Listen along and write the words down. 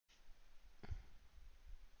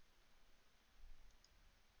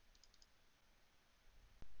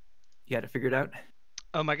You had it figured out?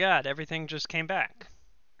 Oh my god, everything just came back.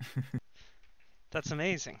 That's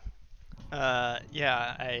amazing.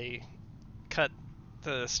 Yeah, I cut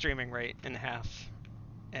the streaming rate in half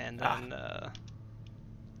and Ah, then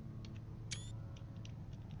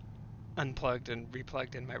unplugged and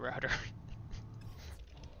replugged in my router.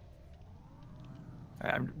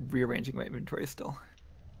 I'm rearranging my inventory still.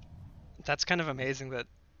 That's kind of amazing that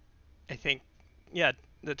I think, yeah,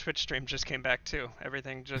 the Twitch stream just came back too.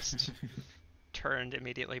 Everything just turned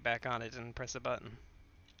immediately back on. I didn't press a button.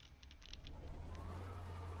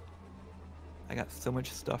 I got so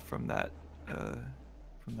much stuff uh,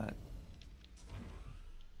 from that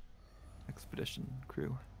expedition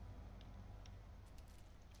crew.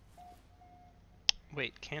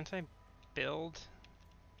 Wait, can't I build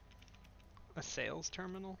a sales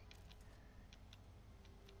terminal?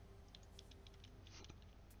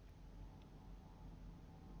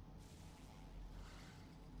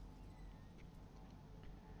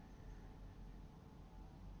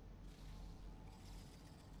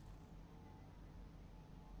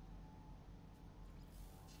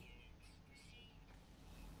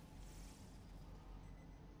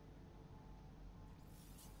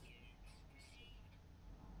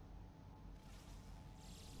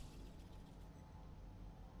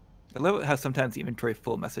 I love how sometimes the inventory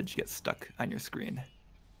full message gets stuck on your screen.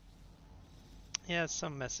 Yeah,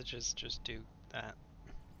 some messages just do that.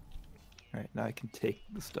 All right, now I can take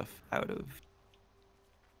the stuff out of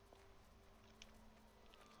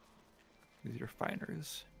these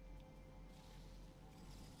refiners.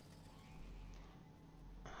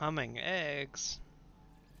 Humming eggs.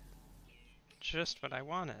 Just what I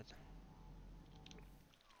wanted.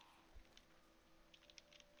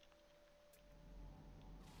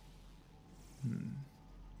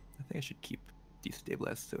 I think I should keep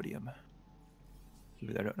destabilized sodium.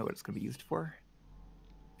 Even though I don't know what it's going to be used for.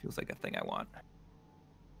 Feels like a thing I want.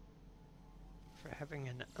 For having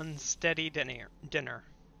an unsteady dinner.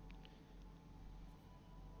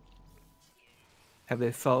 Have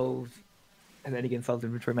they solved? Has any game solved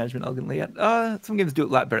inventory management elegantly yet? Some games do it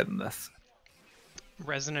a lot better than this.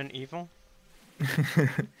 Resident Evil?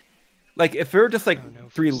 Like if there were just like Oh no,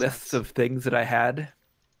 three first lists sense. of things that I had,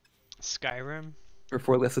 Skyrim? or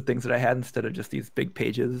four lists of things that I had instead of just these big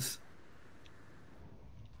pages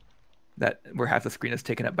that where half the screen is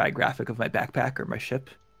taken up by a graphic of my backpack or my ship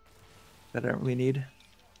that I don't really need.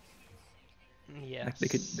 Like they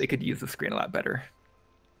Yes. could use the screen a lot better.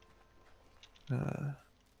 Yeah,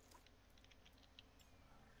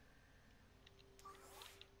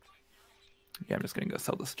 I'm just gonna go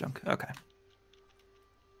sell this junk. Okay.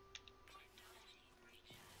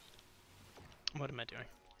 What am I doing?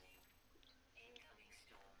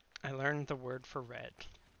 I learned the word for red.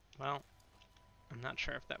 Well, I'm not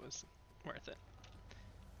sure if that was worth it.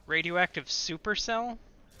 Radioactive supercell?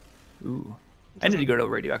 Ooh. I need to Doesn't... go to a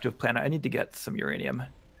radioactive planet. I need to get some uranium.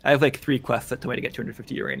 I have like 3 quests that tell me to get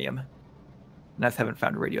 250 uranium. And I just haven't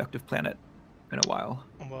found a radioactive planet in a while.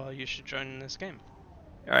 Well, you should join this game.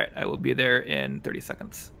 Alright, I will be there in 30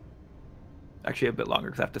 seconds. Actually, a bit longer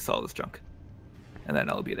because I have to sell this junk. And then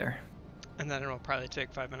I'll be there. And then it'll probably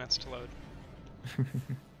take 5 minutes to load.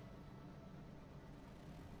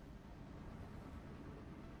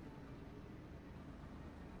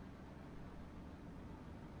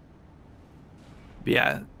 But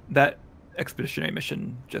yeah, that expeditionary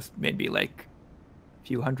mission just made me like a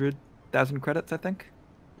few 100,000 credits, I think.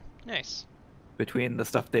 Nice. Between the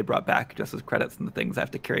stuff they brought back just as credits and the things I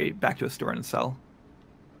have to carry back to a store and sell.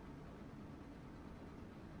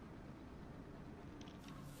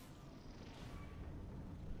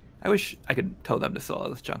 I wish I could tell them to sell all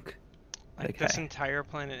this junk. Like, this entire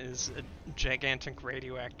planet is a gigantic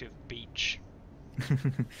radioactive beach.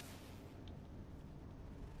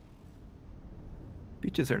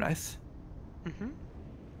 Beaches are nice. Mm-hmm.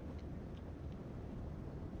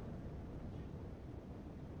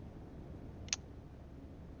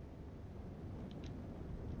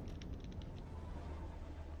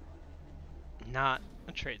 Not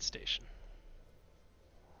a trade station.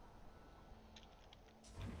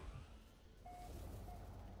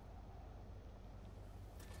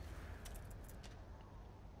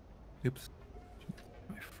 Oops.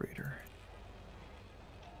 My freighter.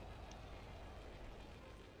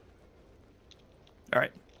 All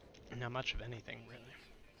right. Not much of anything, really.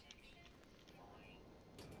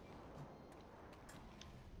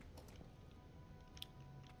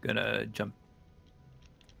 Gonna jump.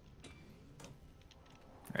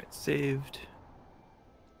 All right, saved.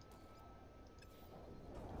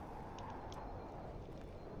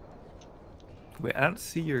 Wait, I don't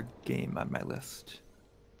see your game on my list.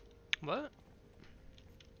 What?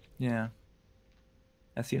 Yeah.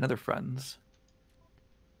 I see another friends.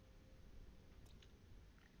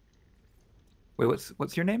 Wait,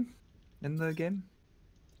 what's your name in the game?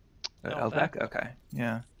 Elvac. Elvac? Okay.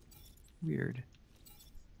 Yeah. Weird.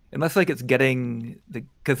 Unless like it's getting the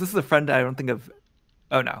because this is a friend I don't think of.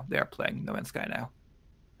 Oh no, they are playing No Man's Sky now.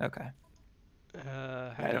 Okay.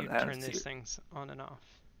 How do you I don't turn see these it. things on and off?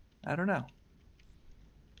 I don't know.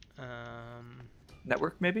 Um,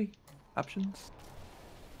 Network maybe? Options?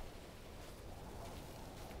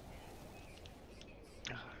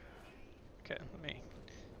 okay, let me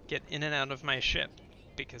get in and out of my ship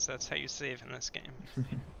because that's how you save in this game.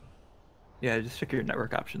 Yeah, just check your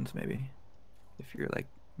network options maybe. If you're like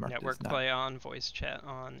marked as Network not. play on, voice chat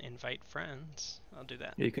on, invite friends. I'll do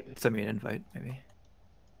that. Yeah, you can send me an invite maybe.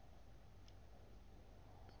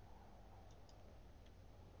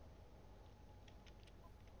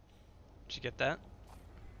 Did you get that?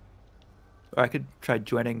 Or I could try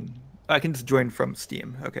joining. I can just join from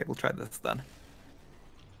Steam. Okay, we'll try this then.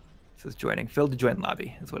 It says joining. Failed to join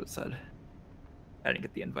lobby is what it said. I didn't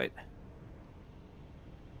get the invite.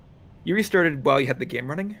 You restarted while you had the game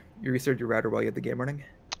running? You restarted your router while you had the game running?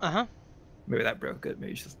 Uh-huh. Maybe that broke it.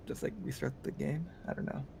 Maybe you should just like restart the game. I don't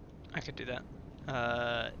know. I could do that.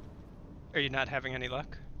 Are you not having any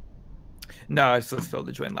luck? No, it's just failed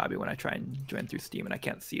to join lobby when I try and join through Steam and I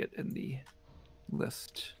can't see it in the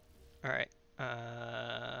list. Alright.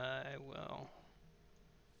 I will.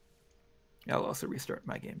 I'll also restart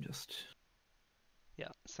my game just. Yeah,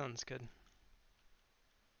 sounds good.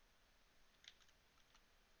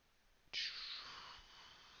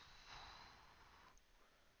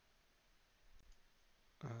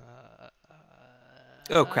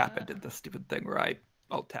 Oh crap, I did this stupid thing where I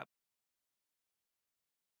alt tab.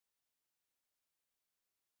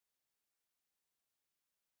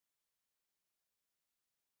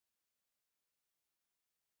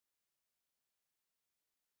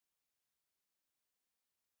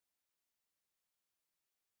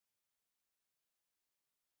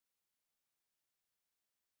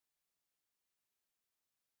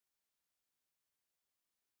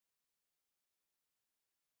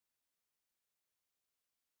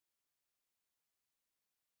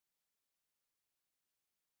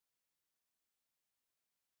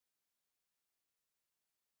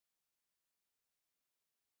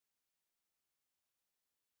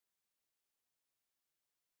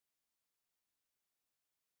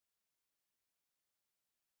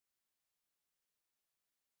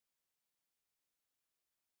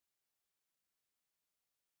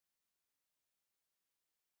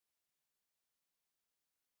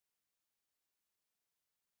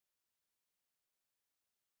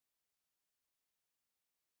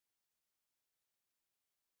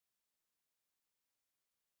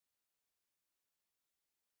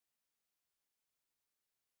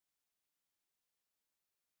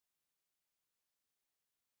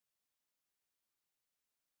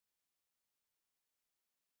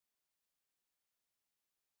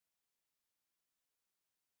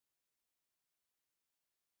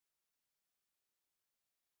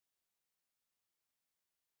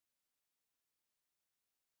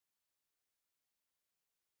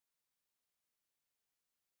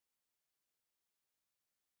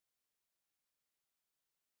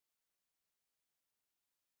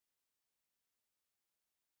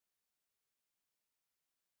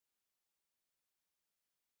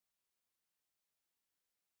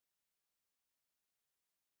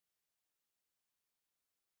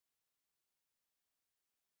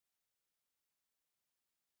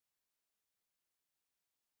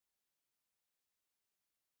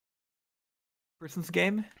 Person's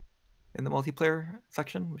game in the multiplayer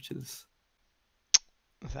section, which is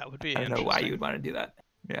that would be I don't know why you interesting. would want to do that.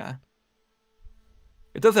 Yeah.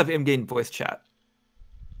 It does have in-game voice chat.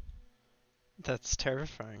 That's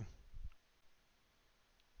terrifying.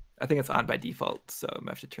 I think it's on by default, so I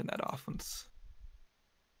might have to turn that off once.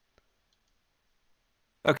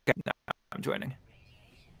 Okay, now I'm joining.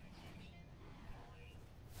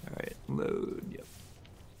 All right, load. Yep.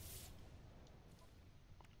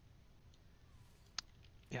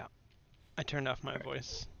 Yeah. I turned off my All right.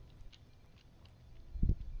 voice.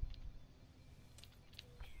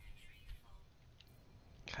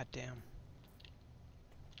 God damn.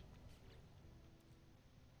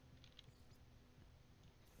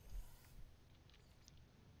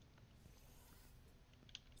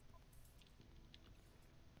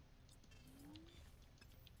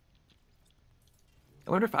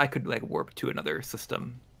 I wonder if I could like warp to another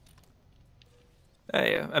system.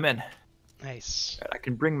 Hey, I'm in. Nice. Right, I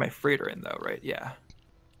can bring my freighter in though, right? Yeah.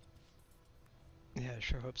 Yeah, I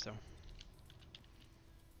sure hope so.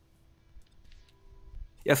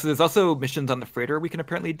 Yeah, so there's also missions on the freighter we can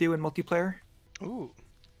apparently do in multiplayer. Ooh.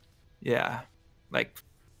 Yeah, like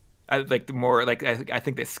I like the more like I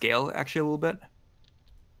think they scale actually a little bit.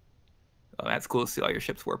 Oh, that's cool to see all your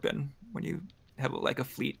ships warp in when you have like a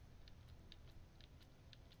fleet.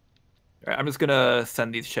 All right, I'm just gonna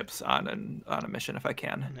send these ships on a mission if I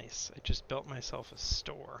can. Nice. I just built myself a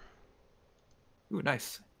store. Ooh,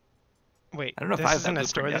 nice. Wait, I don't know if I this have that isn't a blueprint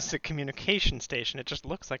store. This yet. is a communication station. It just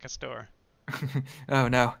looks like a store. Oh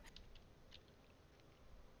no.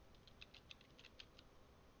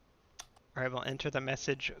 All right, we'll enter the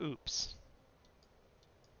message. Oops.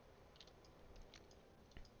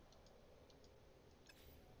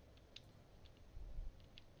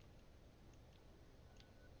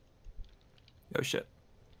 Oh shit.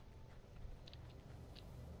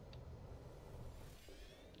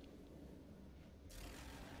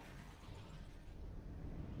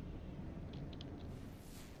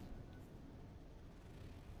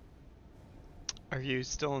 Are you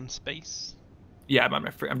still in space? Yeah, I'm on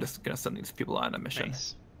my free. I'm just gonna send these people on a mission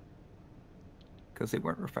Nice. because they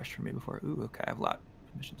weren't refreshed for me before. Ooh, okay, I have a lot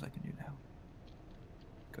of missions I can do now.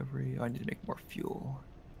 Discovery. Oh, I need to make more fuel.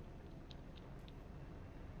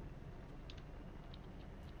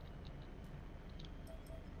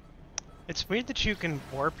 It's weird that you can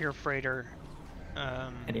warp your freighter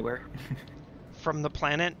Anywhere. from the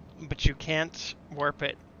planet, but you can't warp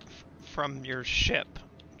it from your ship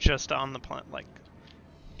just on the planet, like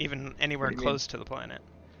even What anywhere do you mean? close to the planet.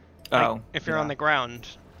 Like Oh, if you're on yeah. the ground,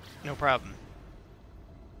 no problem.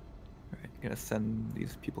 All right, gonna send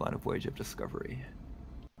these people on a voyage of discovery.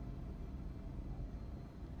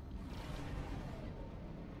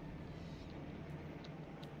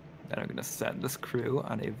 Then I'm gonna send this crew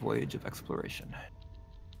on a voyage of exploration.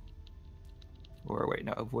 Or wait,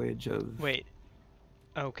 no, a voyage of Wait.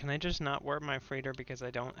 Oh, can I just not warp my freighter because I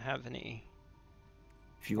don't have any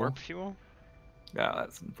fuel. warp fuel? Yeah,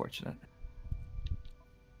 that's unfortunate.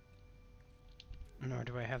 Nor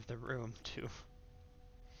do I have the room to.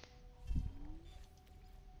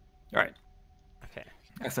 All right, Okay.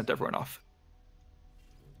 I sent everyone off.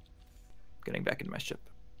 Getting back into my ship.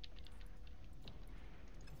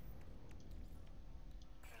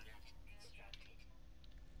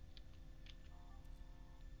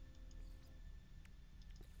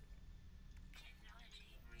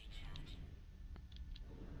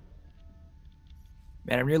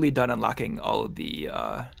 Man, I'm nearly done unlocking all of the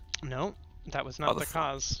No, that was all not the the stuff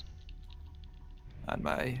cause. on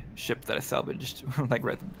my ship that I salvaged, like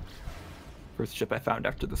right the first ship I found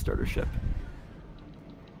after the starter ship.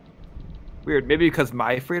 Weird, maybe because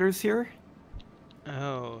my freighter's here?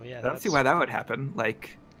 Oh, yeah, I don't see that's... why that would happen.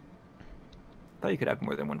 Like, I thought you could have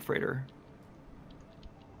more than one freighter.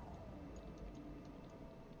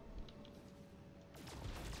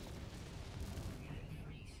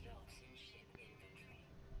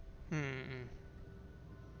 Hmm.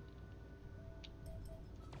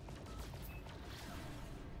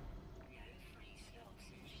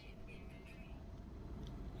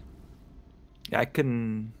 Yeah, I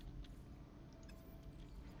can.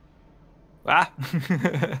 Ah!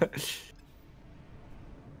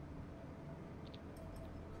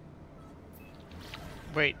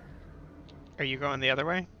 Wait, are you going the other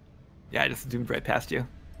way? Yeah, I just zoomed right past you.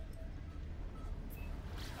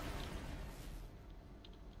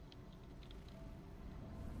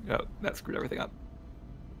 Oh, that screwed everything up.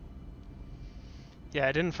 Yeah,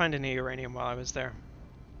 I didn't find any uranium while I was there,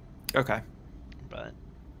 Okay. but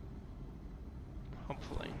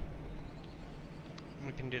hopefully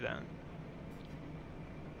we can do that.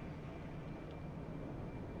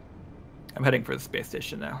 I'm heading for the space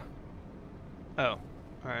station now. Oh,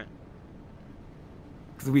 alright.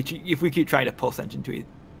 Because if we keep trying to pulse engine to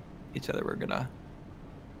each other, we're gonna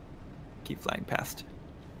keep flying past.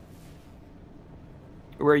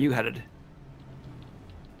 Where are you headed?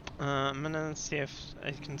 I'm gonna see if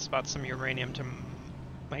I can spot some uranium to,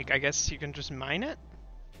 like, I guess you can just mine it?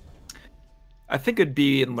 I think it'd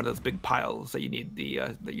be in one of those big piles that you need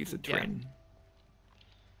the use of terrain.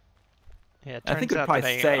 Yeah, it I think turns it'd out probably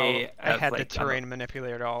that say I as had the like terrain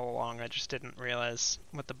manipulator all along. I just didn't realize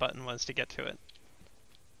what the button was to get to it.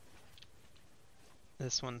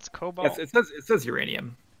 This one's yes, cobalt. it says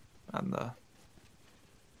uranium on the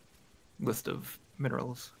list of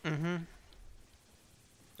minerals. Mm-hmm.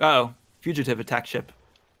 Oh, fugitive attack ship.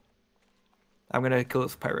 I'm gonna kill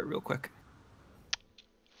this pirate real quick.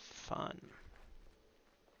 Fun.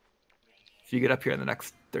 If you get up here in the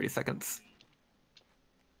next 30 seconds,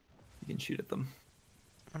 you can shoot at them.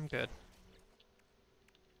 I'm good.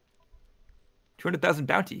 200,000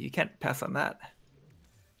 bounty. You can't pass on that.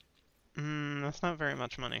 That's not very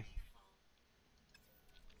much money.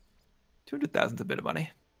 200,000 is a bit of money.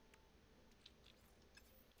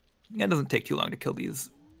 Yeah, it doesn't take too long to kill these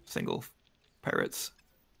single pirates.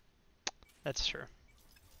 That's true.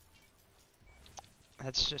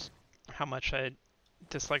 That's just how much I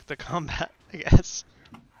dislike the combat, I guess.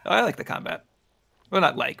 Oh, I like the combat. Well,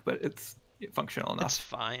 not like, but it's functional enough. It's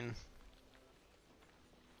fine.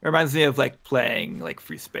 It reminds me of like playing like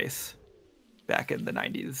Free Space back in the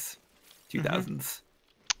 90s, 2000s.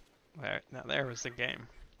 Now there was the game.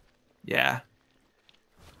 Yeah.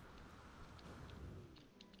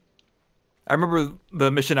 I remember the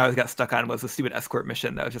mission I got stuck on was a stupid escort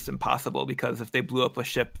mission that was just impossible because if they blew up a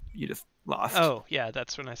ship, you just lost. Oh, yeah,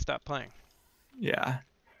 that's when I stopped playing. Yeah.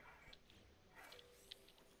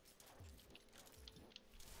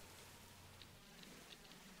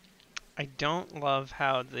 I don't love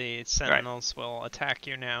how the sentinels will attack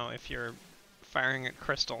you now if you're firing at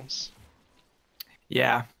crystals.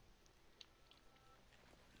 Yeah.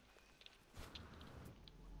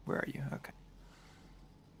 Where are you? Okay.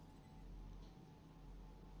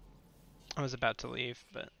 I was about to leave,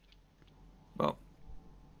 but... Well,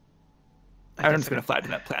 I'm just going to fly to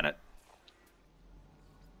that planet.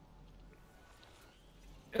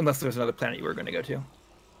 Unless there's another planet you were going to go to.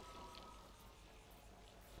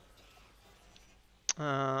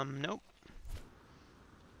 Nope.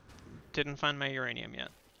 Didn't find my uranium yet.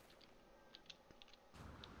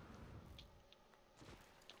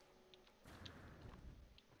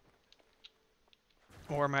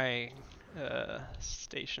 Or my,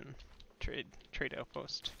 station. Trade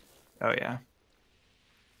outpost. Oh, yeah.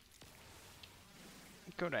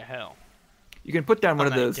 Go to hell. You can put down one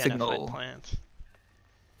of those Unidentified signal plant.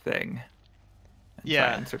 thing. And Yeah.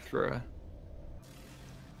 try and search for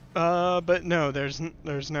But no, there's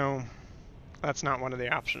no... That's not one of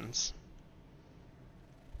the options.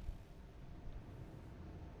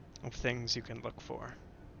 Of things you can look for.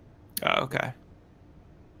 Oh, okay.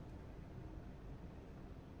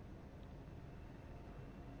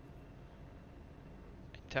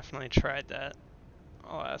 Definitely tried that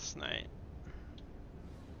last night.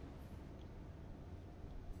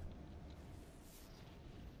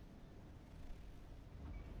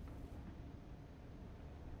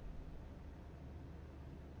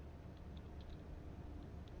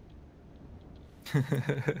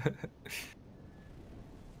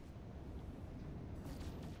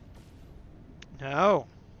 No.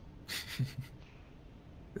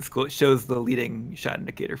 It's cool. It shows the leading shot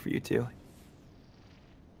indicator for you too.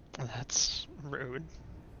 That's rude.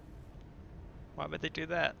 Why would they do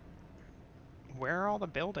that? Where are all the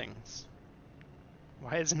buildings?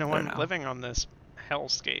 Why is no one living on this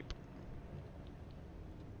hellscape?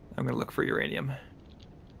 I'm gonna look for uranium.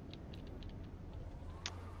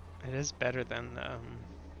 It is better than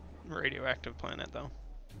radioactive planet though.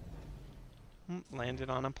 Landed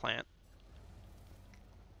on a plant.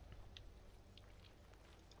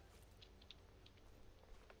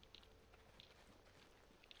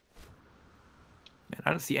 Man, I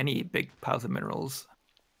don't see any big piles of minerals.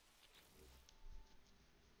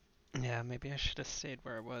 Yeah, maybe I should have stayed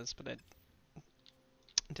where I was, but I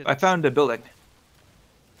didn't. I found a building.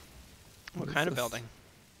 What kind of building?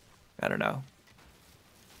 I don't know.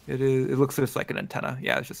 It is. It looks just like an antenna.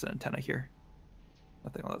 Yeah, it's just an antenna here.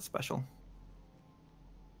 Nothing all that special.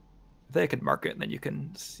 I think I could mark it and then you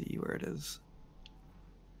can see where it is.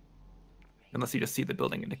 Unless you just see the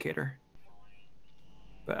building indicator.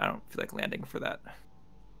 But I don't feel like landing for that.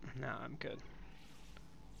 No, I'm good.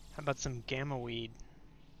 How about some gamma weed?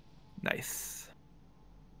 Nice.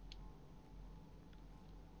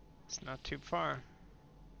 It's not too far.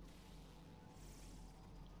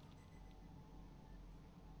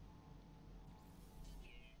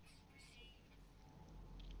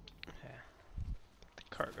 Yeah. The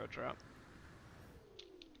cargo drop.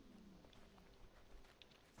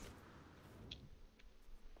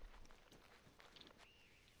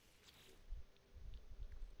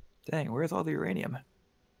 Dang, where's all the uranium?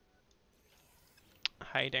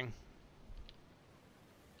 Hiding.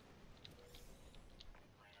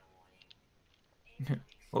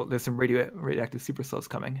 Well, there's some radioactive supercells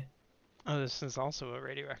coming. Oh, this is also a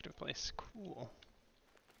radioactive place. Cool.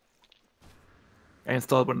 I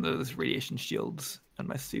installed one of those radiation shields on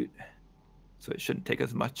my suit, so it shouldn't take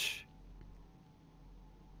as much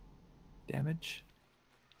damage.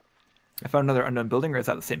 I found another unknown building, or is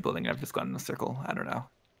that the same building? I've just gone in a circle. I don't know.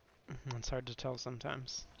 It's hard to tell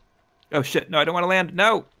sometimes. Oh shit! No, I don't want to land.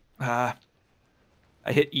 No. I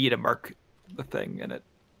hit E to mark the thing, and it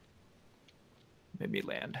made me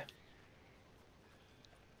land.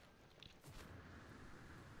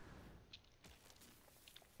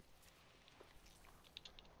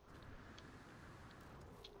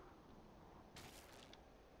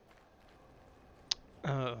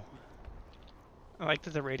 I like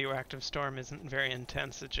that the radioactive storm isn't very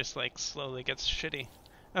intense, it just like slowly gets shitty.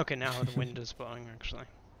 Okay, now the wind is blowing actually.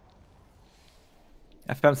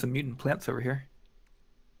 I found some mutant plants over here.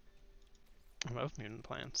 I love mutant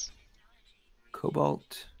plants.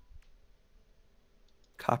 Cobalt,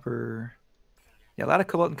 copper. Yeah, a lot of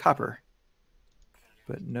cobalt and copper,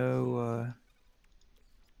 but no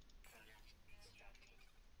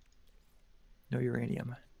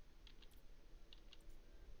uranium.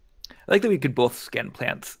 I like that we could both scan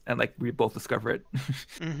plants and like we both discover it.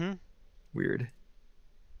 Mm-hmm. Weird.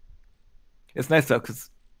 It's nice though because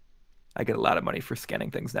I get a lot of money for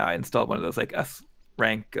scanning things now. I installed one of those like S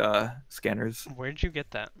rank scanners. Where'd you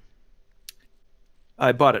get that?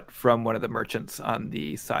 I bought it from one of the merchants on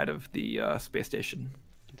the side of the space station.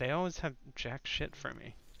 They always have jack shit for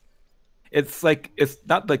me. It's like it's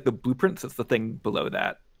not like the blueprints; it's the thing below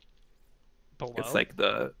that. Below? It's like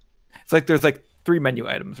there's like 3 menu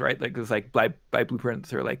items, right? Like there's like buy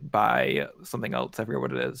blueprints or like buy something else. I forget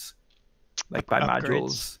what it is. Like buy Upgrades?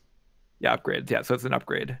 modules. Yeah, upgrades. Yeah, so it's an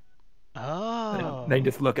upgrade. Oh. Then you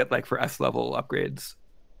just look at like for S level upgrades.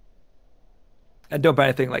 And don't buy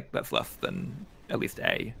anything like that's less than at least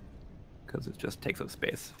A, because it just takes up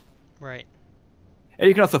space. Right. And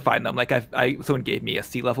you can also find them. Like someone gave me a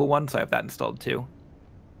C level one, so I have that installed too.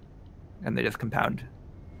 And they just compound,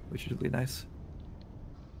 which is really nice.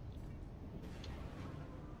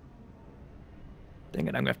 Dang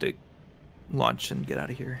it, I'm gonna have to launch and get out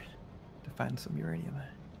of here to find some uranium.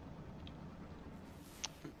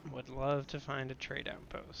 Would love to find a trade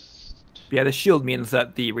outpost. Yeah, the shield means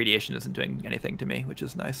that the radiation isn't doing anything to me, which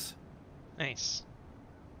is nice. Nice.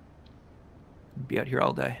 Be out here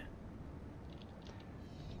all day.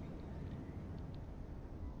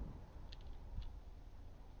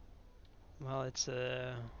 Well, it's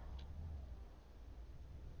a...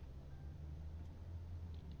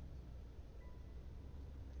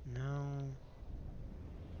 No.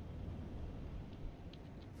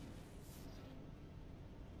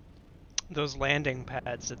 Those landing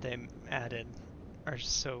pads that they added are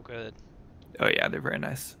so good. Oh yeah, they're very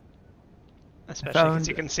nice. Especially because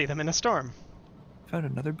you can see them in a storm. Found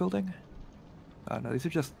another building? Oh no, these are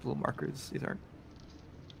just little markers. These aren't...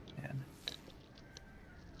 Man.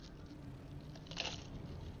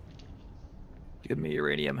 Give me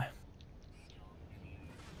uranium.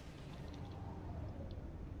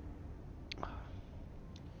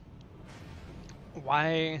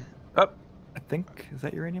 Why? Oh, I think, is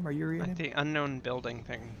that uranium? Are you uranium? The unknown building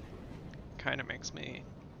thing kind of makes me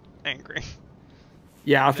angry.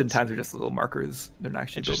 Yeah, oftentimes they're just little markers. They're not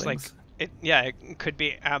actually just buildings. Like, it could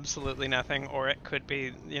be absolutely nothing, or it could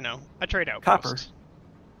be, you know, a trade outpost. Copper.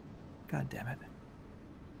 God damn it.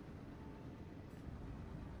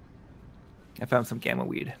 I found some gamma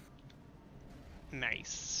weed.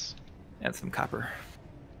 Nice. And some copper.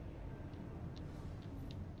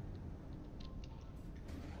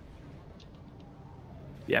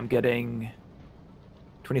 Yeah, I'm getting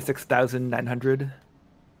 26,900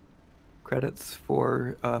 credits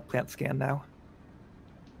for plant scan now.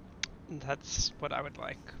 That's what I would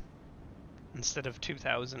like. Instead of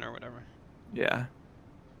 2,000 or whatever. Yeah.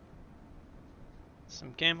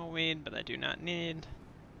 Some gamma weed, but I do not need.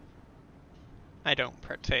 I don't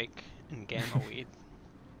partake in gamma weed.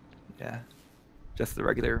 Yeah. Just the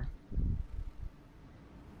regular.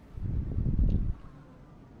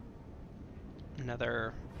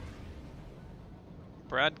 Another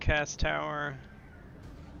broadcast tower.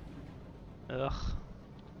 Ugh.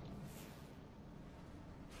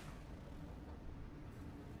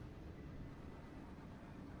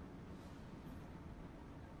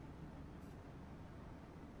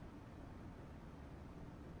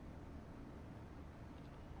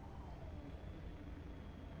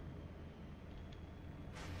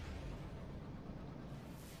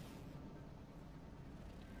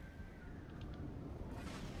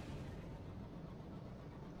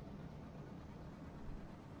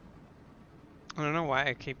 I don't know why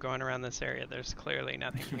I keep going around this area. There's clearly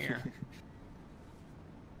nothing here.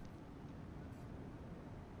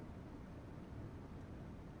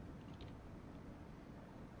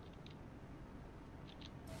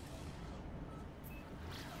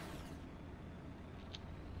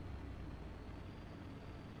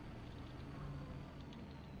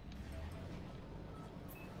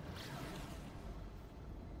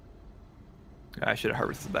 I should have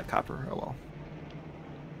harvested that copper. Oh well.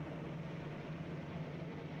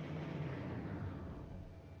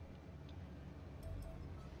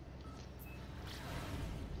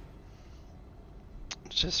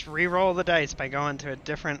 Just re-roll the dice by going to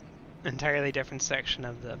a entirely different section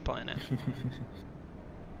of the planet.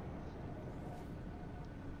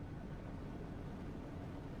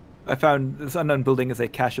 I found this unknown building is a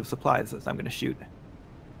cache of supplies, so I'm going to shoot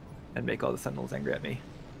and make all the sentinels angry at me.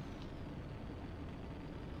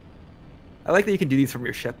 I like that you can do these from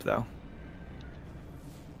your ship, though.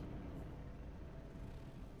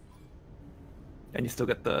 And you still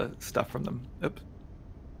get the stuff from them. Oops.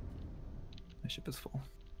 My ship is full.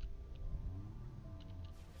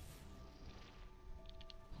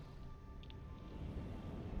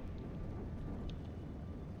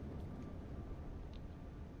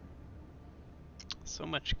 So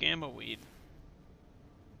much gamma weed.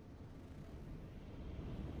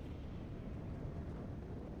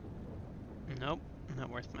 Nope, not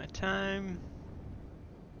worth my time.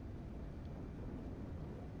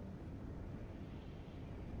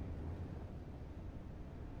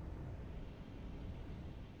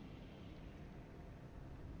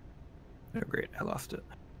 Oh, great. I lost it.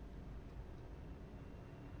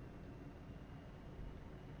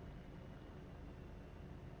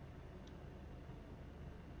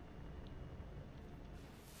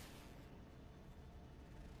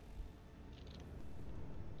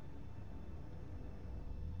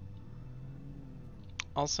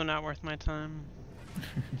 Also not worth my time.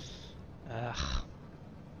 Ugh.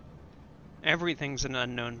 Everything's an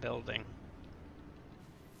unknown building.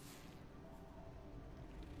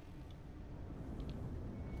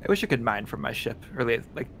 I wish I could mine from my ship, or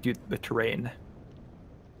like do the terrain.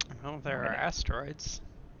 Well, there are asteroids.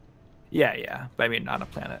 Yeah, yeah. But I mean, on a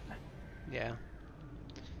planet. Yeah.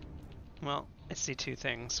 Well, I see two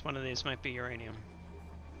things. One of these might be uranium.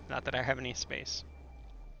 Not that I have any space.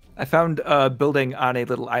 I found a building on a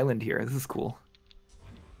little island here. This is cool.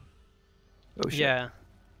 Oh shit. Yeah.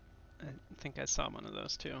 I think I saw one of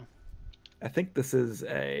those too. I think this is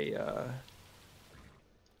a...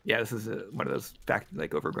 Yeah, this is one of those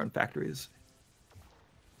like overgrown factories.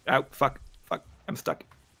 Oh, fuck. Fuck. I'm stuck.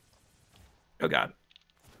 Oh god.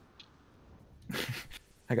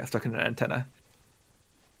 I got stuck in an antenna.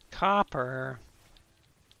 Copper.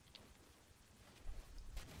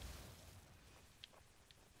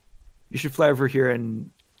 You should fly over here and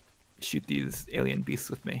shoot these alien beasts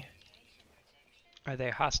with me. Are they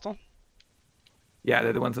hostile? Yeah,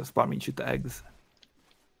 they're the ones that spawn when you shoot the eggs.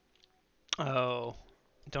 Oh.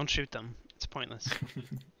 Don't shoot them. It's pointless.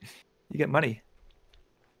 You get money.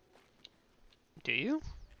 Do you?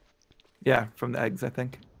 Yeah, from the eggs, I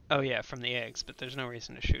think. Oh yeah, from the eggs, but there's no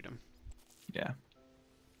reason to shoot them. Yeah.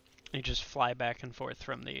 You just fly back and forth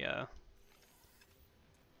from the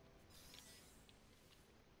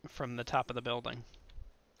top of the building.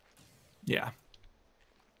 Yeah.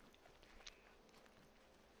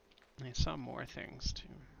 I saw more things too.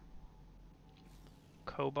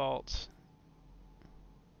 Cobalt.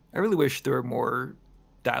 I really wish there were more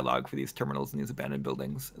dialogue for these terminals in these abandoned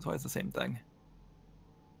buildings. It's always the same thing.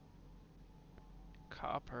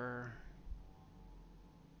 Copper.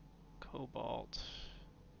 Cobalt.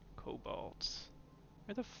 Cobalt.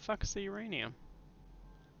 Where the fuck's the uranium?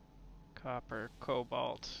 Copper,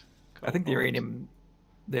 cobalt. I think the uranium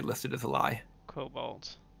they listed as a lie.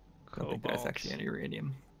 Cobalt. I don't think there's actually any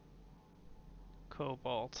uranium.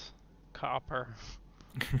 Cobalt. Copper.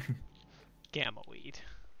 Gamma weed.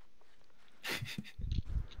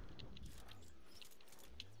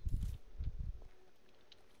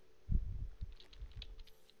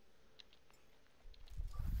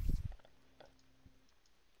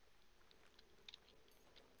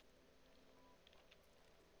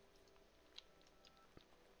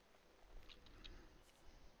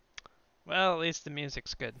 Well, at least the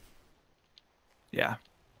music's good. Yeah.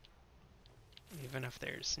 Even if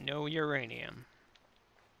there's no uranium.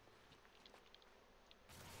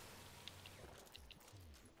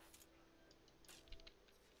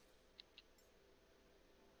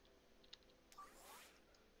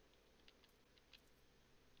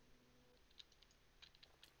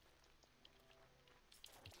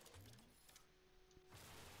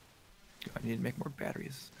 I need to make more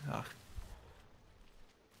batteries. Ugh.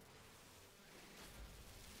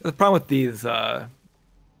 The problem with these, your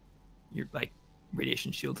like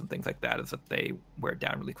radiation shields and things like that, is that they wear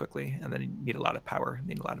down really quickly, and then you need a lot of power, you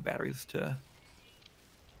need a lot of batteries to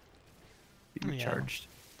be recharged.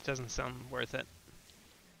 Yeah. Doesn't sound worth it.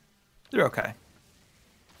 They're okay.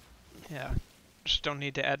 Yeah, just don't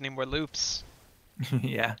need to add any more loops.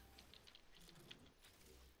 Yeah.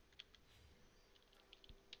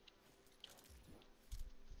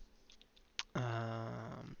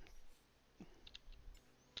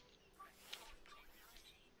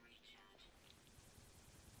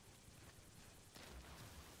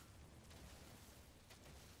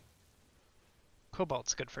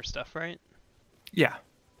 Cobalt's good for stuff, right? Yeah.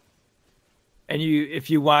 And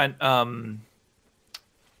if you want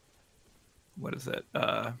what is it?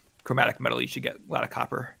 Chromatic metal, you should get a lot of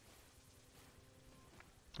copper.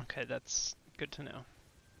 Okay, that's good to know.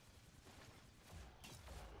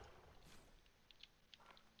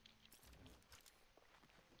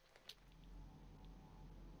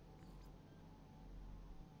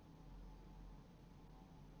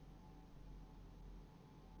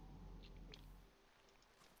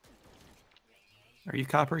 Are you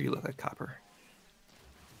copper? You look like copper.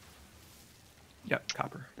 Yep,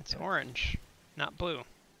 copper. It's orange, not blue.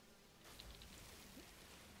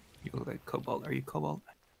 You look like cobalt. Are you cobalt?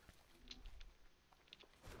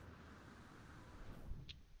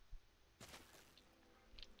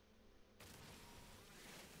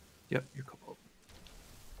 Yep, you're cobalt.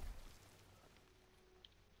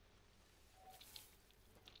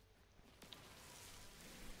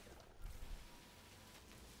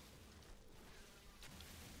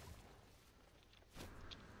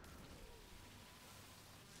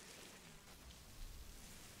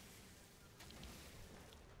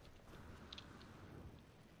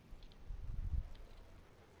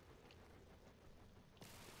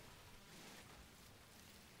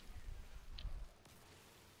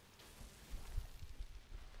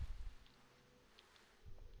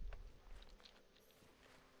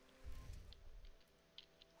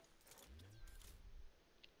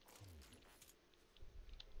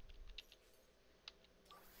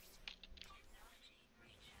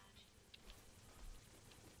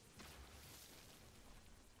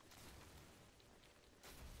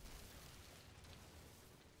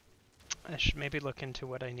 I should maybe look into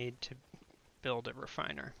what I need to build a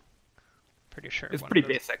refiner. Pretty sure It's one pretty of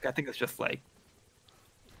those... basic. I think it's just like,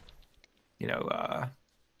 you know,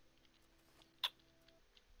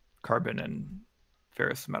 carbon and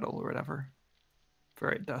ferrous metal or whatever.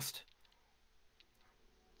 Ferrite dust.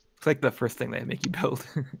 It's like the first thing they make you build.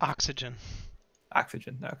 Oxygen.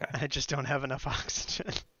 Oxygen. Okay. I just don't have enough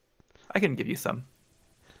oxygen. I can give you some.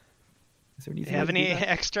 Is there an Do easy you way have to do any that?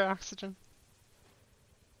 extra oxygen?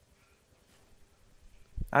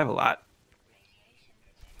 I have a lot.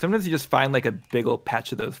 Sometimes you just find like a big old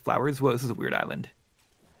patch of those flowers. Whoa, this is a weird island.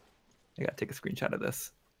 I gotta take a screenshot of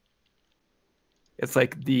this. It's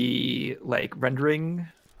like the rendering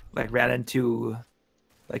ran into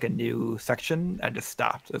like a new section and just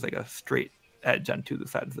stopped. There's like a straight edge on two of the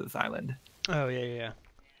sides of this island. Oh, yeah.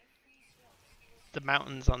 The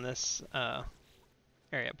mountains on this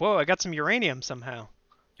area. Whoa, I got some uranium somehow.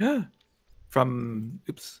 From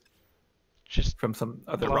Just from some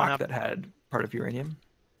other blown rock up. that had part of uranium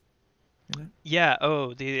in it. Yeah,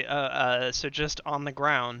 oh, so just on the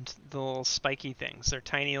ground, the little spiky things. They're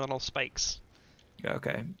tiny little spikes. Yeah,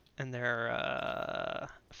 okay. And they're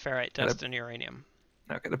ferrite dust and uranium.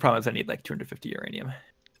 Okay, the problem is I need like 250 uranium.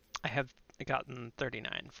 I have gotten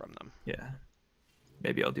 39 from them. Yeah.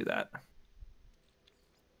 Maybe I'll do that.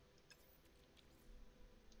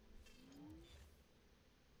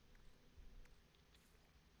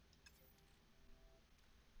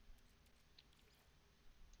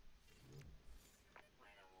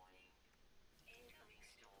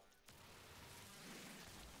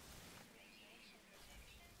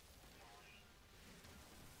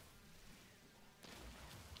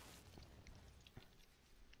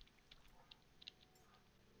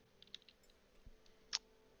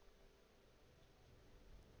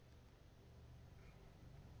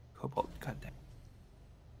 Cobalt, goddamn.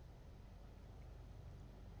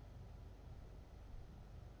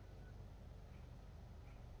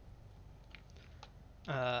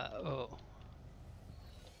 Oh.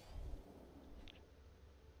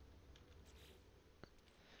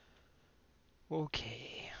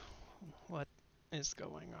 Okay. What is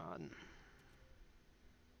going on?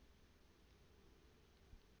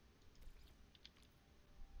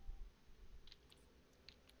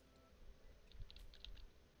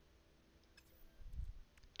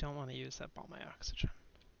 Don't want to use up all my oxygen.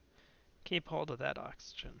 Keep hold of that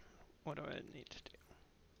oxygen. What do I need to do?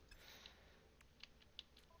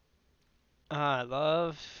 I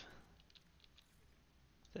love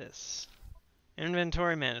this.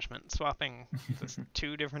 Inventory management, swapping just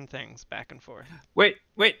two different things back and forth. Wait.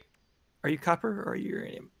 Are you copper or are you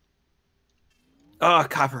uranium? Oh,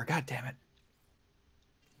 copper. God damn it.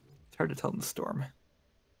 It's hard to tell in the storm.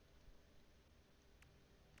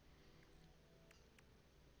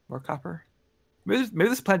 More copper? Maybe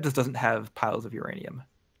this planet just doesn't have piles of uranium.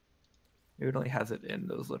 Maybe it only has it in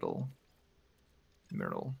those little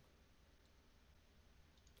mineral.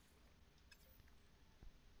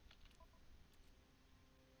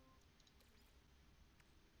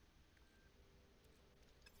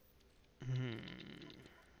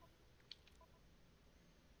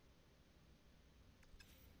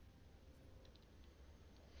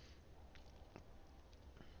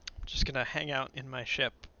 just gonna hang out in my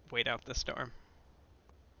ship, wait out the storm.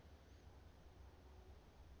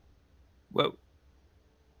 Whoa.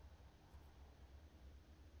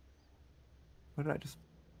 What did I just...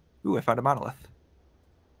 Ooh, I found a monolith.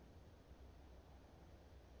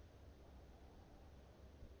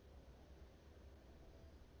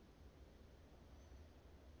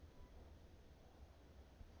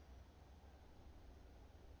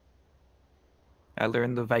 I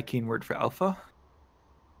learned the Viking word for alpha,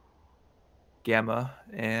 gamma,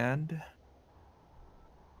 and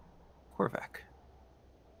Korvac.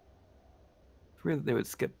 It's weird that they would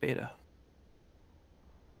skip beta.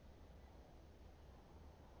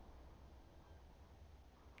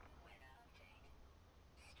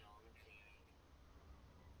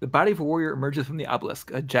 The body of a warrior emerges from the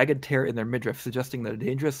obelisk, a jagged tear in their midriff, suggesting that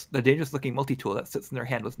the dangerous-looking multi-tool that sits in their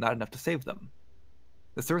hand was not enough to save them.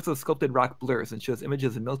 The surface of sculpted rock blurs and shows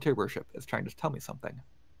images of military worship as trying to tell me something.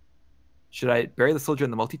 Should I bury the soldier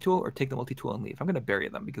in the multi-tool or take the multi-tool and leave? I'm going to bury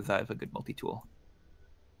them because I have a good multi-tool.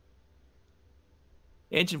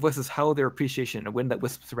 Ancient voices howl their appreciation in a wind that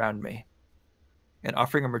wisps around me. An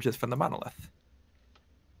offering emerges from the monolith.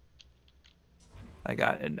 I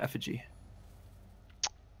got an effigy.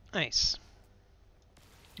 Nice.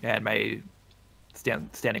 And my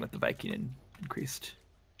standing with the Viking increased.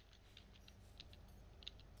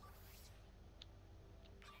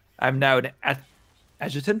 I'm now an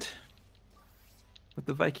adjutant with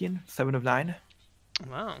the Viking, 7 of 9.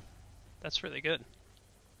 Wow, that's really good.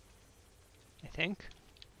 I think.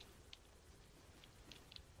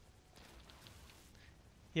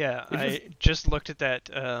 Yeah, I just looked at that,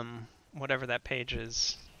 whatever that page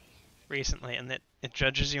is recently, and it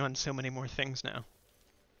judges you on so many more things now.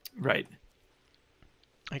 Right.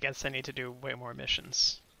 I guess I need to do way more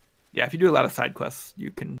missions. Yeah, if you do a lot of side quests,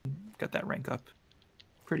 you can get that rank up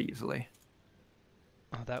pretty easily.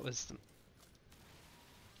 Oh, that was the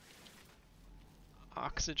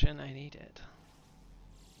oxygen I needed.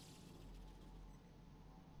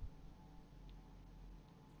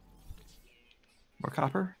 More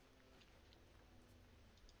copper?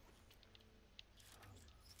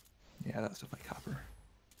 Yeah, that's definitely copper.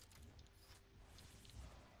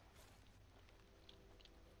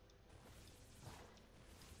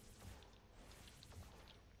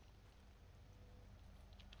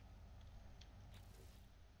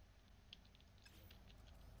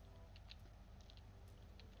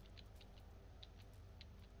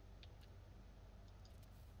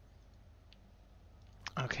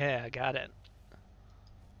 Okay, I got it.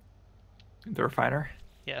 The refiner?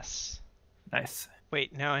 Yes. Nice.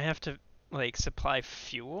 Wait, now I have to, like, supply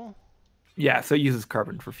fuel? Yeah, so it uses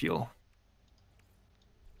carbon for fuel.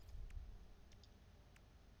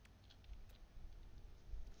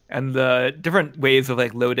 And the different ways of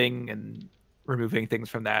like loading and removing things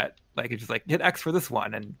from that, like it's just like hit X for this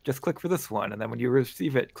one and just click for this one, and then when you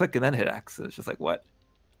receive it, click and then hit X. It's just like, what?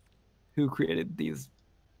 Who created these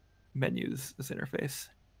menus, this interface?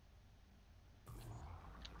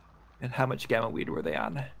 And how much gamma weed were they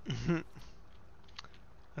on?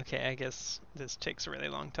 Okay, I guess this takes a really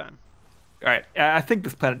long time. All right, I think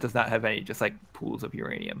this planet does not have any just like pools of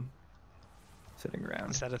uranium sitting around.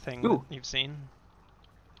 Is that a thing Ooh. that you've seen?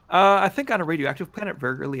 I think on a radioactive planet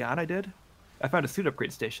very early on I did. I found a suit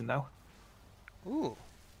upgrade station though. Ooh.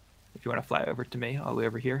 If you want to fly over to me, all the way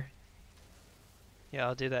over here. Yeah,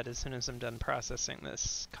 I'll do that as soon as I'm done processing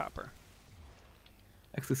this copper.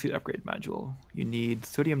 Exosuit upgrade module. You need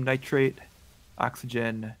sodium nitrate,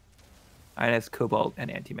 oxygen, ionized cobalt,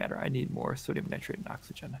 and antimatter. I need more sodium nitrate and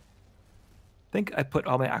oxygen. I think I put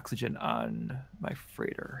all my oxygen on my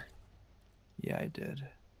freighter. Yeah, I did.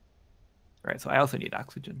 All right, so I also need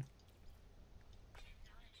oxygen.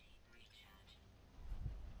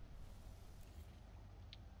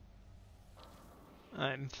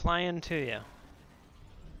 I'm flying to you.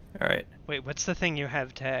 All right. Wait, what's the thing you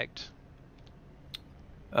have tagged?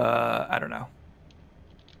 I don't know.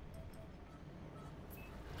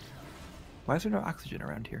 Why is there no oxygen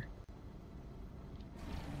around here?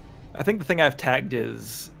 I think the thing I've tagged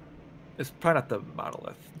is... It's probably not the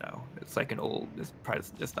monolith, no. It's like an old... It's probably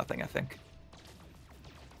just nothing, I think.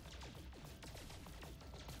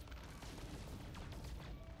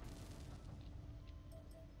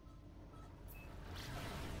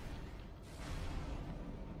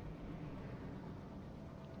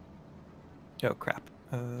 Oh, crap.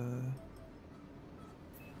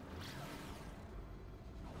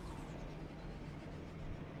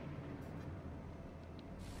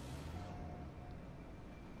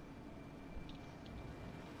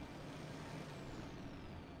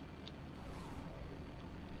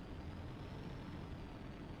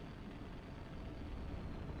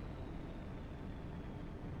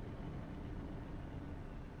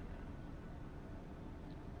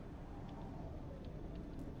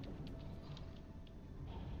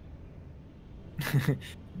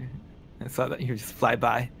 I saw that you just fly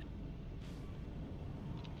by.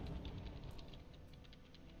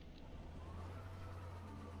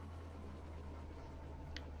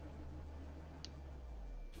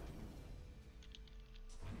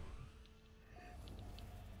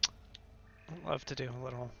 I'd love to do a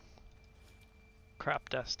little crop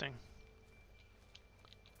dusting.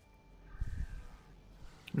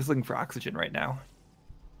 I'm just looking for oxygen right now,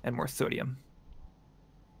 and more sodium.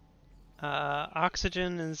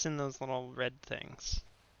 Oxygen is in those little red things.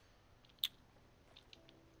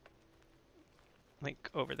 Like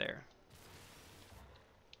over there.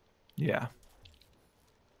 Yeah.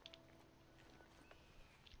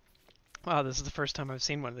 Wow, this is the first time I've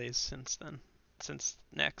seen one of these since then. Since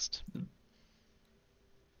next.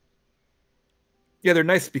 Yeah, they're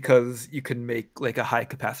nice because you can make like a high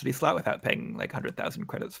capacity slot without paying like 100,000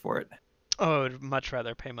 credits for it. Oh, I'd much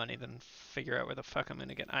rather pay money than figure out where the fuck I'm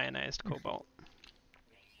gonna get ionized cobalt.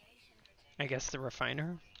 I guess the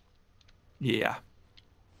refiner? Yeah.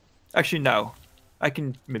 Actually, no. I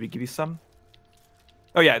can maybe give you some.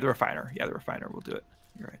 Oh yeah, the refiner. Yeah, the refiner will do it.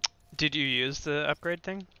 You're right. Did you use the upgrade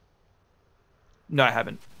thing? No, I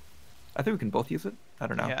haven't. I think we can both use it. I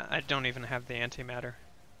don't know. Yeah, I don't even have the antimatter.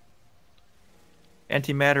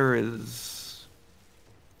 Antimatter is...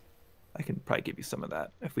 I can probably give you some of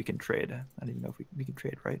that if we can trade. I don't even know if we can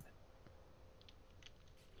trade, right?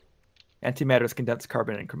 Antimatter is condensed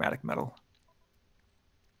carbon and chromatic metal.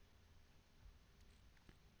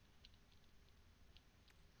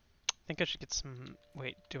 I think I should get some...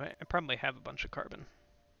 Wait, do I probably have a bunch of carbon.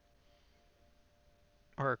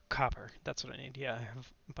 Or copper, that's what I need. Yeah, I have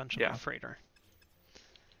a bunch on the freighter.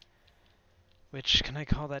 Which, can I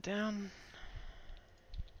call that down?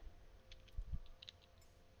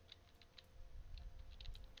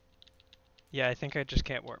 Yeah, I think I just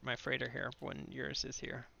can't warp my freighter here when yours is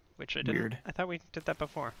here. Which I didn't. Weird. I thought we did that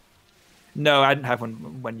before. No, I didn't have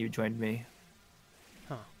one when you joined me.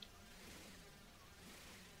 Huh.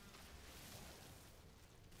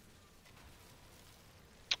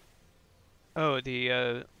 Oh,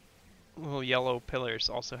 the little yellow pillars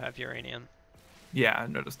also have uranium. Yeah, I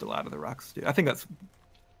noticed a lot of the rocks do. I think that's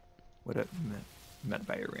what it meant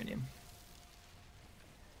by uranium.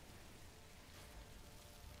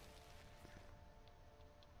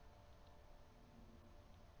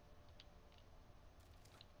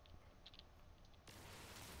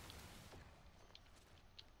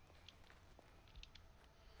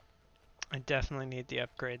 I definitely need the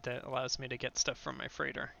upgrade that allows me to get stuff from my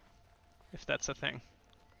freighter, if that's a thing.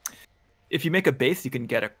 If you make a base, you can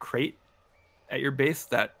get a crate at your base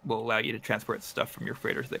that will allow you to transport stuff from your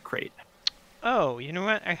freighter to the crate. Oh, you know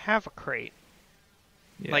what? I have a crate.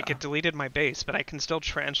 Yeah. Like, it deleted my base, but I can still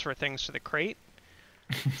transfer things to the crate.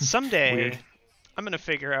 Someday, Weird. I'm going to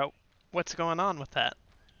figure out what's going on with that.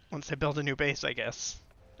 Once I build a new base, I guess.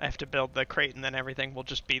 I have to build the crate and then everything will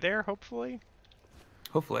just be there, hopefully?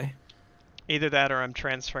 Hopefully. Either that or I'm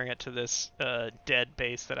transferring it to this dead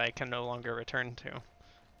base that I can no longer return to.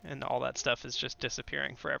 And all that stuff is just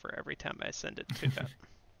disappearing forever every time I send it to that.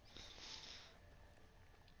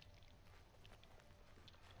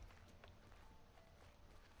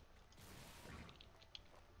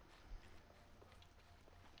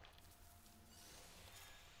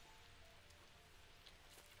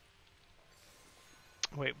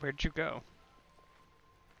 Wait, where'd you go?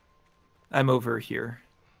 I'm over here.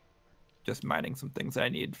 Just mining some things I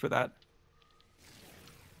need for that.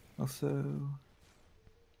 Also...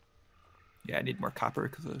 Yeah, I need more copper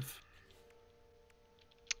because of...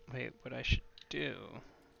 Wait, what I should do...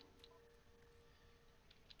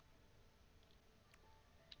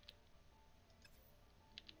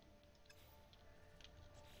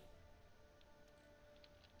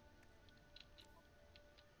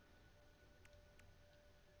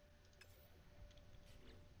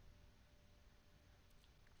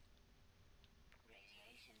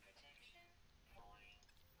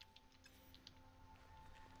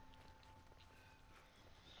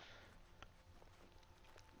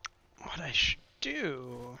 What I should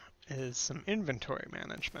do is some inventory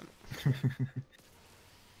management.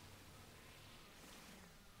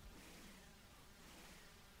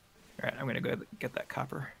 Alright, I'm gonna go get that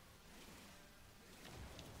copper.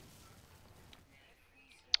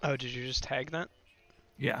 Oh, did you just tag that?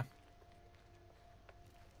 Yeah.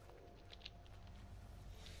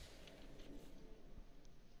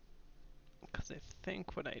 Because I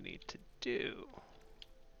think what I need to do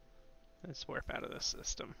is warp out of this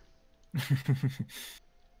system.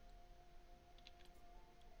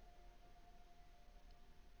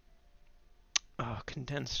 Oh,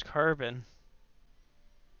 condensed carbon.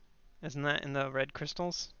 Isn't that in the red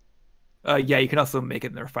crystals? Yeah, you can also make it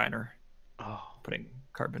in the refiner, Oh, putting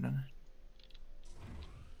carbon in.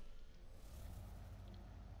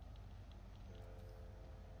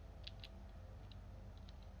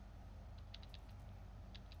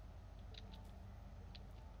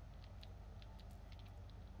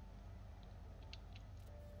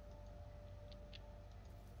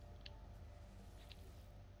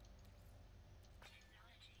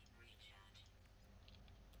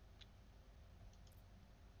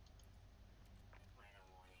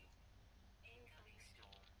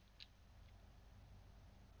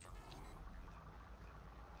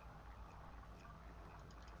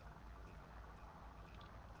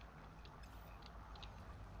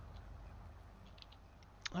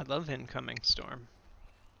 I love Incoming Storm.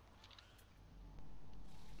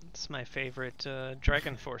 It's my favorite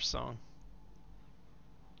Dragon Force song.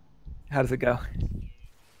 How does it go?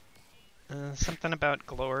 Something about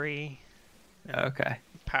glory and Okay.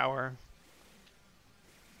 power.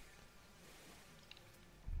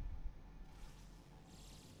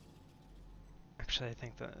 Actually, I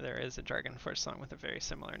think that there is a Dragon Force song with a very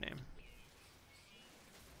similar name.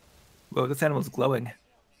 Whoa, this animal's glowing.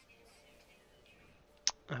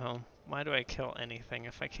 Oh, why do I kill anything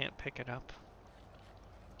if I can't pick it up?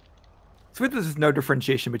 So there's no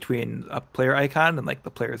differentiation between a player icon and like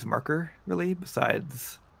the player's marker, really,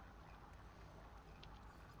 besides.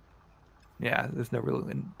 Yeah, there's no real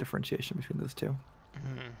differentiation between those two.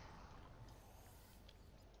 Hmm.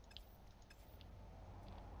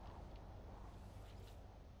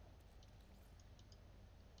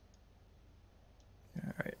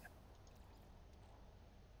 All right.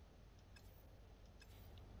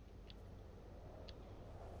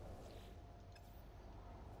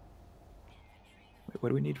 Wait, what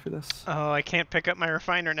do we need for this? Oh, I can't pick up my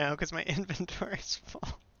refiner now because my inventory's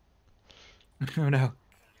full. Oh no.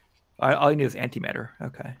 All you need is antimatter.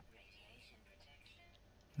 Okay.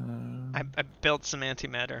 I built some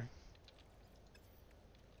antimatter.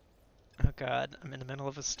 Oh god, I'm in the middle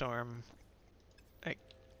of a storm. I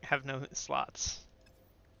have no slots.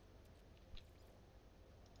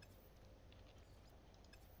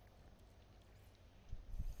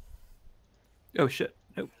 Oh shit.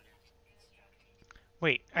 Nope.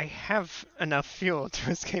 Wait, I have enough fuel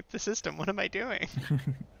to escape the system. What am I doing?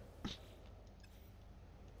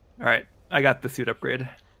 All right. I got the suit upgrade.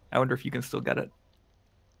 I wonder if you can still get it.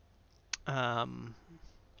 Um,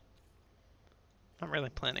 I'm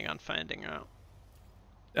really planning on finding out.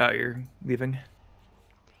 Oh, you're leaving?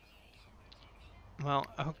 Well,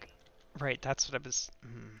 okay, right, that's what I was.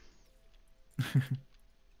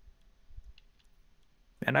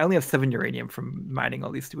 And I only have 7 uranium from mining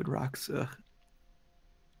all these stupid rocks. Ugh.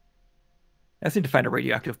 I just need to find a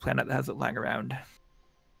radioactive planet that has it lying around.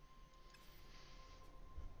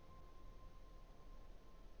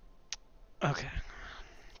 Okay.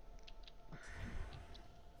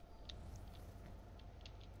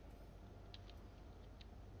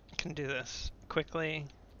 Can do this quickly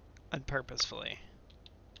and purposefully.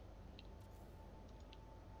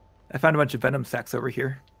 I found a bunch of venom sacks over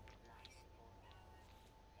here.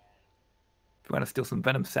 If you want to steal some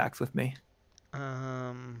venom sacks with me.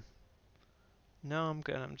 Um, no, I'm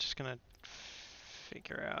good. I'm just gonna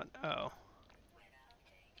figure out. Oh.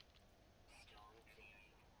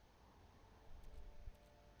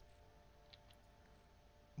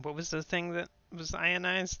 What was the thing that was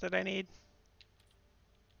ionized that I need?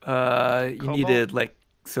 You Cobalt? needed like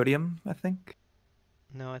sodium, I think.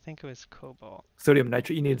 No, I think it was cobalt. Sodium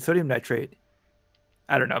nitrate. You needed sodium nitrate.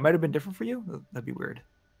 I don't know. It might have been different for you. That'd be weird.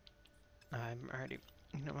 I'm already.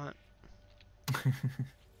 You know what?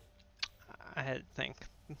 I think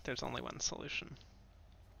there's only one solution.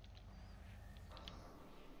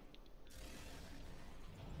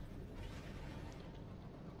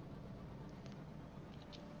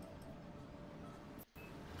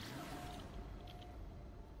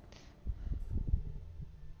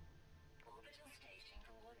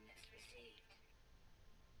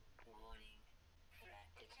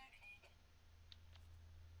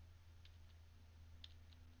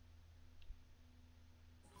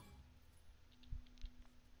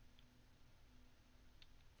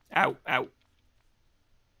 Ow, ow.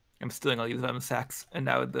 I'm stealing all these venom sacks, and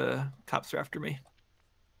now the cops are after me.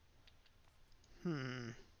 Hmm.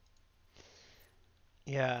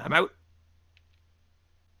 Yeah. I'm out.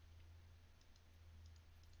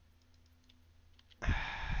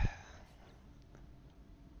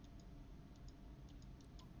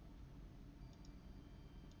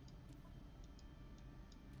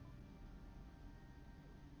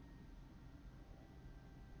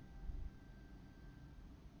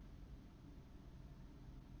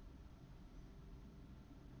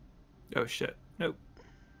 Oh shit. Nope.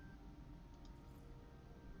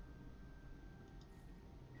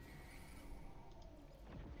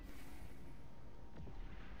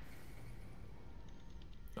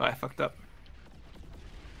 Oh, I fucked up.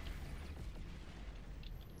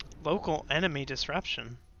 Local enemy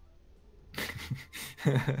disruption.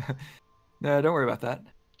 No, don't worry about that.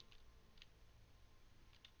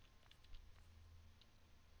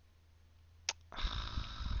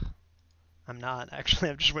 I'm not. Actually,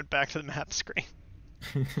 I just went back to the map screen.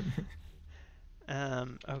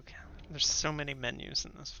 Okay. There's so many menus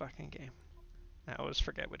in this fucking game. I always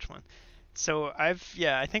forget which one. So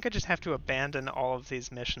yeah, I think I just have to abandon all of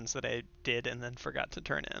these missions that I did and then forgot to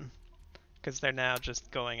turn in. Because they're now just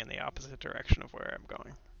going in the opposite direction of where I'm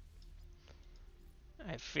going.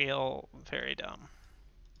 I feel very dumb.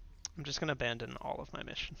 I'm just gonna abandon all of my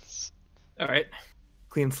missions. All right.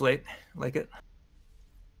 Clean slate. Like it.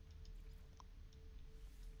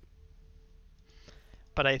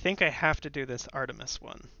 But I think I have to do this Artemis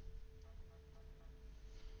one.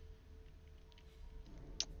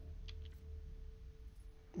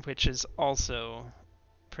 Which is also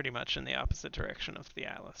pretty much in the opposite direction of the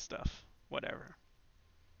Atlas stuff. Whatever.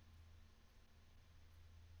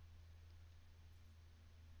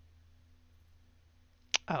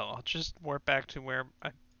 Oh, I'll just warp back to where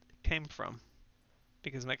I came from.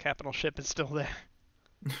 Because my capital ship is still there.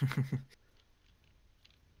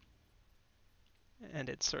 And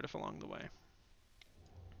it's sort of along the way.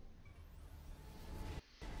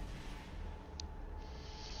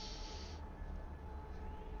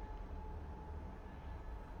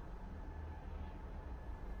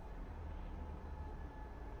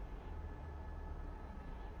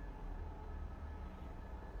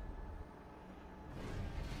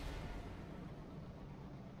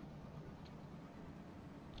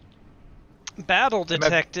 Battle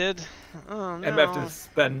detected. Oh no. I'm gonna have to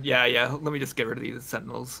spend. Yeah. Let me just get rid of these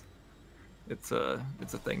sentinels. It's a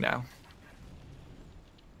thing now.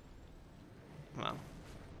 Well.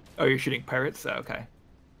 Oh, you're shooting pirates? Oh, okay.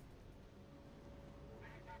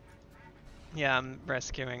 Yeah, I'm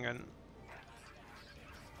rescuing and.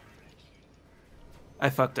 I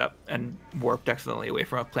fucked up and warped accidentally away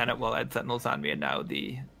from a planet while I had sentinels on me, and now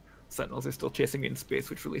the sentinels are still chasing me in space,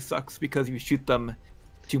 which really sucks because you shoot them,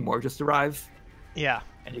 two more just arrive. Yeah.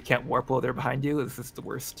 And you can't warp while they're behind you. This is the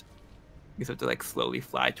worst. You just have to like slowly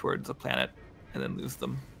fly towards a planet and then lose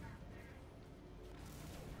them.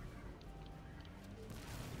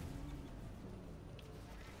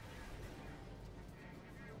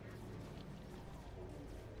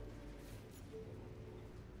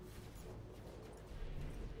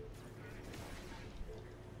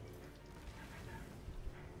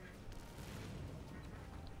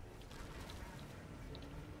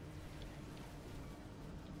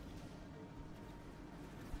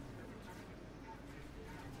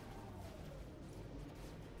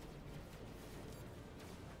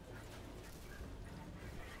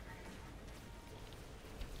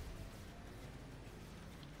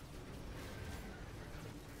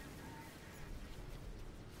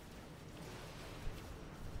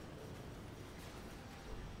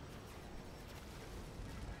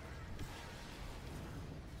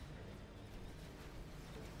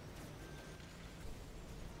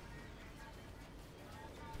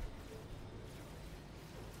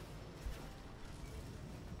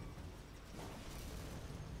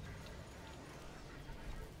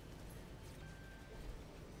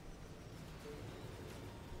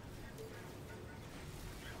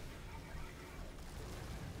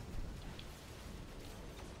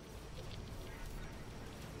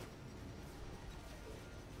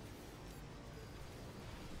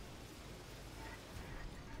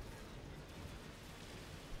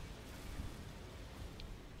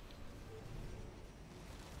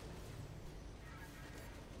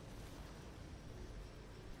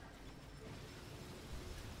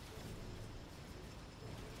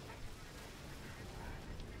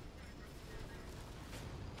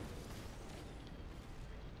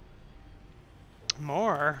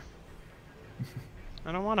 More?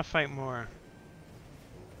 I don't want to fight more.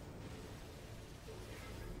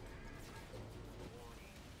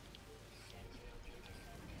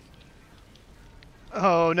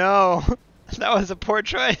 Oh no! That was a poor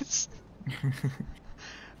choice.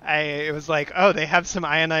 It was like, oh, they have some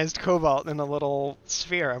ionized cobalt in a little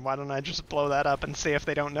sphere, and why don't I just blow that up and see if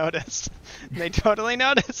they don't notice? They totally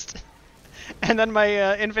noticed. And then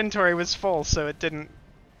my inventory was full, so it didn't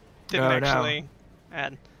actually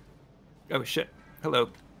add. Oh shit. Hello.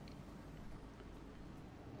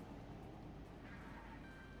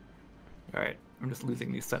 Alright, I'm just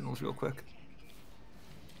losing these sentinels real quick.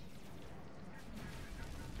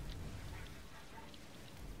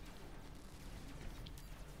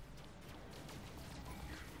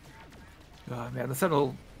 Oh man, the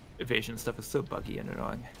Sentinel evasion stuff is so buggy and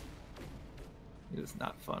annoying. It is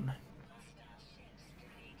not fun.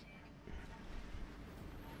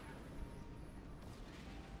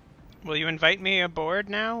 Will you invite me aboard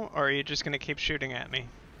now, or are you just gonna keep shooting at me?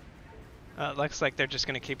 It looks like they're just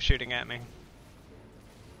gonna keep shooting at me.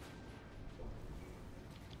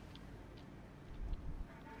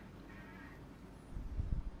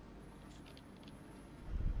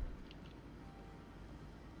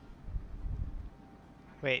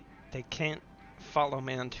 Wait, they can't follow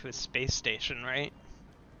me onto a space station, right?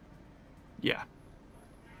 Yeah.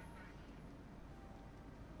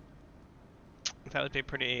 That would be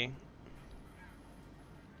pretty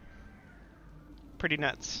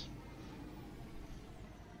nuts.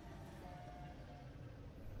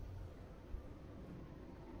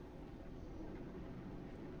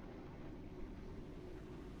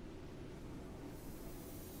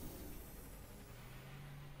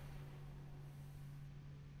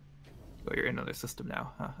 Oh, you're in another system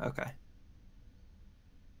now, huh? Okay.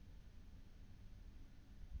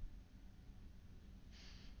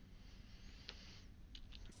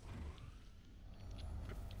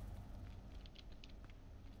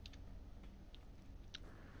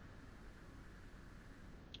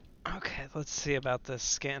 Okay, let's see about this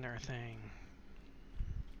scanner thing.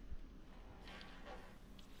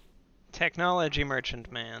 Technology merchant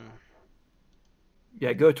man.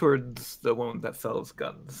 Yeah, go towards the one that sells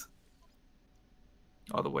guns.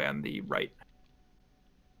 All the way on the right.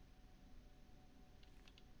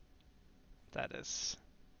 That is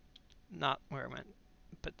not where I went.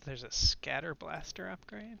 But there's a scatter blaster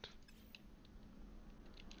upgrade?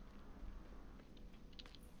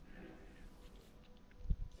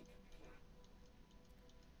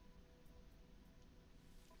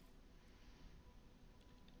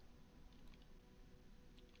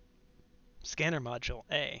 Scanner module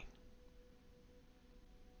A.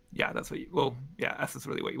 Yeah, that's what you... Well, yeah, S is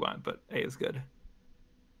really what you want, but A is good.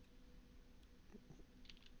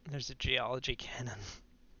 There's a geology cannon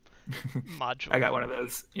module. I got one of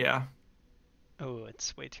those, yeah. Oh,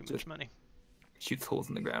 it's way too much money. Shoots holes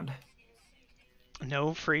in the ground.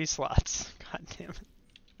 No free slots. God damn it.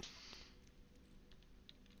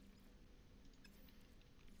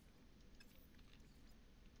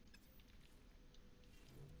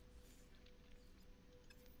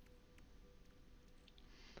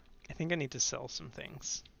 I think I need to sell some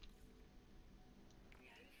things.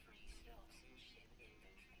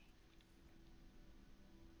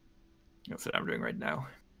 That's what I'm doing right now.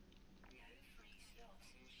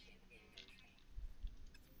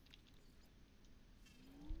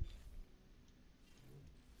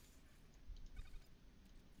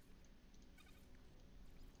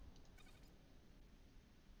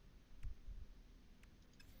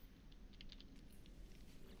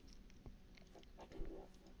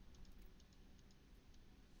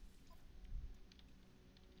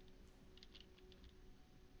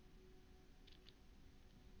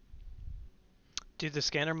 Do the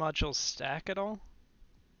scanner modules stack at all?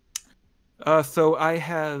 So I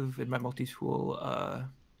have in my multi-tool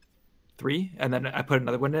 3, and then I put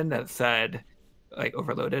another one in that said like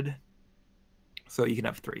overloaded. So you can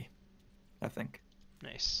have 3, I think.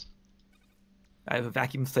 Nice. I have a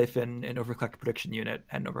vacuum siphon, an overclock prediction unit,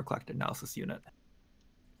 and an overclocked analysis unit.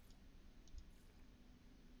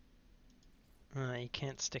 You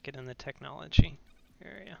can't stick it in the technology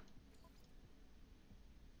area.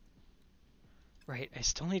 Right, I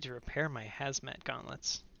still need to repair my hazmat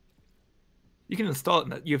gauntlets. You can install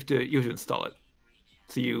it. You have to install it.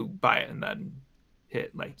 So you buy it and then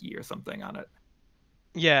hit like E or something on it.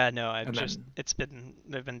 Yeah, no,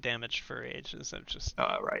 they've been damaged for ages. I've just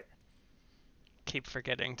right. Keep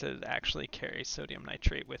forgetting to actually carry sodium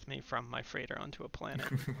nitrate with me from my freighter onto a planet.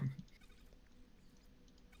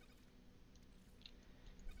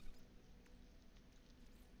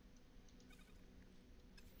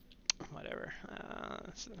 Whatever.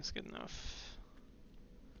 That's good enough.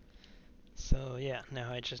 So yeah,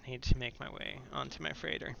 now I just need to make my way onto my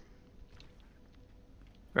freighter.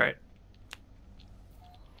 Right.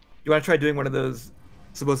 You want to try doing one of those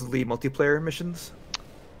supposedly multiplayer missions?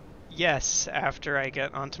 Yes, after I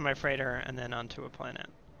get onto my freighter and then onto a planet.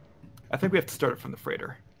 I think we have to start it from the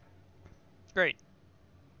freighter. Great.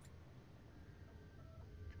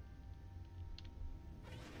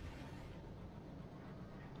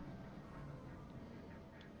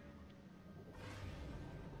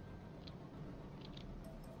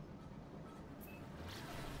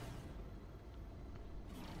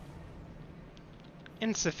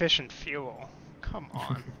 Insufficient fuel. Come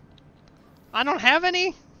on. I don't have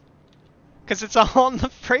any? Because it's all on the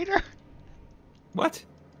freighter? What?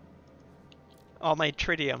 All my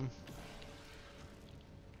tritium.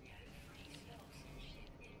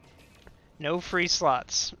 No free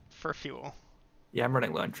slots for fuel. Yeah, I'm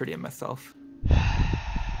running low on tritium myself.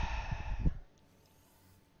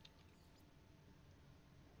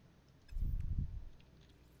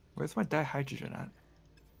 Where's my dihydrogen at?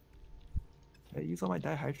 Did I use all my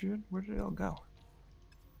dihydrogen? Where did it all go?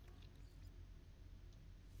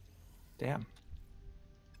 Damn.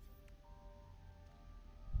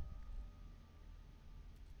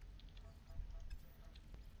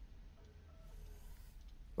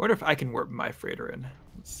 I wonder if I can warp my freighter in.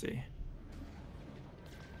 Let's see.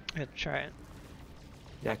 I'd try it.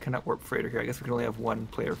 Yeah, I cannot warp freighter here. I guess we can only have one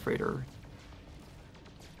player freighter.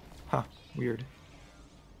 Huh, weird.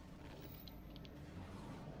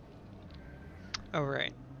 Oh,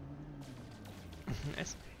 right.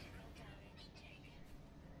 Nice.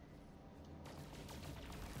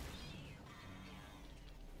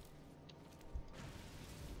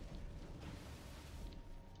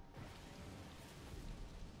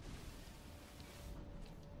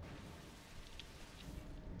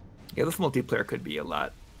 Yeah, this multiplayer could be a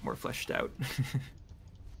lot more fleshed out.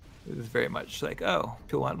 It was very much like, oh,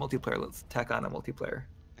 people want multiplayer, let's tack on a multiplayer.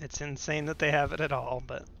 It's insane that they have it at all,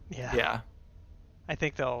 but yeah. Yeah, I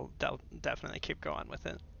think they'll definitely keep going with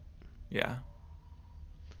it. yeah.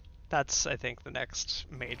 That's, I think, the next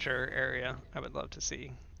major area I would love to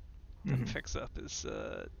see them fix up is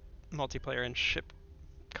multiplayer and ship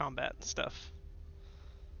combat stuff.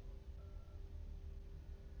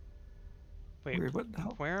 Wait, Weird, what the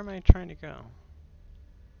hell? where am I trying to go?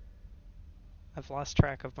 I've lost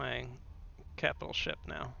track of my capital ship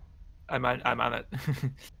now. I'm on it.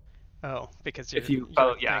 Oh, because If you your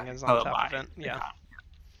follow, thing is on follow top my of it. Yeah. icon.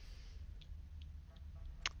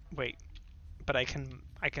 Wait, but I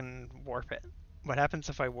can warp it. What happens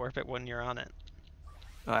if I warp it when you're on it?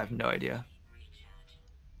 Oh, I have no idea.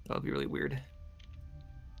 That'll be really weird.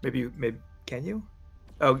 Maybe can you?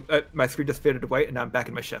 Oh, my screen just faded to white, and now I'm back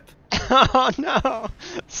in my ship. Oh no!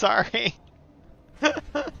 Sorry.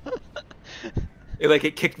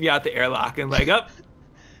 It kicked me out the airlock, and like up.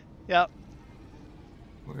 Yep.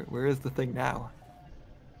 Where is the thing now?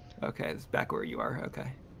 Okay, it's back where you are.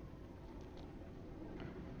 Okay.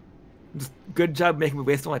 Just good job making me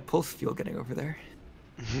waste all my pulse fuel getting over there.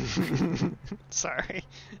 Sorry.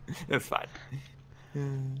 It's fine.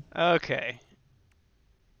 Okay.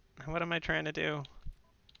 What am I trying to do?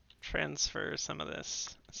 Transfer some of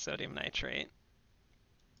this sodium nitrate.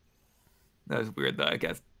 That was weird though, I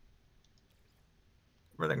guess.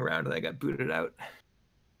 Running around and I got booted out.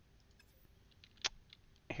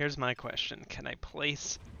 Here's my question. Can I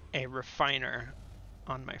place a refiner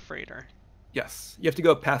on my freighter? Yes. You have to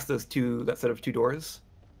go past that set of two doors.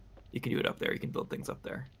 You can do it up there. You can build things up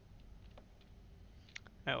there.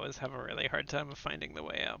 I always have a really hard time of finding the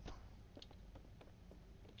way up.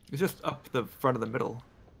 It's just up the front of the middle.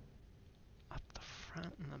 Up the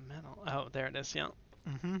front and the middle. Oh, there it is, yeah.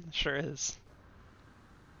 Sure is.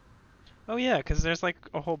 Oh yeah, because there's like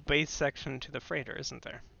a whole base section to the freighter, isn't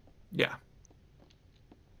there? Yeah.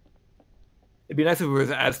 It'd be nice if it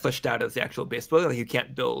was as fleshed out as the actual base building. Like you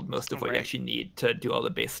can't build most of what you actually need to do all the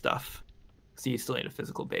base stuff. So you still need a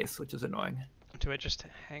physical base, which is annoying. Do I just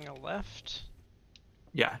hang a left?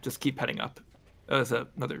 Yeah, just keep heading up. Oh, there's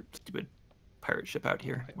another stupid pirate ship out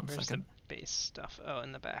here. Wait, One where's second. the base stuff? Oh,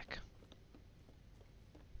 in the back.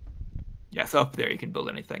 Yeah, so up there you can build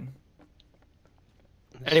anything.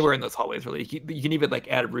 Anywhere in those hallways, really. You can even like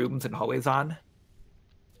add rooms and hallways on.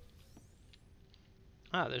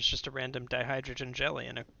 Ah, there's just a random dihydrogen jelly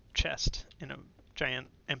in a chest in a giant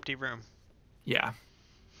empty room. Yeah.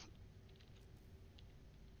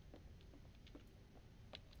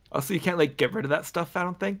 Also, you can't like get rid of that stuff, I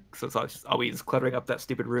don't think. So it's always cluttering up that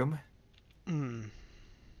stupid room.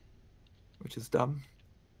 Which is dumb.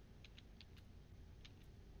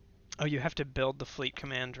 Oh, you have to build the fleet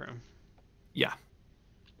command room. Yeah.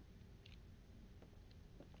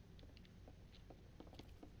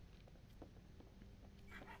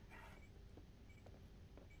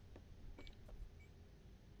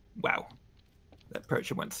 Wow. That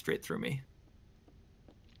pirate went straight through me.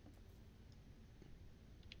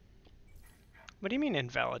 What do you mean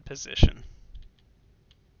invalid position?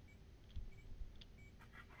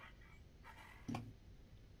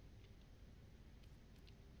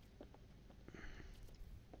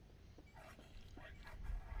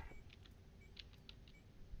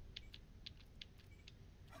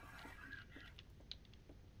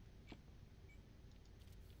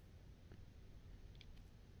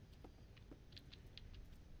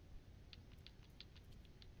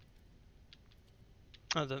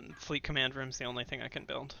 Oh, the fleet command room's the only thing I can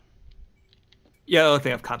build. Yeah, the only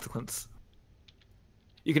thing of consequence.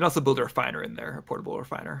 You can also build a refiner in there, a portable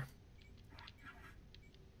refiner.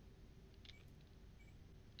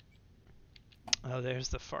 Oh, there's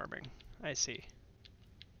the farming. I see.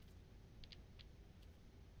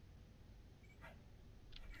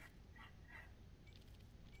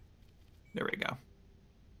 There we go.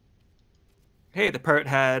 Hey, the pirate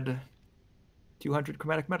had 200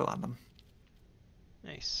 chromatic metal on them.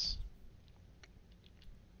 Nice.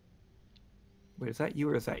 Wait, is that you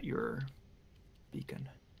or is that your beacon?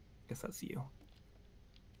 I guess that's you.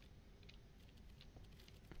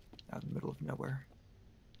 Out in the middle of nowhere.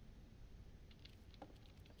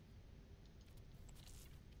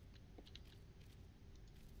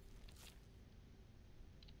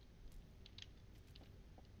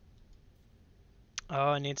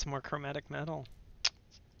 Oh, I need some more chromatic metal.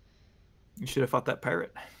 You should have fought that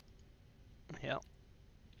pirate. Yeah.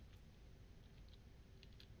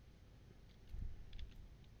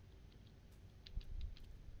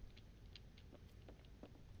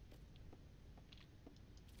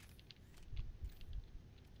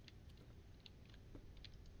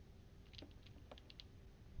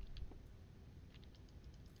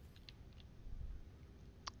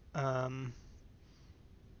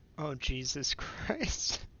 Oh, Jesus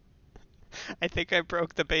Christ. I think I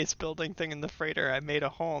broke the base building thing in the freighter. I made a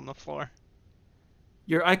hole in the floor.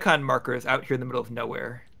 Your icon marker is out here in the middle of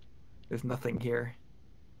nowhere. There's nothing here.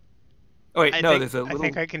 Oh wait, no, there's a I little.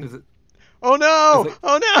 think I can. There's a, Oh no! there's a,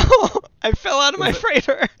 Oh no! I fell out of my there's a,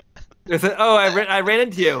 freighter. there's a, oh, I ran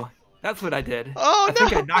into you. That's what I did. Oh I no!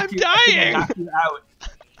 think I knocked I'm you. I think I dying. knocked you out.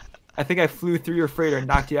 I think I flew through your freighter and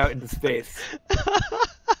knocked you out into space.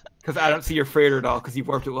 Because I don't see your freighter at all because you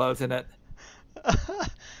warped it while I was in it.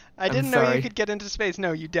 I didn't know you sorry. could get into space.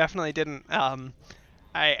 No, you definitely didn't.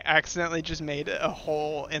 I accidentally just made a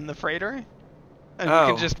hole in the freighter, and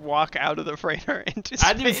you can just walk out of the freighter into space.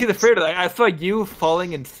 I didn't even see the freighter. I saw you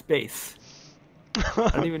falling in space.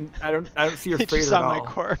 I don't see your You freighter just saw at all.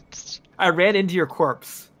 my corpse. I ran into your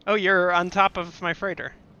corpse. Oh, you're on top of my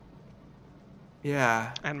freighter.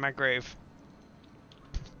 Yeah. And my grave.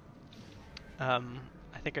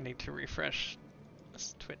 I think I need to refresh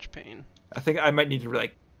this Twitch pane. I think I might need to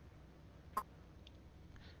like,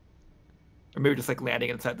 or maybe just like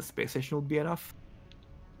landing inside the space station would be enough.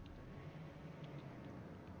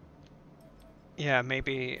 Yeah,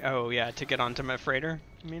 maybe. Oh, yeah, to get onto my freighter,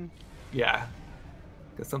 I mean? Yeah.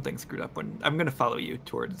 Because something screwed up when I'm gonna follow you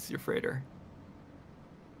towards your freighter.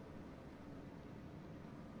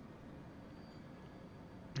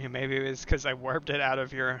 Yeah, maybe it was because I warped it out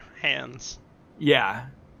of your hands. Yeah.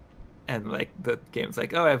 And like the game's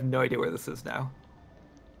like, oh, I have no idea where this is now.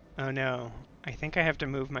 Oh no. I think I have to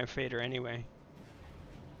move my freighter anyway.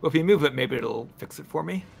 Well, if you move it, maybe it'll fix it for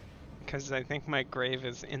me. Because I think my grave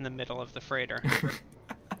is in the middle of the freighter.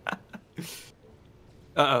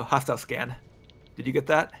 Uh-oh, hostile scan. Did you get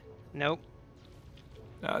that? Nope.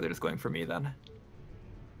 No, they're just going for me then.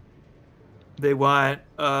 They want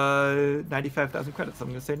 95,000 credits. I'm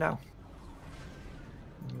gonna say no.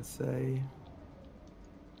 I'm gonna say.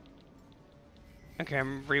 Okay,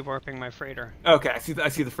 I'm rewarping my freighter. Okay, I see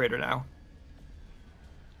the freighter now.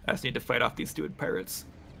 I just need to fight off these stupid pirates.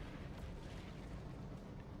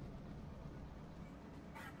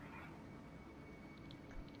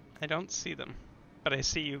 I don't see them, but I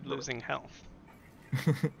see you losing health.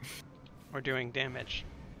 Or doing damage.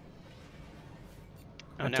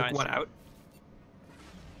 Oh, I no, took one out.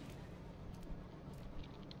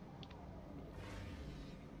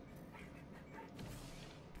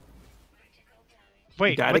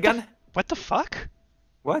 Wait, you died again? What the fuck?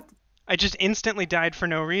 What? I just instantly died for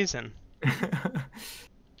no reason.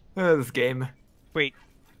 This game. Wait,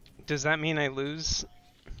 does that mean I lose?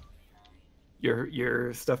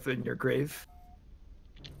 Your stuff in your grave.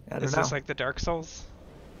 I don't Is know. this like the Dark Souls?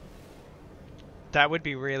 That would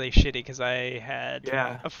be really shitty because I had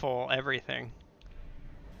a full everything.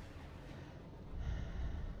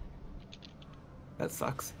 That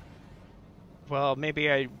sucks. Well,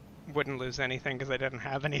 maybe I wouldn't lose anything because I didn't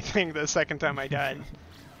have anything the second time I died.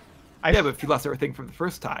 Yeah, but if you lost everything from the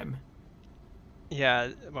first time. Yeah,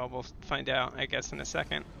 well, we'll find out, I guess, in a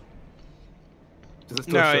second. Does it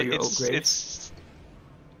still show your old it's grave? it's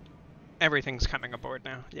everything's coming aboard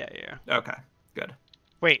now. Yeah. Okay, good.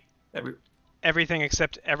 Wait. Everything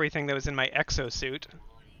except everything that was in my exosuit.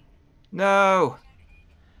 No.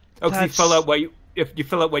 Oh, because you fell out if you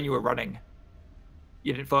fell out when you were running.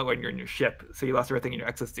 You didn't fall out when you were in your ship, so you lost everything in your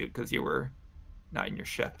exosuit because you were not in your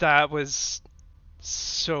ship. That was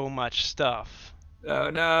so much stuff. Oh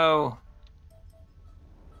no.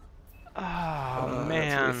 Oh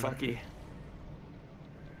man. That's really sucky.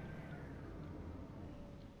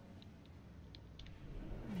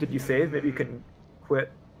 Did you save? Maybe you can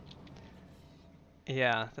quit.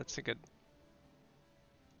 Yeah, that's a good.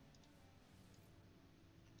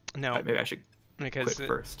 No, Maybe I should because quit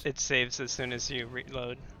first. it saves as soon as you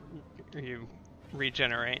reload. You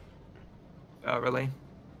regenerate. Oh, really?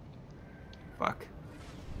 Fuck.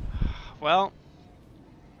 Well,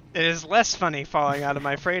 it is less funny falling out of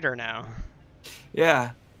my freighter now.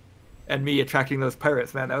 Yeah. And me attracting those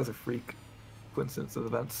pirates, man, that was a freak coincidence of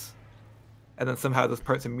events. And then somehow those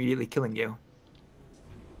pirates immediately killing you.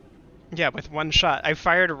 Yeah, with one shot. I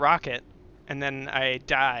fired a rocket, and then I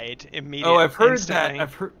died Oh, immediately, I've heard that.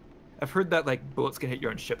 instantly. I've heard that like bullets can hit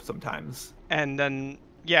your own ship sometimes. And then,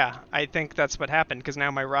 yeah, I think that's what happened, because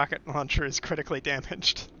now my rocket launcher is critically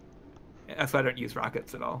damaged. That's why I don't use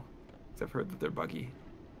rockets at all. Because I've heard that they're buggy.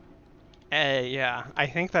 Yeah, I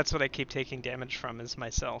think that's what I keep taking damage from, is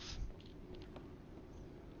myself.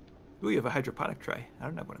 Ooh, you have a hydroponic tray. I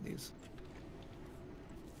don't have one of these.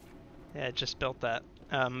 Yeah, I just built that.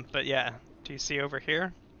 But yeah, do you see over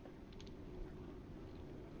here?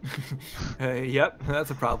 Yep, that's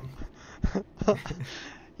a problem.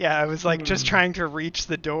 Yeah, I was like just trying to reach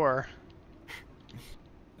the door.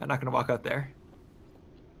 I'm not gonna walk out there.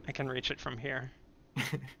 I can reach it from here.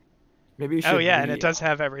 Maybe you Oh should. yeah, and it does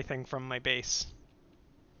have everything from my base.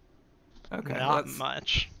 Okay, well, Not that's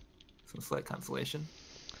much. some slight consolation.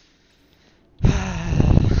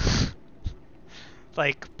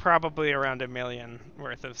 Like probably around 1 million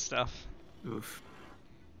worth of stuff. Oof.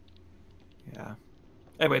 Yeah.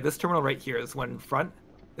 Anyway, this terminal right here is one front.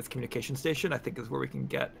 This communication station, I think, is where we can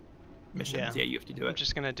get missions. Yeah, you have to do I'm it.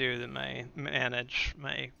 just gonna do manage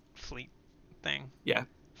my fleet thing. Yeah.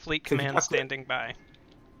 Fleet So command standing by.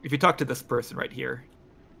 If you talk to this person right here,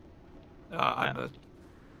 on the,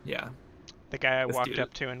 yeah. The guy I This walked dude.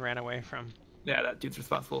 up to and ran away from. Yeah, that dude's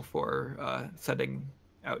responsible for sending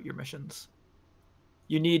out your missions.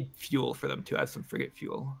 You need fuel for them to have some frigate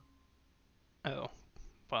fuel. Oh,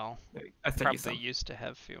 well, I sent probably you some. used to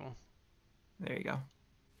have fuel. There you go.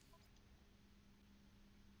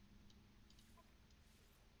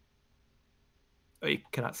 Oh, you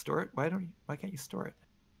cannot store it? Why can't you store it?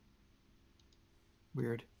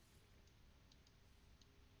 Weird.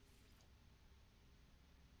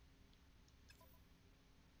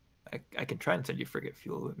 I can try and send you frigate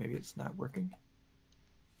fuel, but maybe it's not working.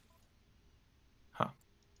 Huh.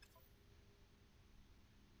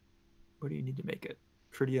 What do you need to make it?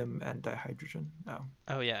 Tritium and dihydrogen? Oh.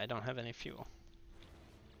 Oh yeah, I don't have any fuel.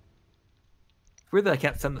 Weird that I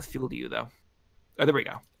can't send this fuel to you, though. Oh, there we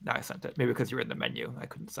go. Now I sent it. Maybe because you were in the menu, I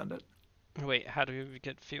couldn't send it. Wait, how do we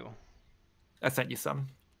get fuel? I sent you some.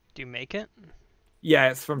 Do you make it? Yeah,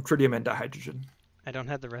 it's from tritium and dihydrogen. I don't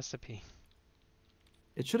have the recipe.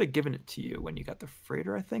 It should have given it to you when you got the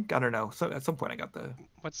freighter, I think. I don't know. So at some point I got the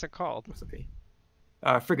What's it called? recipe.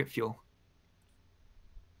 Frigate fuel.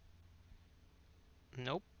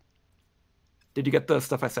 Nope. Did you get the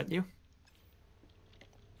stuff I sent you?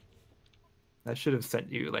 I should have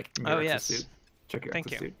sent you like your Oh yes. exosuit. Check your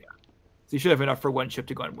Thank you. exosuit. Yeah. So you should have enough for one ship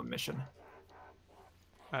to go on one mission.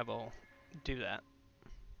 I will do that.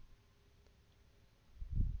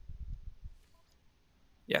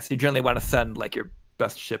 Yeah, so you generally want to send like your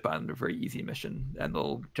best ship on a very easy mission, and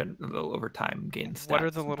they'll over time gain stats. What are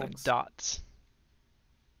the and little things. dots?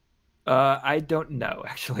 I don't know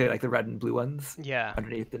actually, like the red and blue ones. Yeah.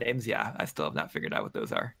 Underneath the names, yeah, I still have not figured out what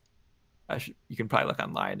those are. You can probably look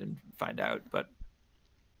online and find out, but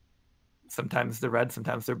sometimes they're red,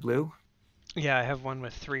 sometimes they're blue. Yeah, I have one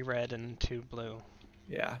with 3 red and 2 blue.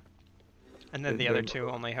 Yeah. And then the other 2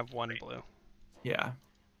 only have 1 blue. Yeah.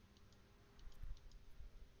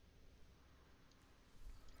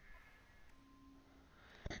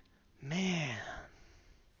 Man.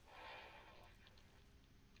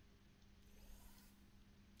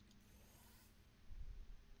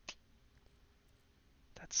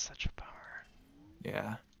 That's such a power.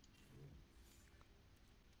 Yeah.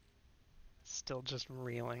 Still just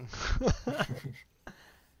reeling.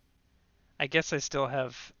 I guess I still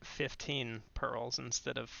have 15 pearls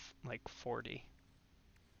instead of like 40.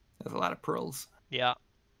 That's a lot of pearls. Yeah.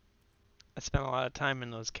 I spent a lot of time in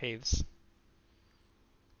those caves.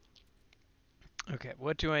 Okay,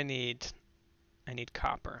 what do I need? I need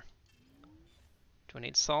copper. Do I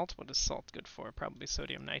need salt? What is salt good for? Probably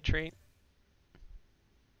sodium nitrate.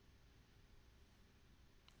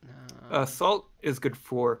 Salt is good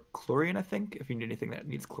for chlorine, I think. If you need anything that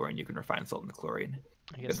needs chlorine, you can refine salt into chlorine.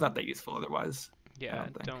 It's not that useful otherwise. Yeah,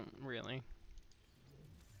 I don't really.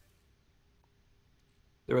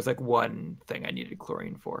 There was like one thing I needed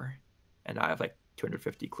chlorine for, and I have like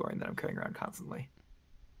 250 chlorine that I'm carrying around constantly,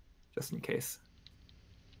 just in case.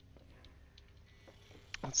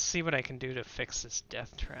 Let's see what I can do to fix this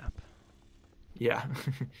death trap. Yeah.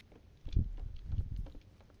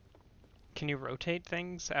 Can you rotate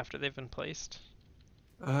things after they've been placed?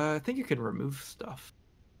 I think you can remove stuff.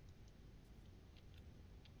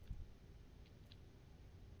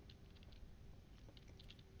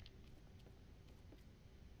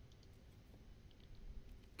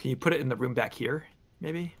 Can you put it in the room back here,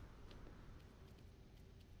 maybe?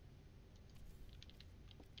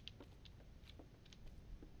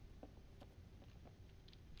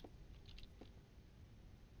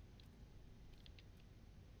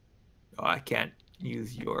 Oh, I can't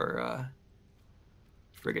use your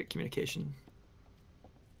frigate communication.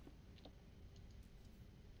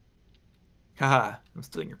 Haha, I'm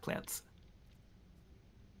stealing your plants.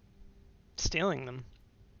 Stealing them.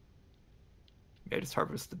 I just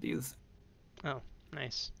harvested these Oh,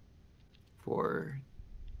 nice. for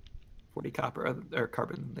 40 copper or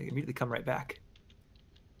carbon. They immediately come right back.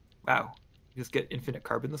 Wow. You just get infinite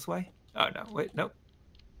carbon this way? Oh, no. Wait, nope.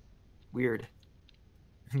 Weird.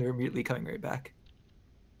 They're immediately coming right back.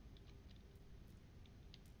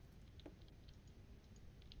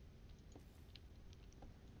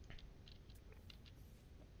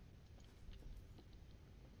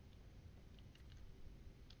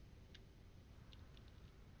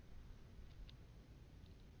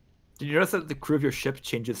 Did you notice that the crew of your ship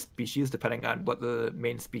changes species depending on what the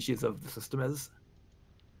main species of the system is?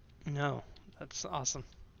 No, that's awesome.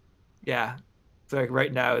 Yeah. So like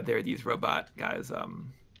right now there are these robot guys,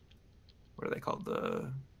 what are they called?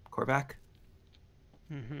 The Korvac?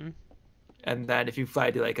 Mm-hmm. And then if you fly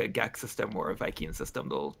to like a Gek system or a Viking system,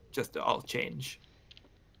 they'll just all change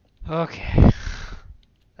Okay. to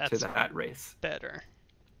That's that race. better.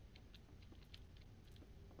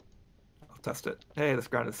 I'll test it. Hey, this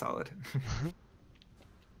ground is solid.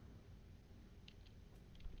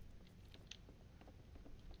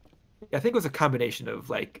 I think it was a combination of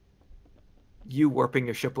like you warping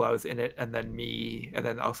your ship while I was in it, and then me, and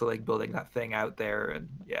then also like building that thing out there, and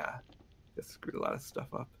yeah, just screwed a lot of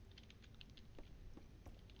stuff up.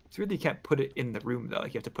 It's weird that you can't put it in the room though.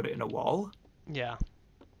 Like you have to put it in a wall. Yeah.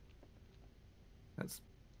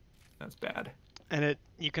 That's bad. And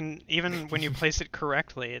you can, even when you place it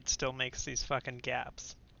correctly, it still makes these fucking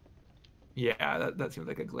gaps. Yeah, that seems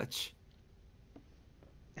like a glitch.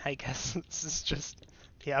 I guess this is just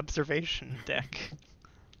the observation deck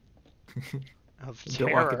of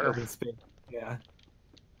Don't walk in terror. open space. Yeah.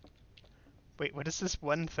 Wait, what is this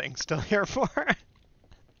one thing still here for?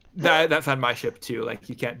 That's on my ship too. Like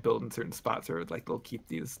you can't build in certain spots, or like they'll keep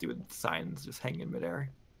these stupid signs just hanging in midair.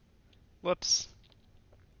 Whoops.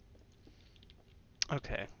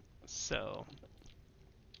 Okay, so...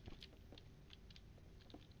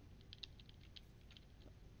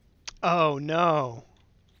 Oh no!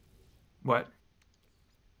 What?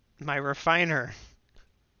 My refiner.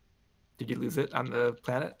 Did you lose it on the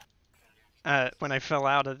planet? When I fell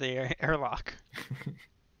out of the airlock.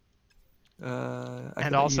 I And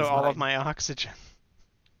could also use all mine. of my oxygen.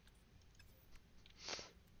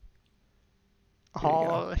 Here you go.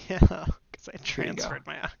 All, yeah, because I Here you go. transferred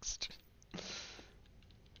my oxygen.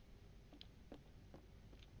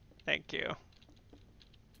 Thank you.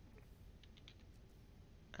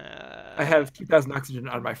 I have 2,000 oxygen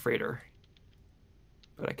on my freighter,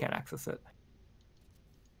 but I can't access it.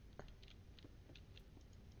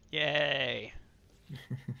 Yay.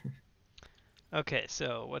 Okay,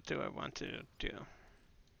 so what do I want to do?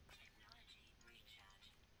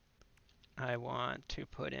 I want to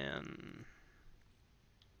put in...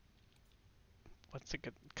 What's a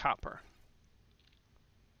good... Copper.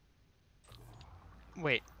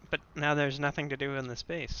 Wait, but now there's nothing to do in the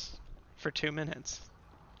space for 2 minutes.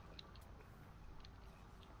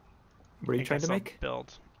 What are you I trying guess to I'll make?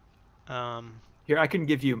 build. Here, I can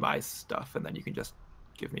give you my stuff, and then you can just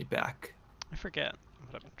give me back. I forget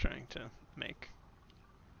what I'm trying to make.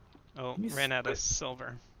 Oh, Can you ran out of split-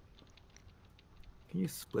 silver. Can you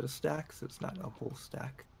split a stack so it's not a whole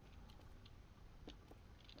stack?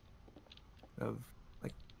 Of,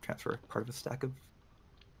 like, transfer part of a stack of...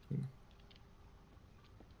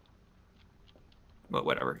 Well,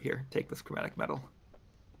 whatever. Here, take this chromatic metal.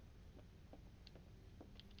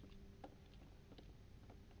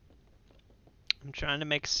 I'm trying to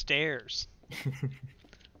make stairs.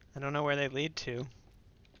 I don't know where they lead to.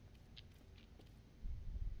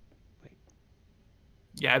 Wait.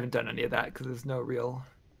 Yeah, I haven't done any of that because there's no real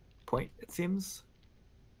point, it seems.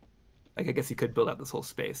 Like, I guess you could build out this whole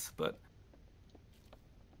space, but...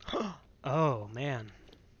 Oh, man.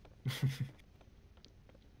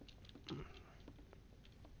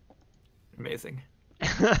 Amazing.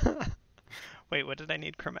 Wait, what did I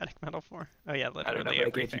need chromatic metal for? Oh yeah, I don't know, literally but I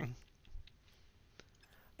gave you. everything.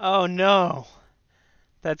 Oh no!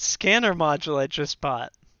 That scanner module I just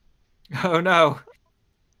bought. Oh no.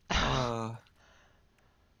 Uh,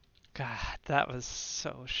 God, that was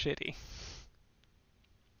so shitty.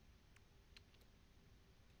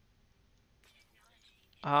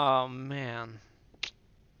 Oh man.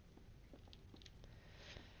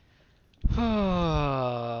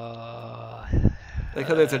 like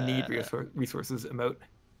how there's a need resources emote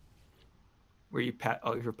where you pat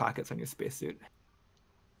all of your pockets on your spacesuit.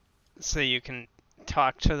 So you can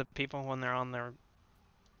talk to the people when they're on their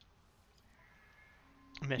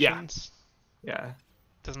Yeah, missions? yeah.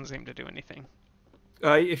 Doesn't seem to do anything.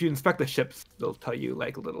 If you inspect the ships, they'll tell you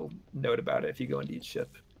like a little note about it if you go into each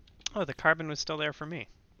ship. Oh, the carbon was still there for me.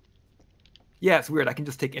 Yeah, it's weird. I can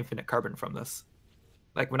just take infinite carbon from this.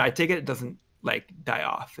 Like when I take it, it doesn't like die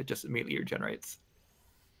off. It just immediately regenerates.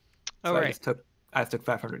 Oh So right. I just took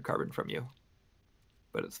 500 carbon from you,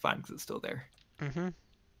 but it's fine because it's still there. Mm-hmm.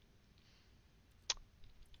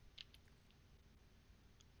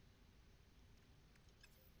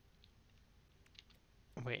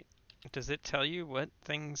 Wait, does it tell you what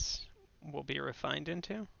things will be refined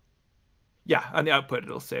into? Yeah, on the output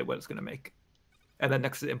it'll say what it's going to make, and then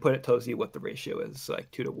next to the input it tells you what the ratio is. So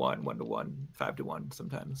like 2 to 1, 1 to 1, 5 to 1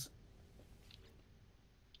 sometimes.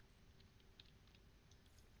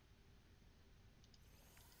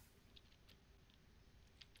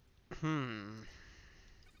 Hmm.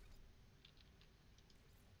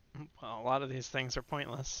 Well, a lot of these things are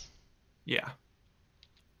pointless. Yeah.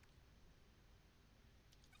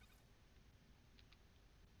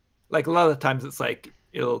 Like a lot of the times it's like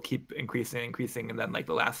it'll keep increasing, and then like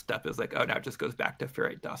the last step is like, oh, now it just goes back to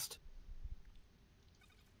ferrite dust.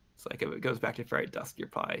 So like if it goes back to ferrite dust, you're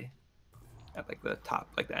probably at like the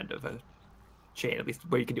top, like the end of a chain, at least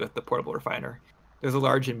what you can do with the portable refiner. There's a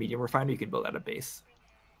large and medium refiner you can build at a base.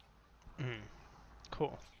 Hmm.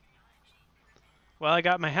 Cool. Well, I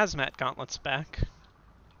got my hazmat gauntlets back.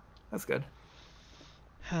 That's good.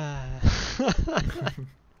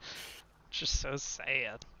 Just so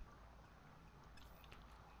sad.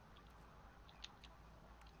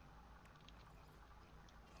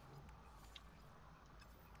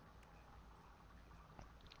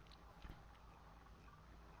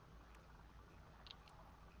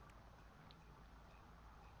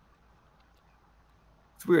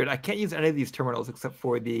 It's weird. I can't use any of these terminals except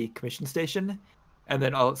for the commission station, and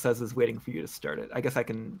then all it says is waiting for you to start it. I guess I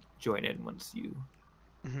can join in once you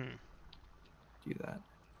Hmm. do that.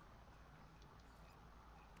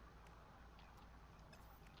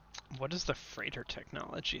 What is the freighter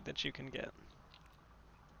technology that you can get?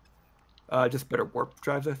 Just better warp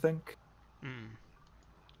drives, I think. Hmm.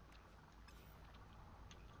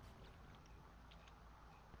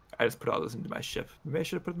 I just put all those into my ship. Maybe I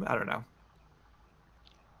should have put them. I don't know.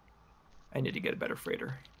 I need to get a better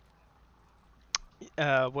freighter.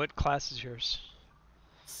 What class is yours?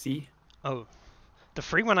 C. Oh, the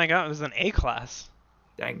free one I got was an A class.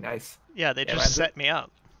 Dang, nice. Yeah, they Yeah, just set me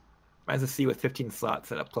up. mine's a C with 15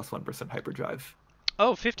 slots and a plus 1% hyperdrive.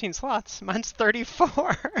 Oh, 15 slots. Mine's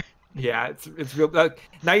 34. Yeah, it's real.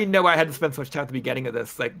 Now you know why I had to spend so much time at the beginning of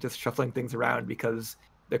this, like just shuffling things around because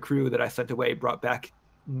the crew that I sent away brought back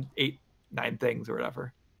 8, 9 things or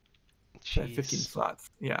whatever. So I had 15 Jeez. slots.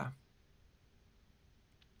 Yeah.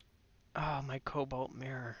 Oh, my cobalt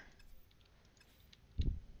mirror.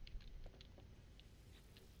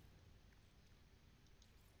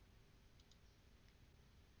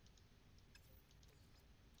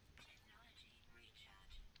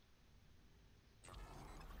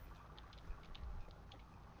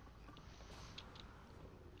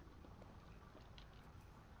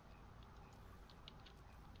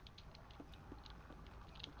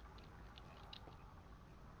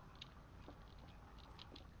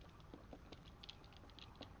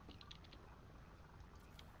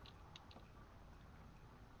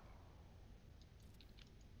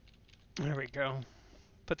 There we go.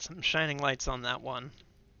 Put some shining lights on that one.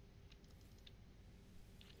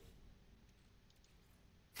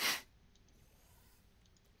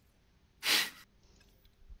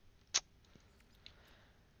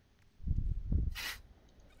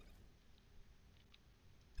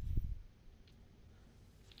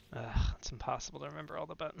 Ugh, it's impossible to remember all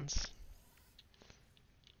the buttons.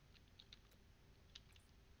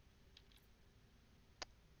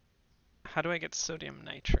 How do I get sodium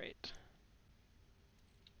nitrate?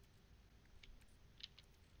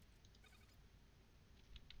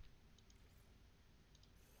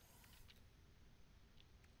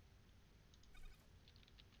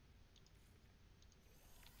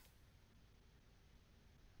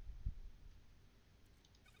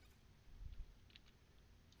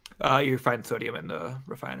 You find sodium in the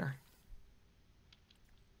refiner.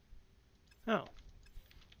 Oh.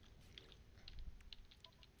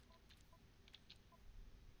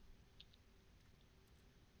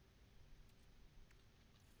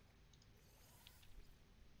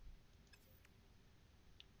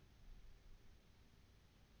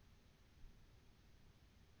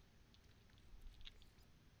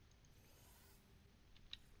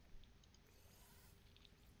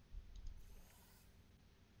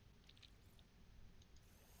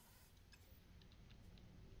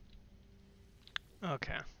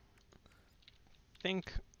 Okay.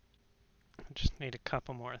 Think I just need a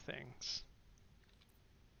couple more things.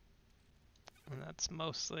 And that's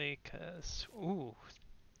mostly because... Ooh.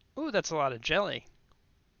 Ooh, that's a lot of jelly.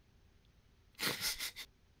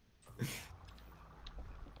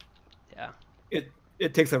 Yeah.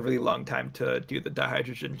 It takes a really long time to do the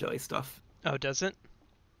dihydrogen jelly stuff. Oh, does it?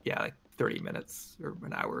 Yeah, like 30 minutes or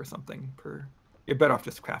an hour or something per. You're better off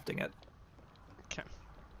just crafting it. Okay.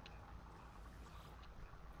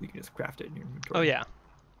 You can just craft it in your inventory. Oh, yeah.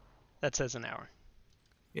 That says an hour.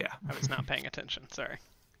 Yeah. I was not paying attention. Sorry.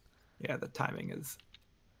 Yeah, the timing is...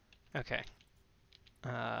 Okay.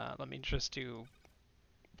 Let me just do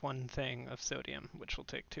one thing of sodium, which will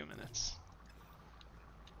take 2 minutes.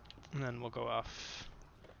 And then we'll go off.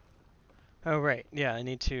 Oh, right. Yeah, I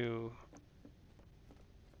need to...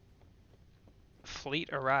 Fleet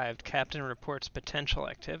arrived. Captain reports potential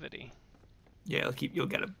activity. Yeah, you'll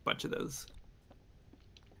get a bunch of those.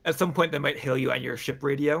 At some point, they might hail you on your ship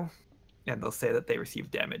radio, and they'll say that they received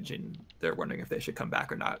damage, and they're wondering if they should come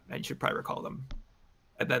back or not, and you should probably recall them.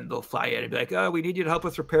 And then they'll fly in and be like, oh, we need you to help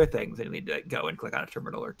us repair things, and you need to go and click on a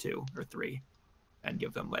terminal or 2 or 3 and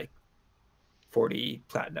give them like 40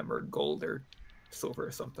 platinum or gold or silver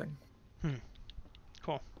or something.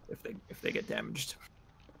 Cool. If they get damaged.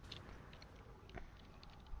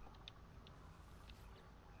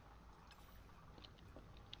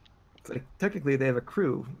 It's like technically they have a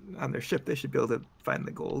crew on their ship. They should be able to find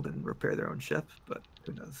the gold and repair their own ship, but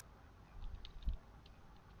who knows?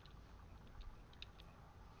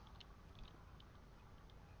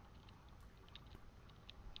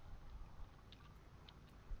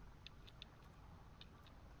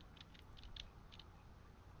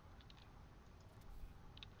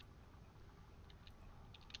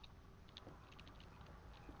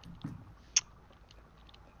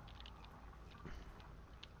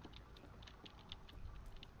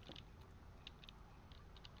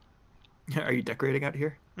 Are you decorating out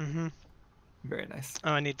here? Mm-hmm. Very nice.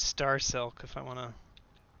 Oh, I need star silk if I want to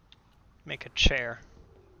make a chair.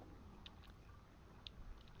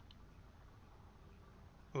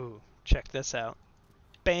 Ooh, check this out.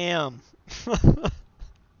 Bam!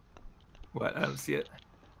 What? I don't see it.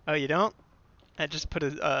 Oh, you don't? I just put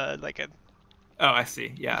a, like a... Oh, I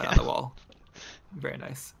see. Yeah, on the wall. Very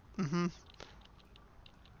nice. Mm-hmm. Is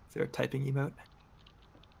there a typing emote?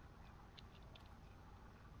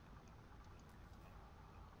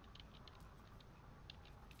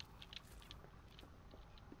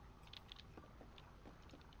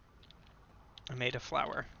 I made a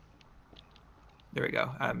flower. There we go.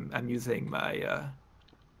 I'm using my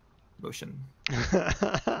motion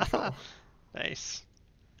control. Nice.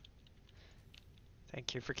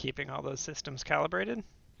 Thank you for keeping all those systems calibrated.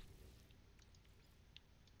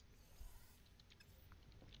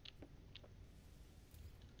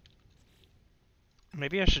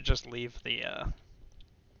 Maybe I should just leave the,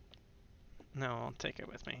 No, I'll take it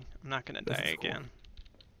with me. I'm not gonna die again. Cool.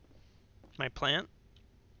 My plant?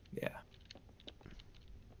 Yeah.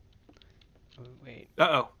 Oh, wait.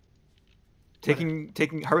 Uh-oh.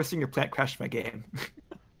 Harvesting your plant crashed my game.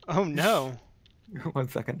 Oh, no. 1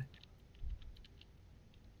 second.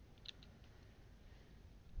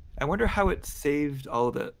 I wonder how it saved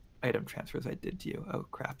all the item transfers I did to you. Oh,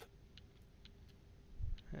 crap.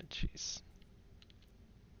 Oh, jeez.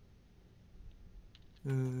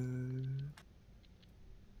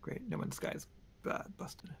 Great. No Man's Sky's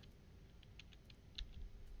busted.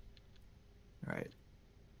 All right.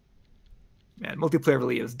 Man, multiplayer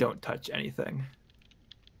really is don't touch anything.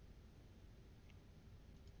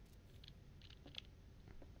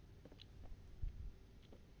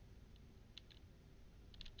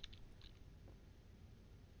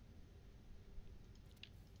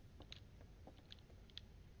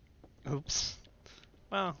 Oops.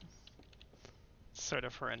 Well, it's sort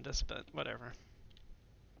of horrendous, but whatever.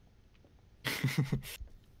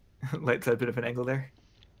 Light's had a bit of an angle there.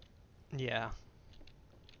 Yeah.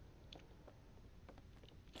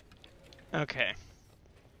 Okay.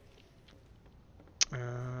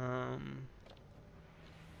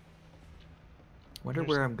 Wonder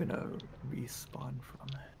where I'm gonna respawn from.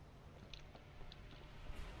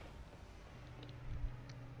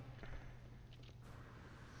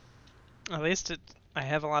 At least I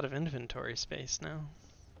have a lot of inventory space now.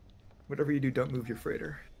 Whatever you do, don't move your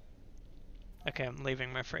freighter. Okay, I'm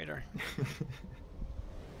leaving my freighter.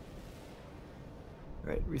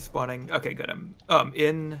 Right, respawning. Okay, good. I'm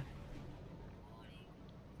in.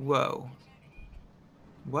 Whoa.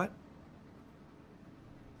 What?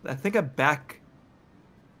 I think I'm back.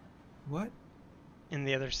 What? In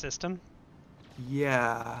the other system?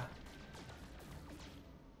 Yeah.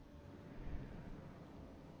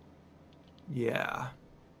 Yeah.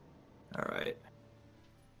 All right.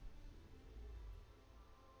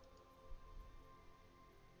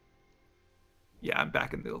 Yeah, I'm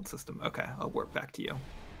back in the old system. Okay, I'll warp back to you.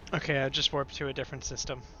 Okay, I just warped to a different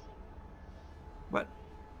system. What?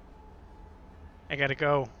 I gotta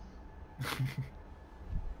go.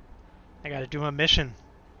 I gotta do my mission.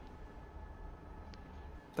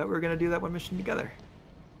 Thought we were gonna do that one mission together.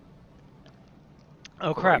 Oh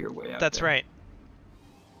Or crap. you're way out That's there. right.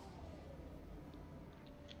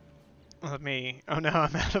 Let me... Oh no,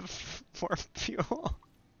 I'm out of warp fuel.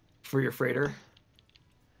 For your freighter.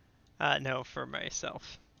 No, for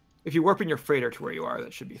myself. If you warp in your freighter to where you are,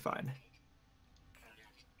 that should be fine.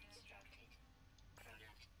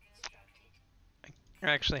 I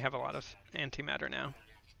actually have a lot of antimatter now.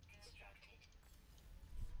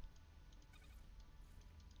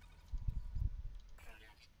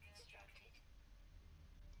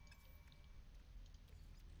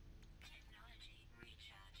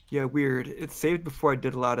 Yeah, weird. It saved before I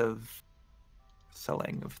did a lot of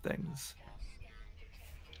selling of things.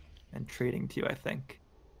 And trading to you, I think.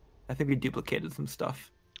 I think we duplicated some stuff.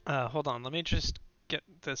 Hold on, let me just get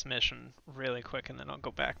this mission really quick and then I'll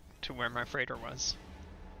go back to where my freighter was.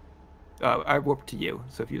 I warped to you,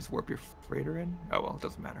 so if you just warp your freighter in... Oh, well, it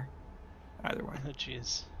doesn't matter. Either way. Oh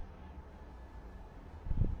jeez.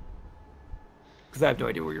 Because I have no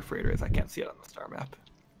idea where your freighter is. I can't see it on the star map.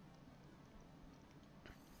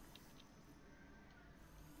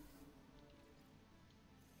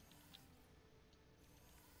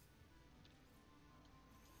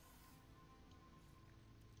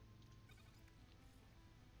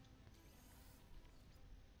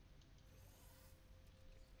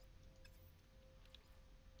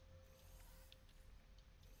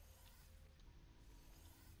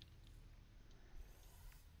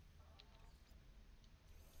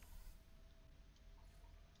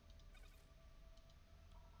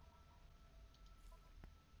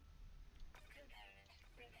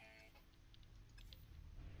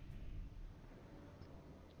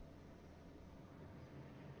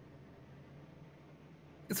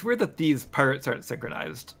 It's weird that these pirates aren't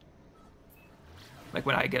synchronized. Like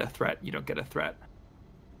when I get a threat, you don't get a threat.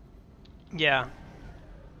 Yeah.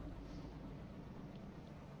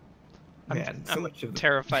 Man, so I'm much of the...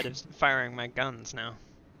 terrified of firing my guns now.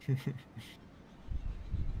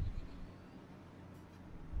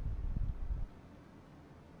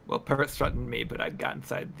 Well, pirates threatened me, but I got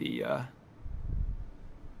inside the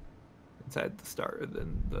star,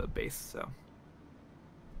 then the base. So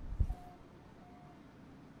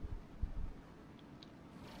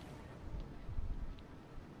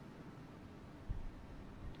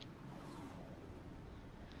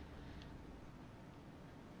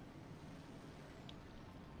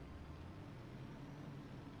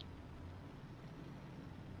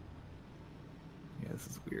yeah, this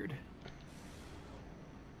is weird.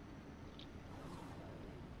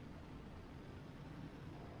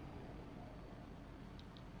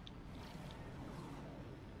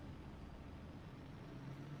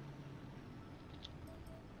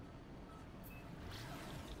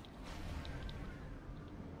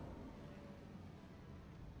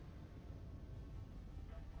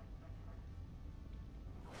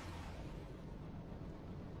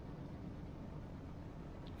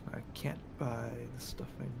 I can't buy the stuff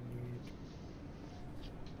I need.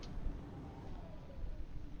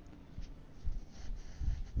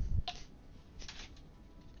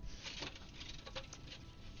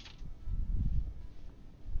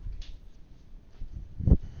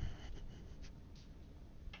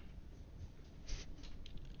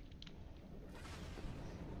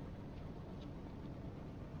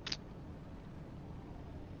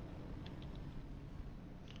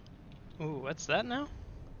 Ooh, what's that now?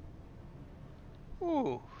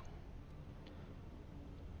 Ooh.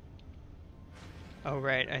 Oh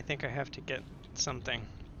right, I think I have to get something.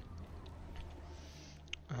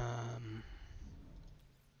 Um...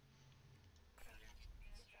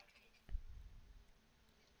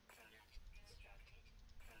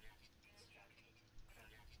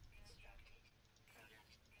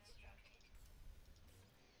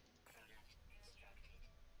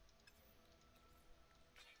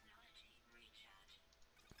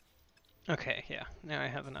 Okay, yeah. Now I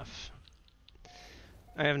have enough.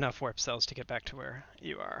 I have enough warp cells to get back to where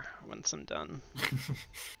you are once I'm done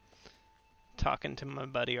talking to my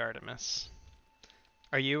buddy Artemis.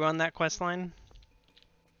 Are you on that quest line?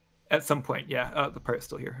 At some point, yeah. Oh, the pirate's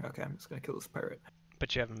still here. Okay, I'm just gonna kill this pirate.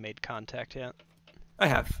 But you haven't made contact yet? I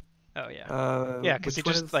have. Oh, yeah. Yeah, because he Which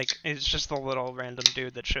one just, is? like, it's just the little random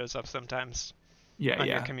dude that shows up sometimes Yeah, on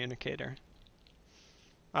your yeah. communicator.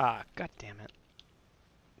 Ah, god damn it.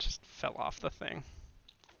 Just fell off the thing.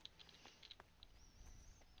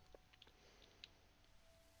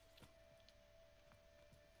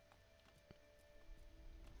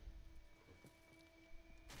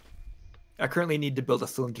 I currently need to build a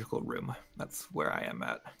cylindrical room. That's where I am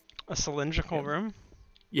at. A cylindrical Yeah. room?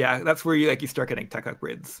 Yeah, that's where you start getting tech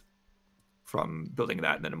upgrades from building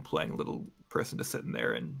that and then employing a little person to sit in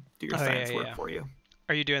there and do your science work for you.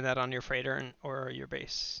 Are you doing that on your freighter or your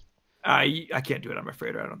base? I can't do it on my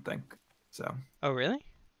freighter, I don't think. So. Oh, really?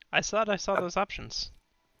 I thought I saw those options.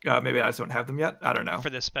 Maybe I just don't have them yet. I don't know. For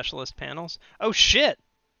the specialist panels? Oh, shit!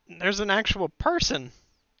 There's an actual person!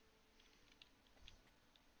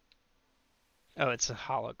 Oh, it's a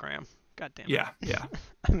hologram. God damn it. Yeah, yeah.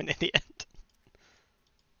 I'm an idiot.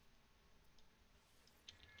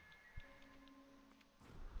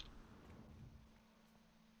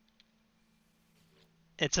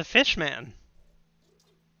 It's a fish man.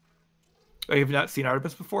 Oh, you've not seen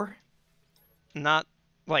Artemis before? Not,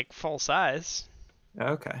 like, full size.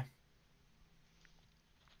 Okay.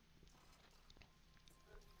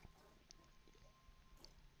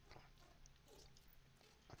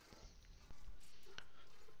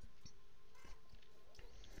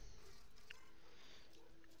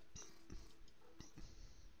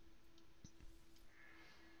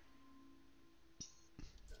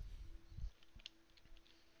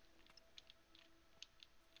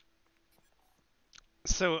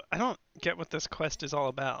 So, I don't get what this quest is all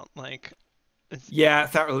about. Like, Yeah,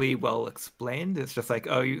 it's not really well explained. It's just like,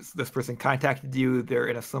 oh, this person contacted you. They're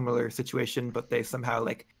in a similar situation, but they somehow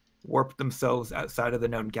like warped themselves outside of the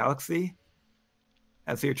known galaxy.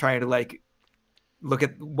 And so you're trying to like look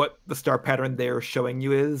at what the star pattern they're showing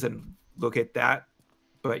you is and locate that,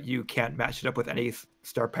 but you can't match it up with any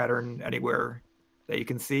star pattern anywhere that you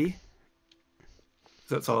can see.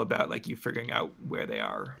 So it's all about like you figuring out where they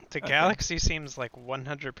are. the galaxy seems like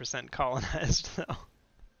 100% colonized, though.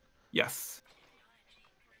 Yes.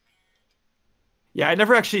 Yeah, I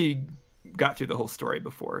never actually got through the whole story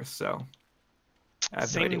before, so I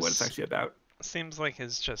have no idea what it's actually about. Seems like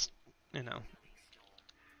it's just, you know,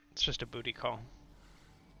 it's just a booty call.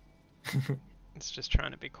 It's just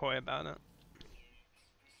trying to be coy about it.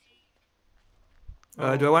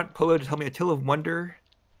 Do I want Polo to tell me a tale of wonder?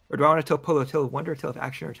 Or do I want to tell Polo a tale of wonder, a tale of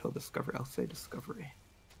action, or a tale of discovery? I'll say discovery.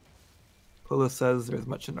 Polo says there's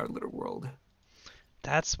much in our little world.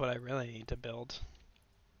 That's what I really need to build.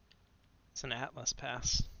 It's an Atlas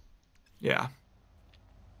pass. Yeah.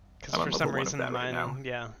 Because for some reason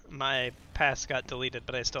my pass got deleted,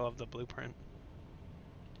 but I still have the blueprint.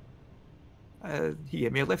 He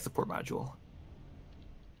gave me a life support module.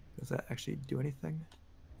 Does that actually do anything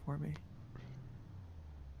for me?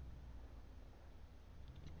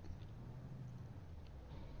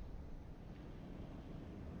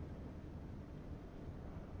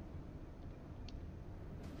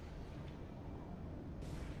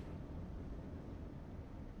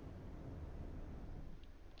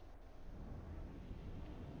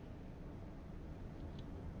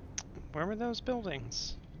 Where were those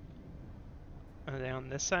buildings? Are they on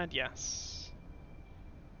this side? Yes.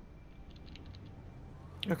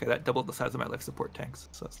 Okay, that doubled the size of my life support tanks,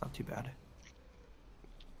 so that's not too bad.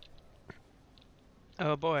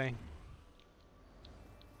 Oh boy.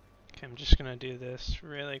 Okay, I'm just gonna do this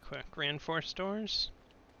really quick. Reinforced doors.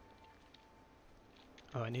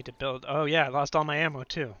 Oh, I need to build. Oh yeah, I lost all my ammo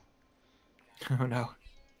too. Oh no.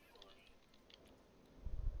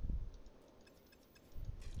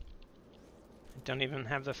 I don't even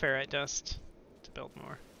have the ferrite dust to build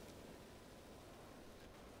more.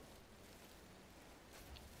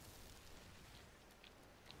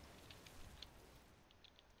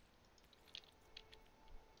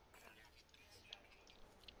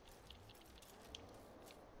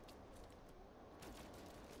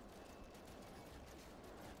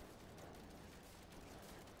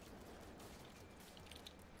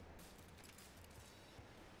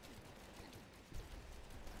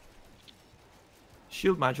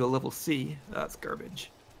 Shield module level C. That's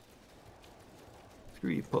garbage. Screw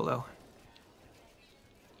you, Polo.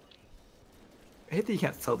 I hate that you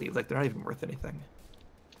can't sell these. Like, they're not even worth anything.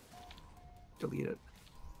 Delete it.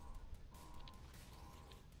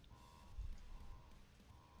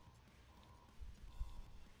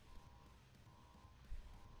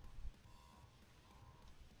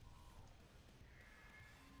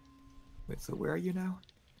 Wait, so where are you now?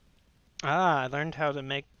 Ah, I learned how to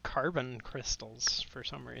make carbon crystals for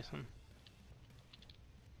some reason.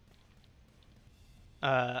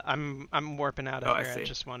 I'm warping out Oh, of I here. I see.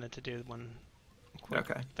 just wanted to do one quick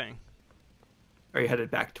Okay. thing. Are you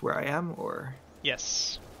headed back to where I am, or?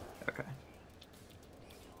 Yes. Okay.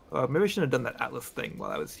 Maybe I shouldn't have done that Atlas thing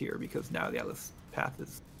while I was here, because now the Atlas path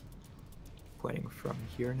is pointing from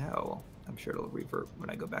here now. I'm sure it'll revert when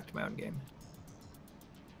I go back to my own game.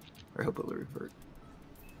 Or I hope it'll revert.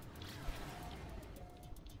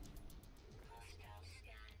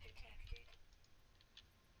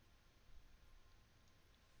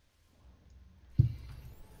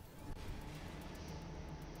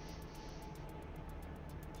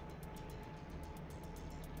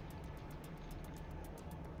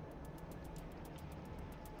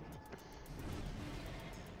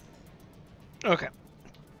 Okay.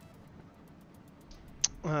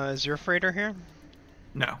 Is your freighter here?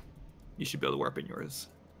 No. You should be able to warp in yours.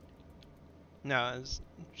 No, it's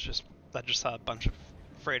just I just saw a bunch of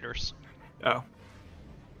freighters. Oh.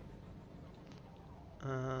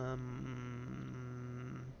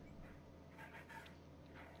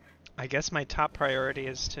 I guess my top priority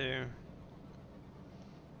is to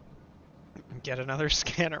get another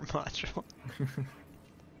scanner module.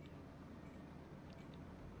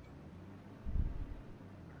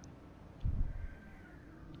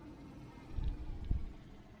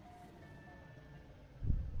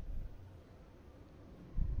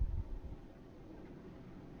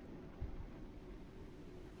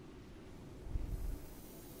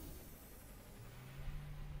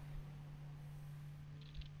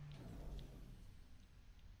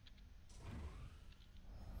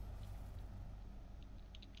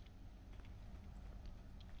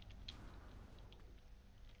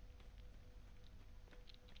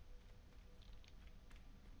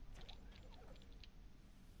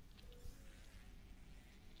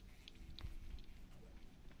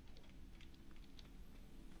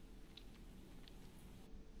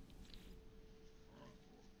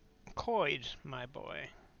 Coid, my boy.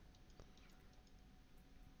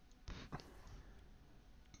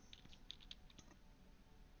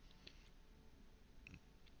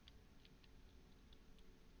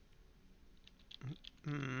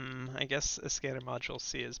 I guess a scanner module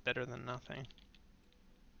C is better than nothing.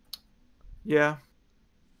 Yeah.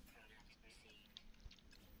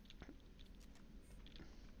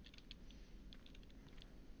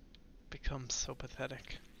 Becomes so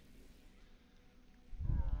pathetic.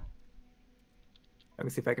 Let me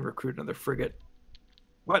see if I can recruit another frigate.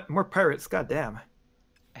 What? More pirates? God damn.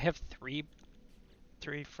 I have three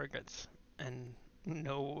frigates and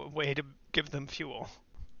no way to give them fuel.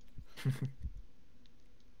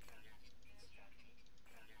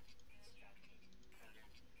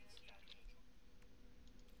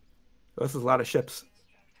 This is a lot of ships.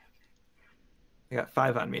 I got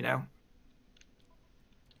 5 on me now.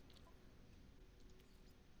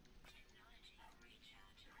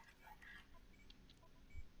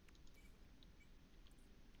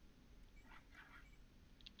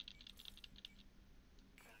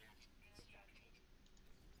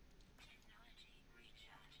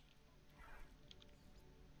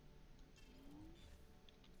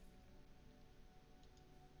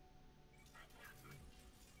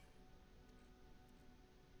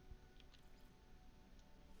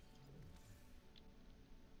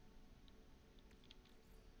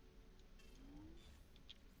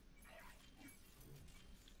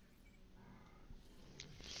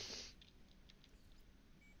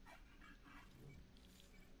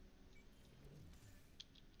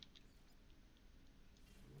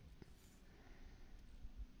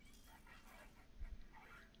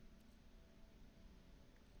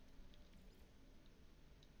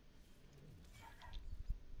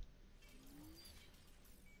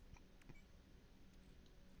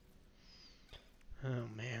 Oh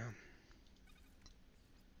man.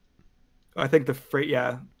 I think the freight,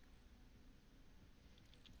 yeah.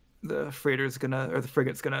 The freighter's gonna, or the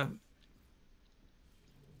frigate's gonna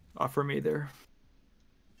offer me their.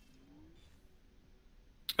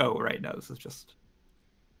 Oh, right. No, this is just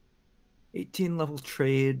 18 level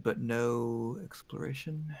trade, but no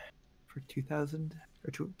exploration for 2,000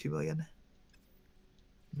 or 2 million.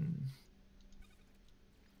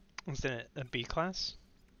 Was it a B class?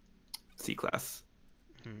 C class.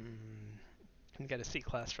 Can get a C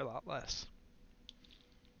class for a lot less.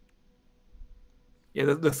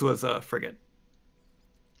 Yeah, this was a frigate.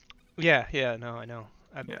 Yeah, no, I know.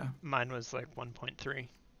 Yeah. Mine was like 1.3.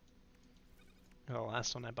 The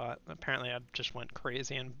last one I bought. Apparently I just went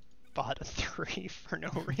crazy and bought a 3 for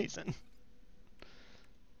no reason.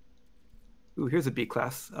 Ooh, here's a B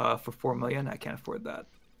class for 4 million. I can't afford that.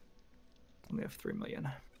 Only have 3 million.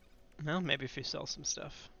 Well, maybe if you sell some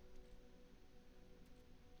stuff.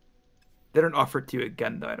 They don't offer it to you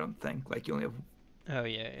again, though, I don't think. Like, you only have... Oh,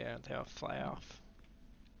 yeah, they all fly off.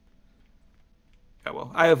 Yeah,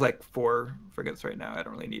 well, I have like 4 frigates right now. I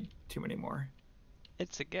don't really need too many more.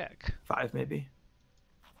 It's a geck. 5, maybe.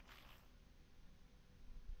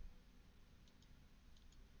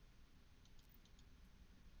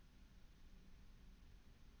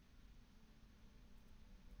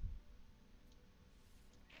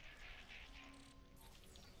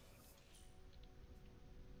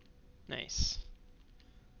 Nice.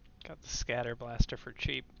 Got the scatter blaster for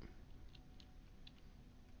cheap.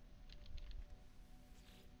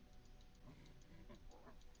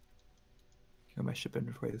 Oh, my ship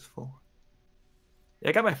inventory is full. Yeah,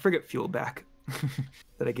 I got my frigate fuel back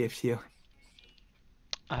that I gave to you.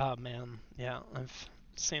 Oh man, yeah, I've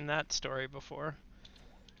seen that story before.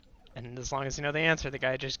 And as long as you know the answer, the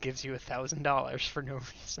guy just gives you $1,000 for no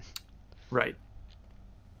reason. Right.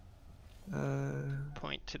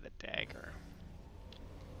 Point to the dagger.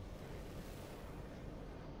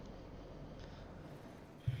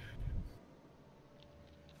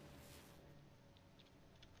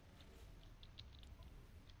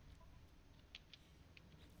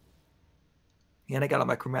 And I got all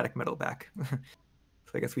my chromatic metal back. So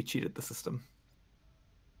I guess we cheated the system.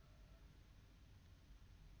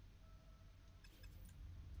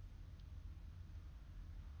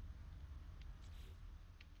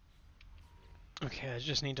 Okay, I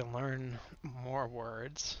just need to learn more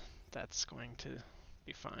words. That's going to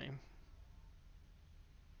be fine.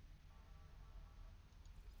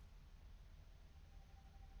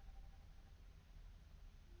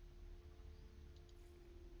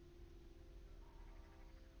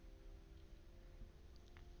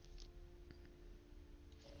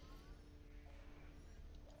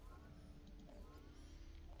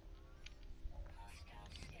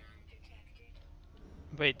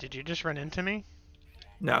 Wait, did you just run into me?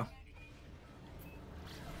 No.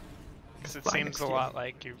 Because it Flying seems next a to you. lot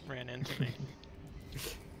like you ran into me.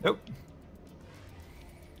 Nope.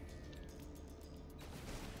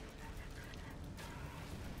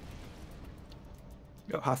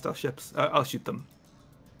 Oh, hostile ships. I'll shoot them.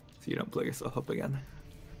 So you don't blow yourself up again.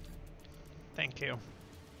 Thank you.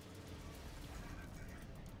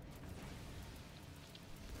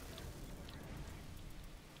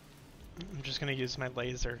 I'm just going to use my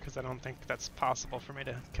laser because I don't think that's possible for me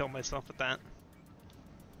to kill myself with that.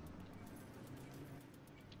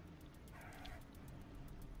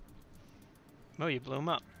 Oh, you blew him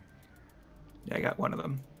up. Yeah, I got one of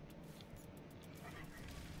them.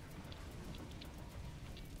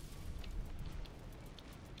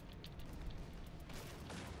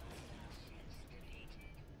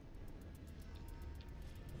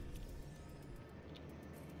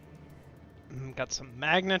 Got some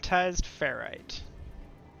magnetized ferrite.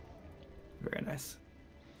 Very nice.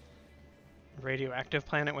 Radioactive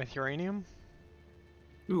planet with uranium.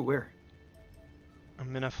 Ooh, where?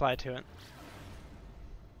 I'm gonna fly to it.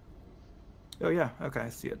 Oh, yeah. Okay, I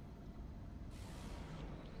see it.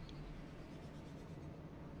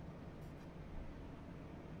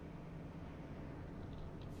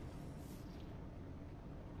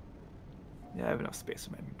 Yeah, I have enough space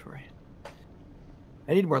in my inventory.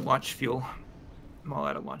 I need more launch fuel. I'm all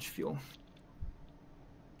out of launch fuel.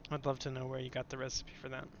 I'd love to know where you got the recipe for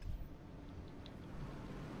that.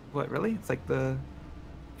 What, really? It's like the...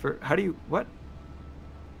 For... How do you... What?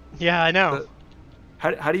 Yeah, I know.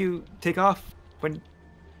 How do you take off when...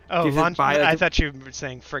 Oh, do you launch... buy, like, I thought you were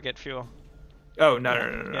saying frigate fuel. Oh, no,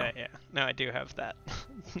 Yeah, no. yeah. No, I do have that.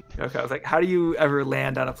 Okay, I was like, how do you ever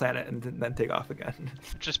land on a planet and then take off again?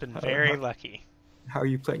 I've just been very lucky. How are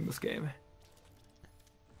you playing this game?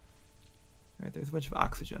 All right, there's a bunch of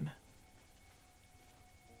oxygen.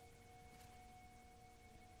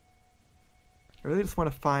 I really just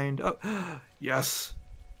want to find... Oh, yes!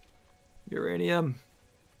 Uranium.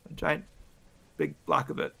 A giant, big block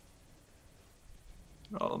of it.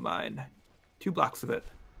 All mine. 2 blocks of it.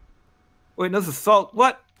 Wait, no, this is salt.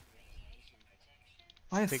 What?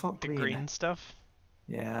 Why is salt green? The green stuff?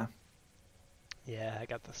 Yeah. Yeah, I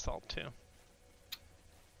got the salt too.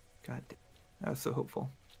 God damn. I was so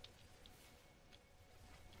hopeful.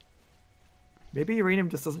 Maybe uranium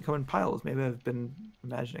just doesn't come in piles. Maybe I've been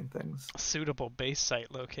imagining things. A suitable base site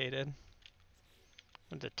located.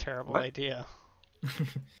 What a terrible What? idea.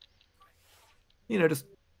 You know, just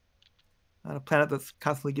on a planet that's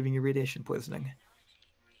constantly giving you radiation poisoning.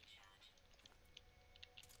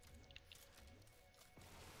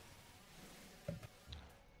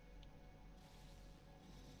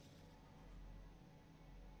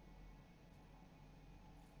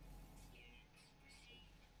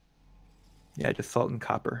 Yeah, just salt and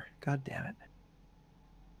copper. God damn it.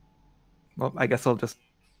 Well, I guess I'll just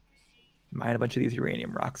mine a bunch of these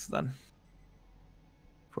uranium rocks then.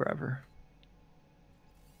 Forever.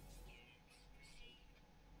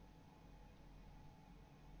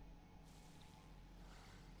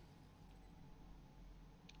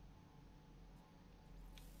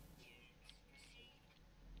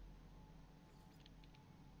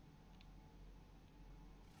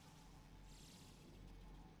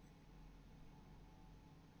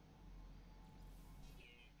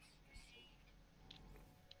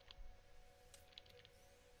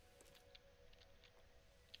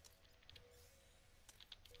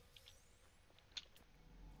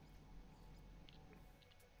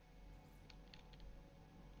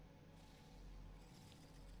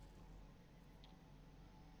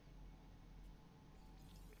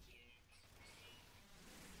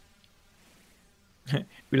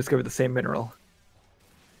 We discovered the same mineral.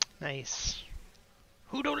 Nice.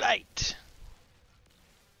 Hudolite.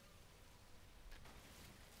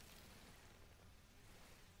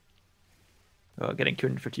 Oh, getting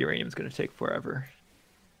 250 uranium is going to take forever.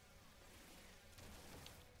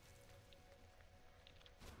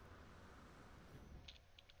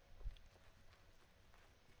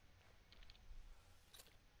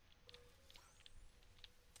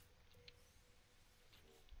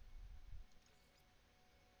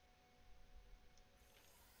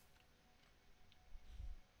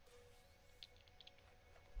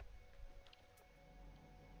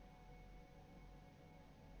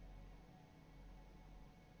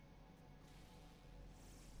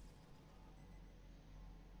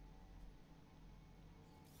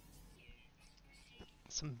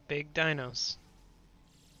 Some big dinos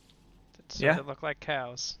that sort Yeah. of look like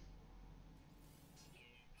cows.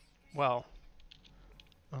 Well,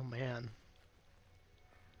 oh man.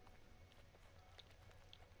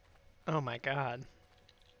 Oh my god.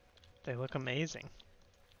 They look amazing.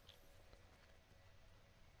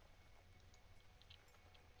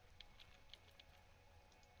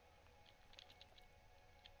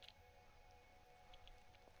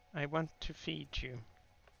 I want to feed you.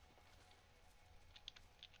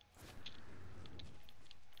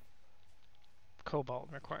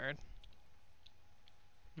 Cobalt required.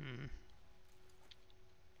 Hmm.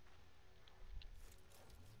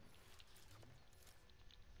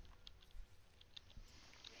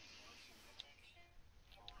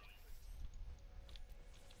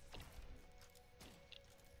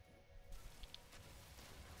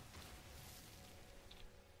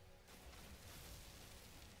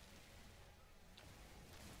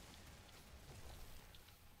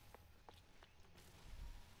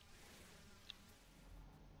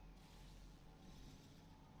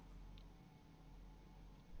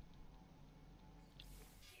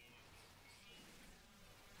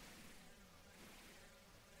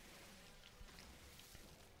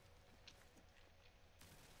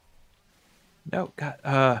 No,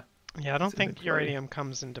 God. Yeah, I don't think Inventory. uranium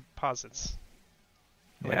comes in deposits.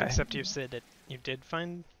 Like, Yeah. except you said it. You did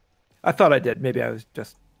find. I thought I did. Maybe I was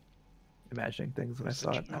just imagining things when I Was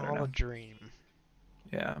saw it. I don't all know. a dream.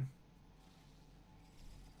 Yeah.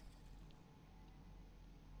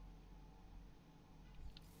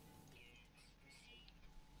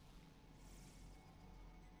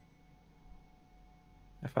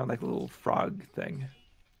 I found like a little frog thing.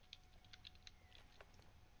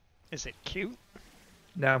 Is it cute?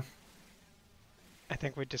 No. I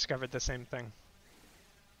think we discovered the same thing.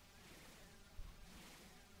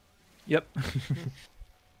 Yep.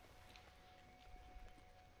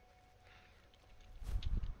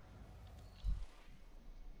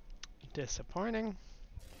 Disappointing.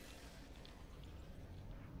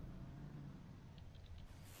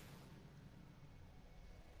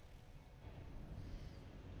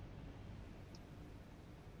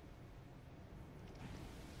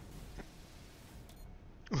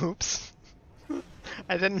 Oops.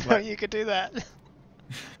 I didn't know What? you could do that.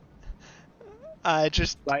 I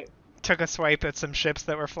just Like, took a swipe at some ships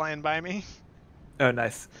that were flying by me. oh,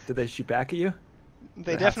 nice. Did they shoot back at you?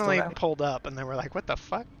 They They're hostile definitely now? pulled up and they were like, what the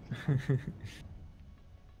fuck?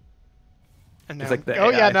 And Just now, like the oh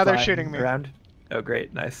yeah, AI now they're shooting flying me. around. Oh,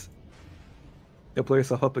 great. Nice. You'll blow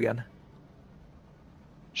yourself up again.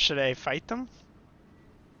 Should I fight them?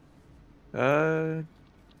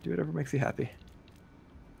 Do whatever makes you happy.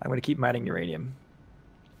 I'm going to keep mining uranium.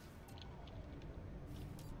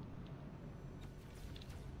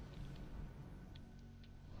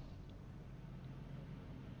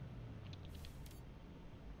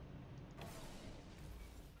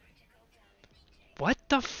 What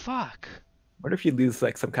the fuck? What if you lose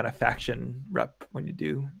like some kind of faction rep when you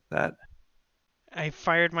do that? I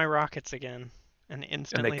fired my rockets again and and they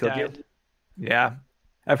instantly killed died. you. Yeah,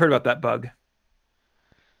 I've heard about that bug.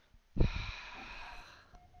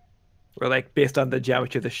 Where like based on the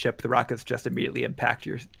geometry of the ship, the rockets just immediately impact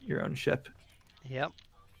your own ship Yep,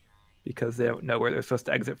 because they don't know where they're supposed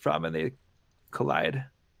to exit from and they collide.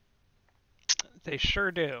 they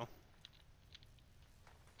sure do.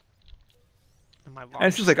 And my And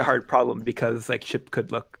this launch is like a slot. hard problem because like ship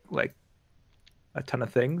could look like a ton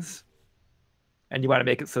of things, and you want to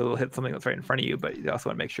make it so it'll hit something that's right in front of you, but you also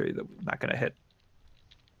want to make sure that it's not going to hit.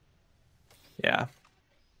 Yeah,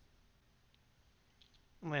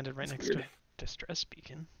 Landed right it's next to weird. a distress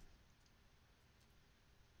beacon.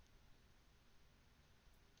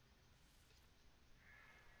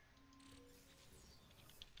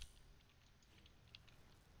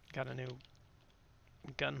 Got a new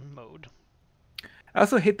gun mode. I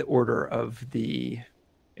also hate the order of the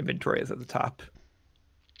inventories at the top.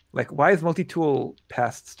 Like, why is multi-tool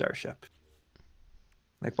past Starship?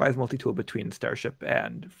 Like, why is multi-tool between Starship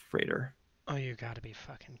and Freighter? Oh, you gotta be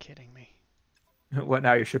fucking kidding me. What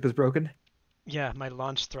now? Your ship is broken? Yeah, my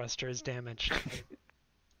launch thruster is damaged.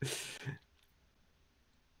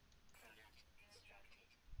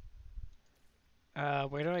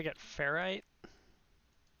 Where do I get ferrite?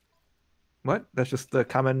 What? That's just the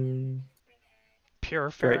common Pure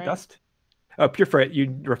ferrite ferrite? dust? Oh, pure ferrite.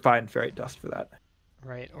 You refine ferrite dust for that.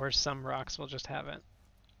 Right, or some rocks will just have it.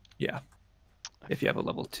 Yeah, if you have a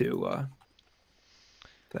level 2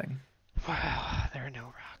 thing. Wow, there are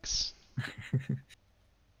no rocks.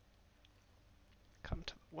 Come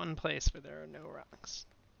to the one place where there are no rocks.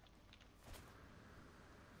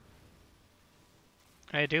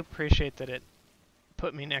 I do appreciate that it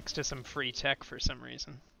put me next to some free tech for some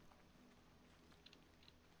reason.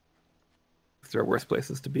 There are worse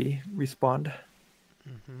places to be respawned.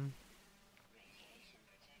 Mm-hmm.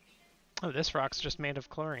 Oh, this rock's just made of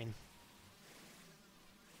chlorine.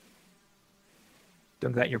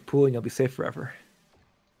 Dunk that in your pool and you'll be safe forever.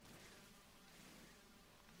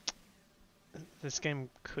 This game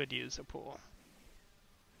could use a pool.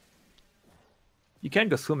 You can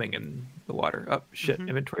go swimming in the water. Oh, shit. Mm-hmm.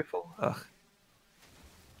 Inventory full? Ugh.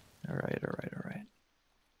 All right.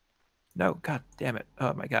 No, god damn it.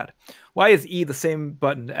 Oh my god. Why is E the same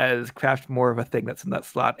button as craft more of a thing that's in that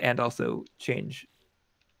slot and also change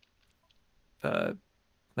uh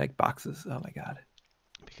like boxes? Oh my god.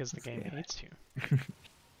 Because the This game game. hates you.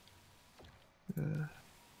 Uh,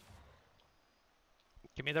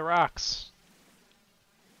 Give me the rocks.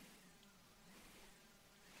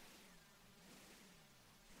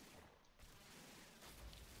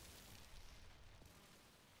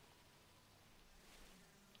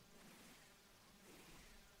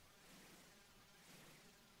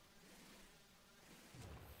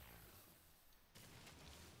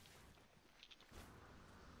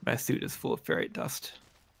 my suit is full of ferrite dust.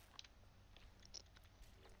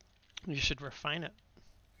 You should refine it.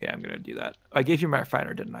 Yeah, I'm gonna do that. I gave you my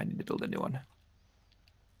refiner, didn't I? I need to build a new one.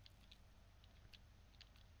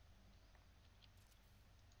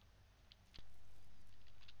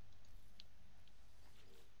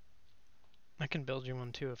 I can build you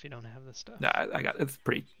one too if you don't have this stuff. No, I got it's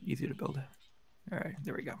pretty easy to build. All right,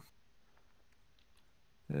 there we go.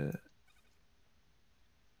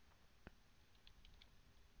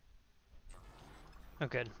 Oh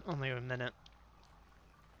good, only a minute.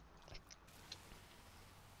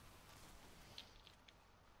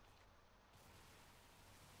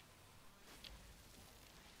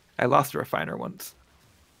 I lost a refiner once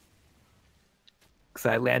because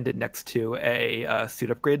I landed next to a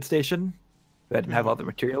suit upgrade station that didn't have all the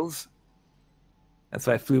materials. And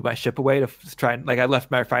so I flew my ship away to try and, like, I left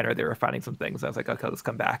my refiner. They were refining some things. I was like, okay, let's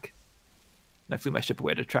come back. And I flew my ship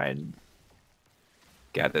away to try and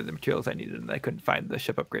gather the materials I needed. And I couldn't find the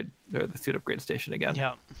ship upgrade or the suit upgrade station again.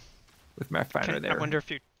 Yeah. With my refiner there. I wonder if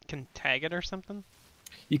you can tag it or something?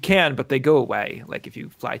 You can, but they go away. Like if you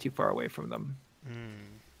fly too far away from them. Hmm.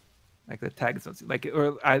 Like the tags don't see, like,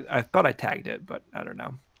 or I thought I tagged it, but I don't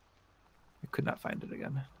know. I could not find it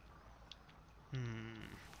again.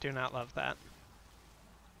 Do not love that.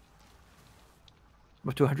 I'm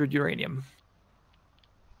up to 100 uranium.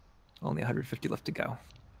 Only 150 left to go.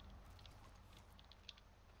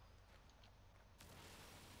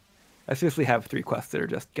 I seriously have 3 quests that are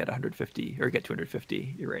just get 150 or get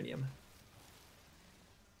 250 uranium.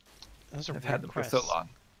 Those are I've weird had them quests. for so long.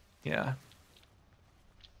 Yeah.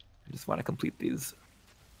 I just want to complete these.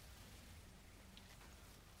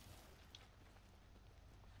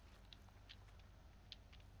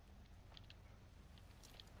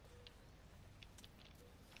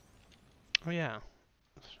 Oh yeah.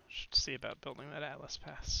 Should see about building that Atlas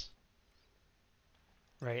Pass.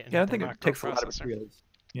 Right, and Yeah, I have don't the think it takes a lot of microprocessor. materials.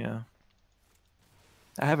 Yeah.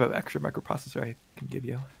 I have an extra microprocessor I can give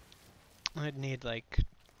you. I'd need like,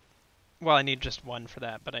 well, I need just one for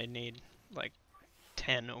that, but I need like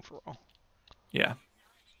 10 overall. Yeah.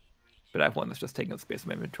 But I have one that's just taking up space in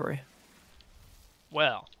my inventory.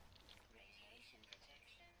 Well.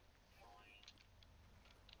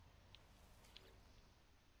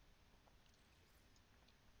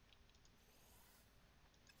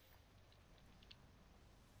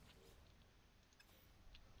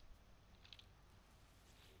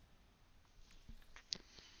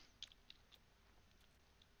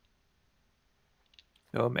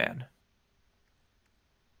 Oh man.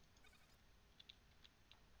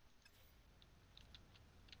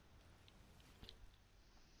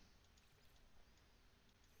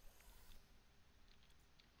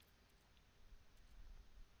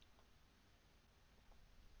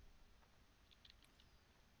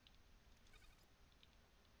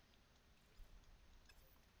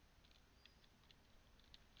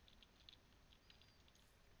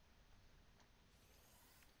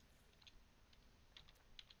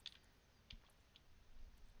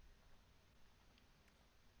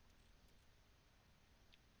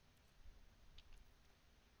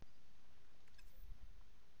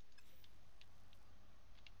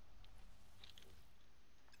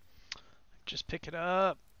 Just pick it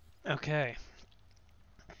up. Okay.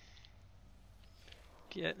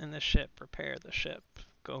 Get in the ship, repair the ship,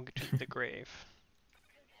 go to the grave.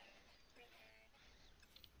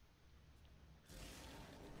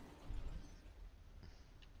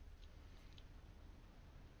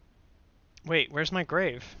 Wait, where's my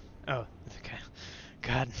grave? Oh, okay.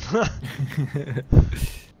 God.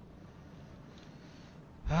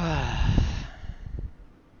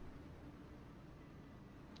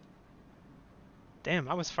 Damn,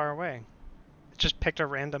 I was far away. It just picked a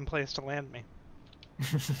random place to land me.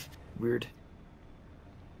 Weird.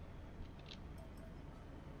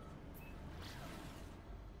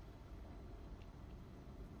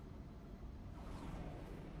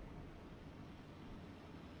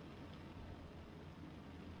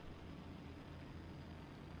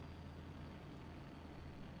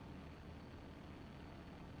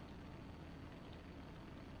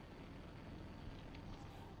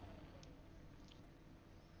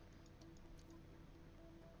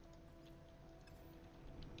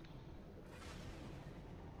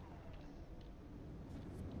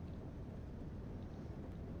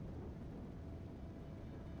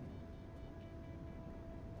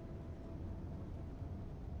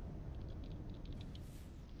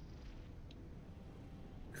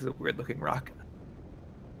 This is a weird looking rock.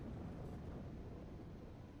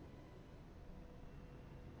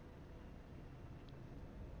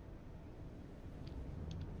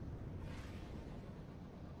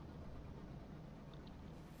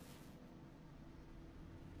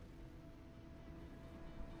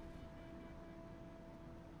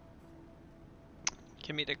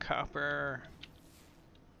 Give me the copper.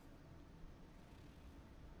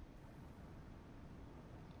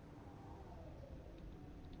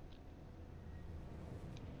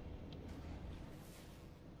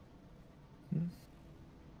 Hmm.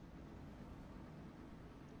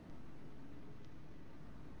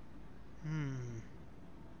 Hmm.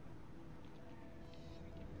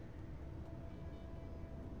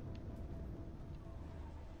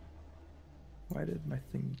 Why did my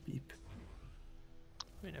thing beep?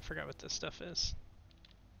 Wait, I forgot what this stuff is.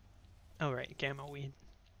 Oh, right, gamma weed.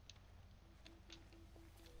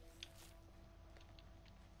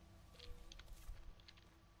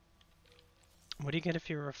 What do you get if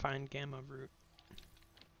you refine gamma root?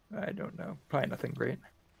 I don't know. Probably nothing great.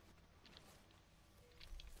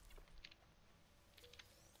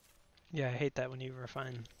 Yeah, I hate that when you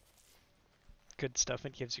refine good stuff,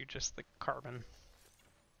 it gives you just the carbon.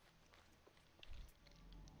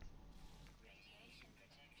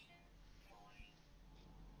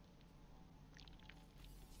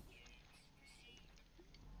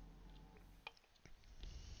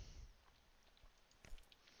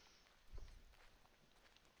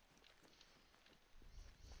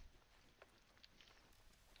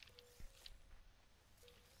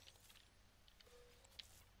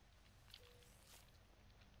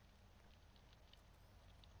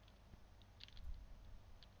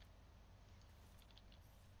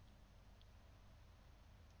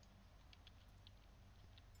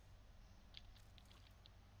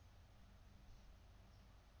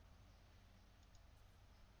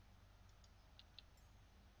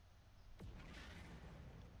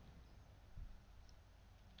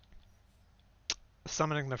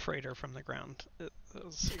 Summoning the freighter from the ground. It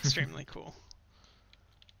was extremely cool.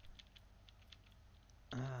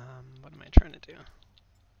 What am I trying to do?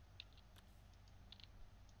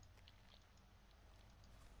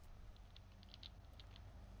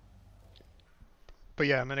 But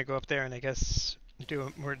yeah, I'm gonna go up there and I guess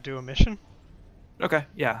do a mission. Okay,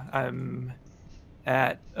 yeah. I'm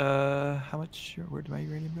at how much? Where did my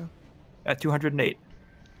uranium go? At 208.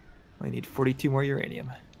 I need 42 more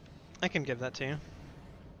uranium. I can give that to you.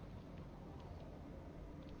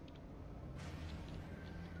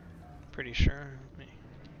 Pretty sure.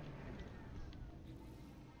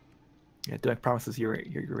 Yeah, doing promises your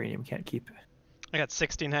uranium can't keep. I got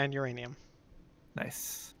 69 uranium.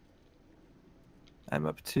 Nice. I'm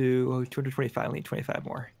up to 225. I need 25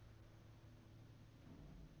 more.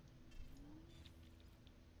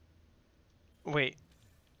 Wait,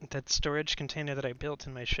 that storage container that I built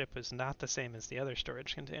in my ship is not the same as the other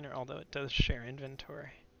storage container, although it does share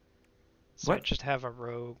inventory. So I What? just have a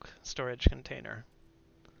rogue storage container.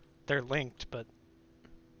 They're linked, but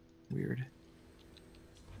Weird.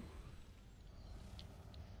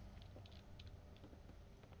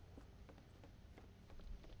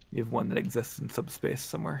 You have one that exists in subspace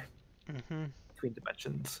somewhere between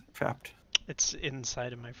dimensions, trapped. it's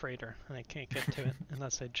inside of my freighter, and I can't get to it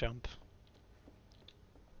unless I jump.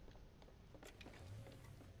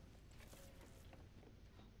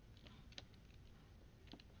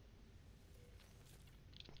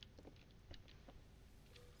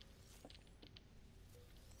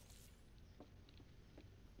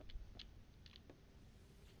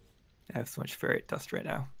 I have so much ferrite dust right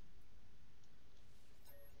now.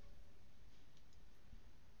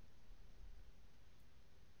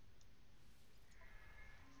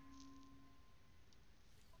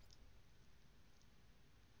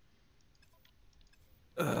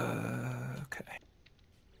 Okay.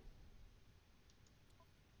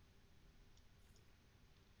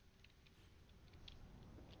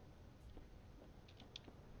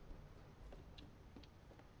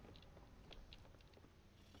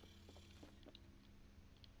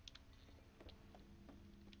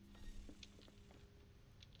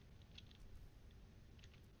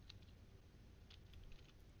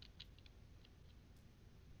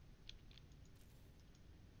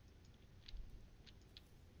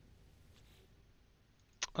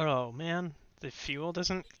 Oh man, the fuel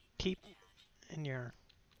doesn't keep in your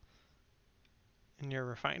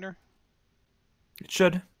refiner? It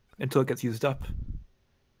should until it gets used up.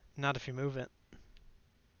 Not if you move it.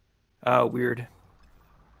 Weird.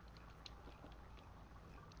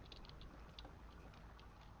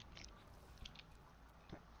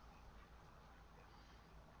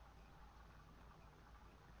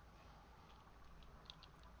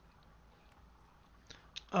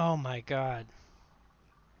 Oh my god.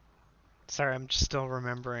 Sorry, I'm just still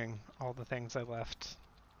remembering all the things I left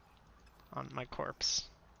on my corpse.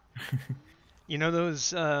 You know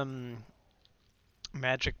those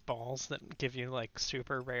magic balls that give you like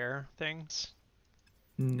super rare things?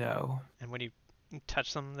 No. And when you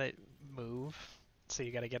touch them, they move. So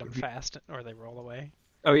you gotta get them fast or they roll away.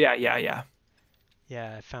 Oh yeah, yeah, yeah.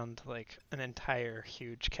 Yeah, I found like an entire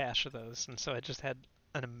huge cache of those, and so I just had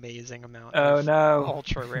an amazing amount Oh of no.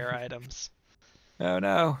 ultra rare items. Oh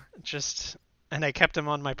no. Just, and I kept them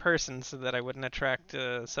on my person so that I wouldn't attract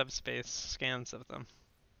subspace scans of them.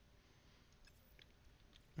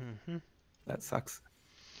 That sucks.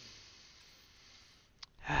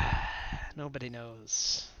 Nobody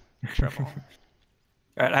knows trouble. All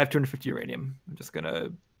right, I have 250 uranium. I'm just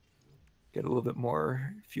gonna get a little bit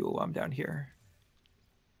more fuel while I'm down here,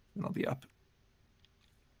 and I'll be up.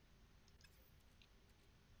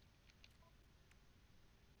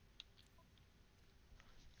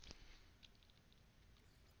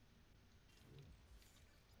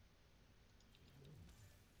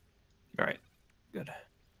 All right, good.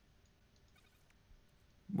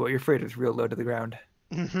 Well, your freight is real low to the ground.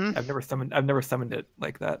 I've never summoned it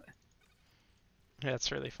like that. Yeah,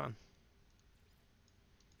 it's really fun.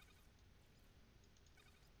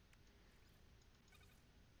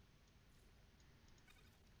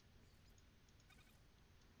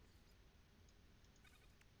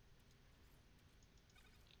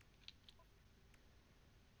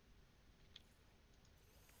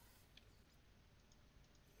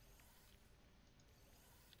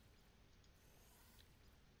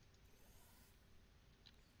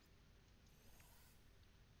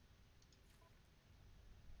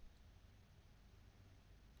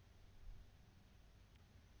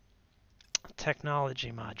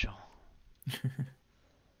 Technology module.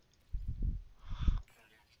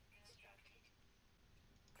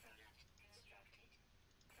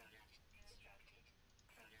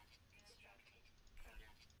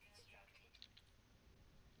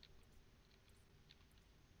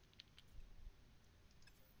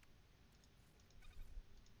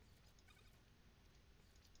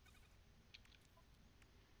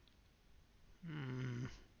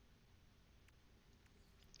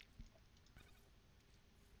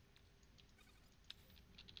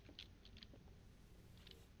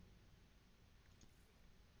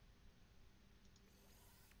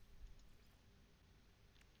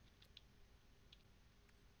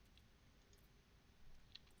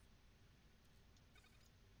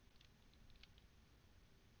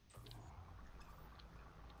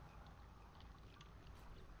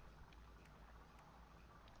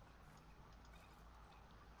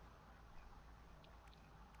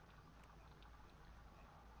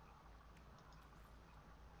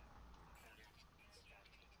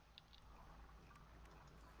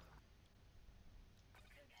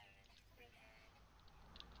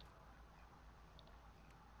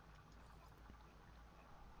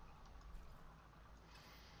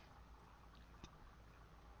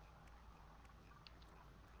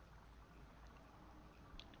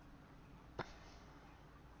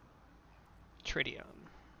 tritium.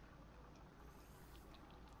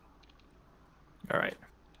 All right.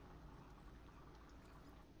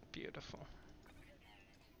 Beautiful.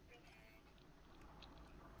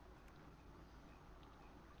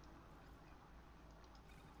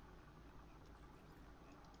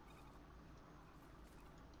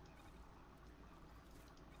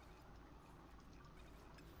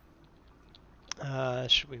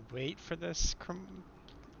 Should we wait for this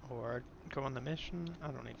or go on the mission? I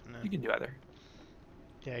don't even know. You can do either.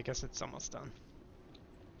 Yeah, I guess it's almost done.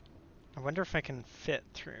 I wonder if I can fit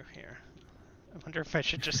through here. I wonder if I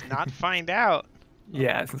should just not find out.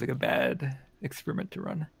 Yeah, it seems like a bad experiment to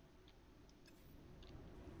run.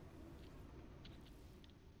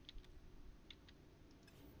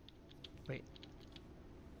 Wait.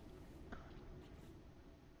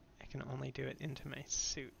 I can only do it into my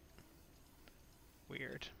suit.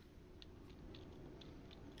 Weird.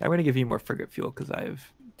 I'm going to give you more frigate fuel because I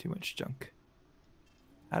have too much junk.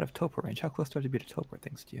 Out of teleport range. How close do I have to be to teleport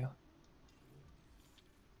things to you?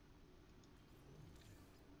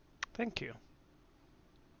 Thank you.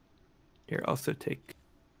 Here, also take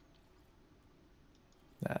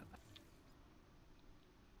that.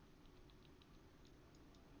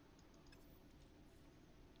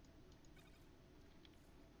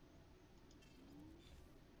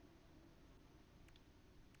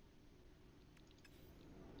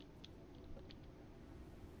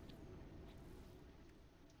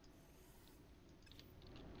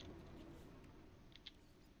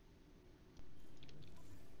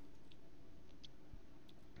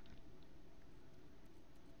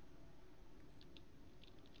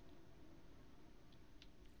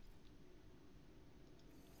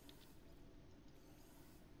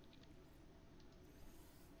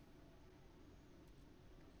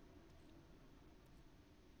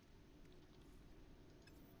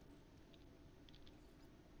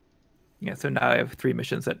 Yeah, so now I have 3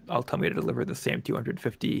 missions that all tell me to deliver the same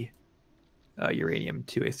 250 uranium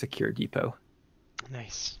to a secure depot.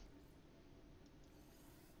 Nice.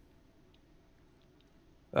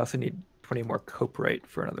 I also need 20 more coprite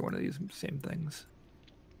for another one of these same things.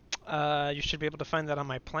 You should be able to find that on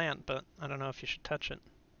my plant, but I don't know if you should touch it.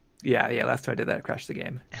 Yeah, last time I did that, I crashed the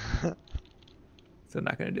game. So I'm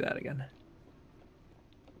not going to do that again.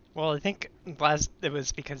 Well, I think it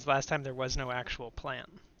was because last time there was no actual plant.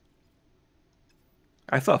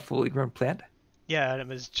 I saw a fully grown plant. Yeah, and it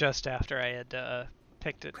was just after I had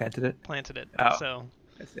Planted it. planted it. Oh, So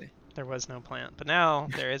I see. there was no plant. But now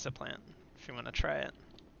there is a plant, if you want to try it.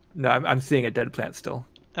 No, I'm seeing a dead plant still.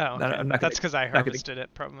 Oh, okay. I'm not That's because I not gonna- harvested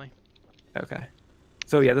it, probably. Okay.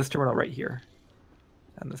 So yeah, this terminal right here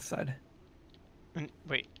on this side.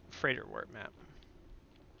 Wait, freighter warp map.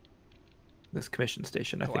 This commission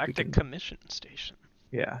station. I think we Galactic can. Commission Station.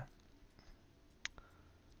 Yeah.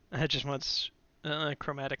 It just wants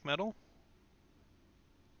chromatic metal.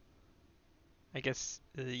 I guess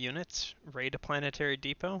the units raid a planetary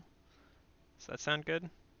depot. Does that sound good?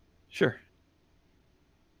 Sure.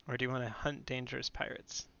 Or do you want to hunt dangerous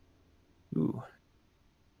pirates? Ooh.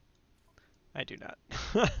 I do not.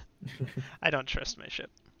 I don't trust my ship.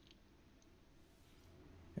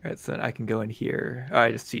 All right, so I can go in here. Oh,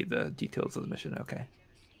 I just see the details of the mission. Okay.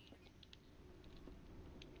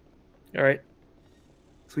 All right.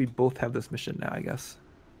 So we both have this mission now, I guess.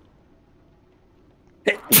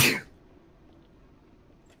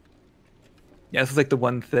 Yeah, this is like the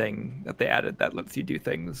one thing that they added that lets you do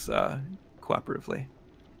things cooperatively.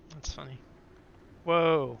 That's funny.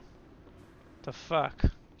 Whoa. The fuck?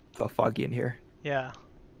 It's all foggy in here. Yeah.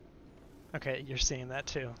 Okay, you're seeing that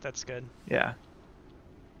too. That's good. Yeah.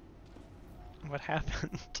 What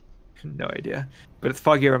happened? No idea. But it's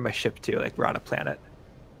foggy around my ship too. Like we're on a planet,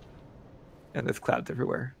 and there's clouds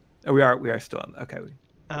everywhere. Oh, we are still on. Okay,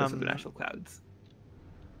 those are the natural clouds.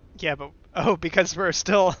 Yeah, but because we're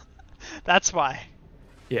still. That's why.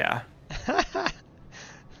 Yeah.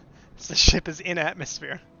 So the ship is in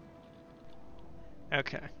atmosphere.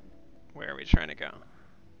 Okay. Where are we trying to go?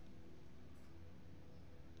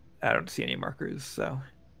 I don't see any markers, so.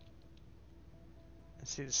 I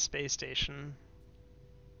see the space station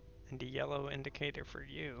and a yellow indicator for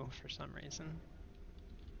you for some reason.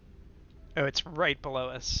 Oh, it's right below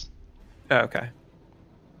us. Oh, okay.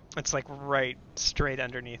 It's like right straight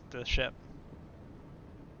underneath the ship.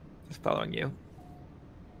 Just following you.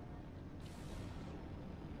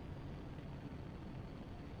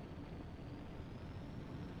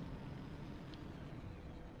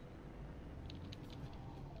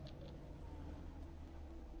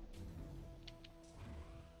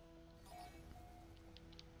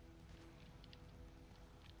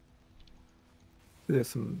 There's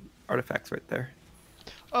some artifacts right there.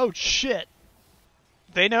 Oh shit!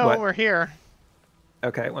 They know What? we're here.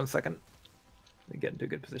 Okay, 1 second. Let me get into a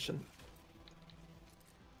good position.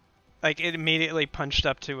 Like, it immediately punched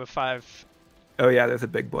up to a 5. Oh yeah, there's a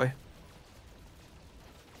big boy.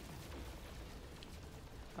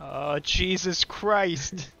 Oh, Jesus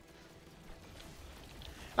Christ.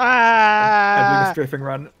 I'm doing a Ah! strafing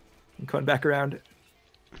run. I'm coming back around.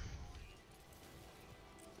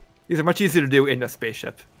 These are much easier to do in a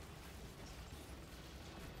spaceship.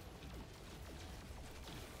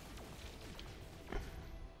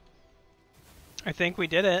 I think we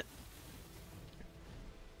did it.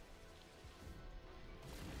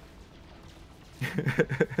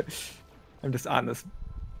 I'm just on this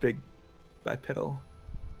big bipedal.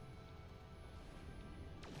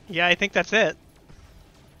 Yeah, I think that's it.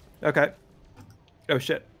 Okay. Oh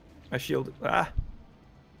shit. My shield. Ah.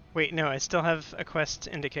 Wait, no, I still have a quest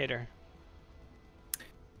indicator.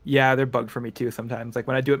 Yeah, they're bugged for me too sometimes. Like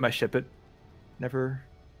when I do it in my ship, it never.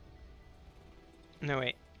 No,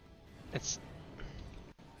 wait. It's...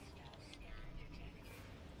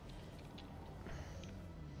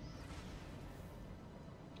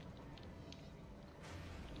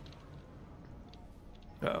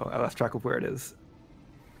 Oh, I lost track of where it is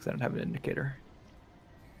because I don't have an indicator.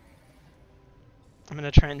 I'm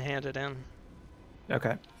gonna try and hand it in.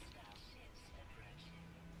 Okay.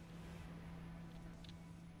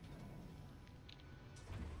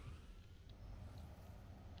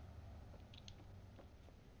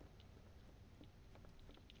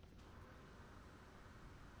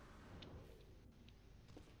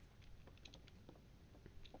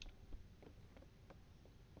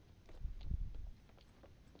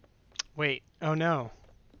 Wait, oh no.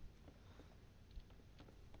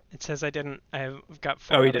 It says I didn't. I've got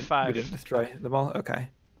Oh, 4 we out of didn't. We 5. didn't destroy them all. Okay.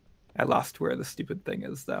 I lost where the stupid thing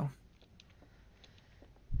is though.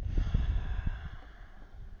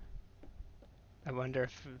 I wonder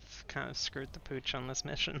if we've kind of screwed the pooch on this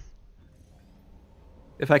mission.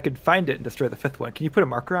 If I could find it and destroy the fifth one, can you put a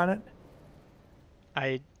marker on it?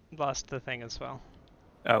 I lost the thing as well.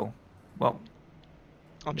 Oh, well.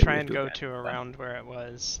 I'll Maybe we try have and to go abandon to it then. around where it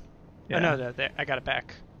was. Yeah. Oh no, there, I got it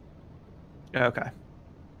back. Okay.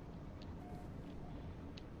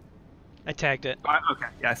 I tagged it. Okay.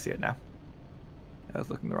 Yeah, I see it now. I was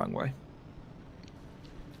looking the wrong way.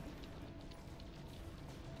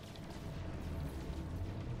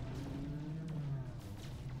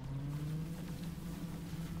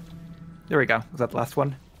 There we go. Was that the last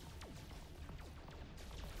one?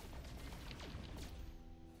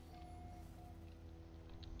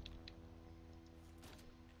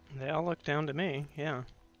 They all look down to me, yeah.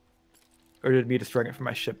 Or did me destroying it from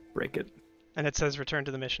my ship break it? And it says return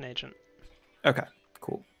to the mission agent. Okay,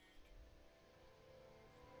 cool.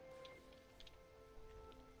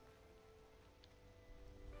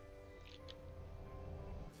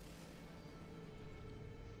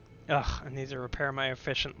 Ugh, I need to repair my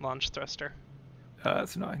efficient launch thruster.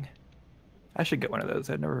 That's annoying. I should get one of those.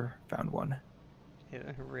 I've never found one. Yeah,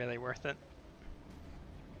 really worth it.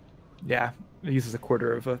 Yeah, it uses a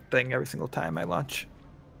quarter of a thing every single time I launch.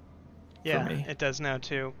 Yeah, For me. it does now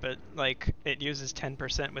too, but like it uses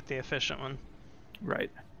 10% with the efficient one.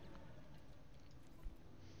 Right.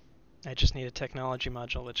 I just need a technology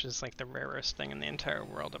module, which is like the rarest thing in the entire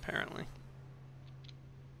world apparently.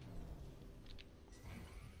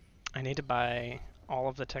 I need to buy all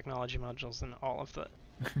of the technology modules and all of the...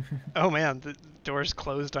 Oh man, the doors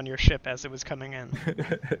closed on your ship as it was coming in.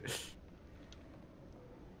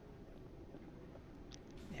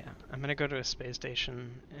 Yeah, I'm gonna go to a space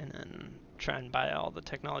station and then try and buy all the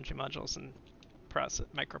technology modules and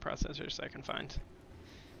microprocessors I can find.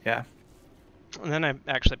 Yeah. And then I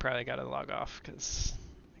actually probably gotta log off because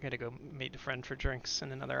I gotta go meet a friend for drinks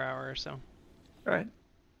in another hour or so. All right.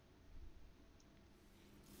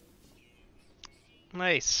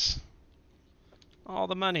 Nice. All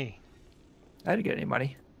the money. I didn't get any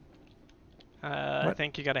money. I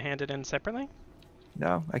think you gotta hand it in separately?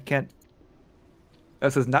 No, I can't. Oh,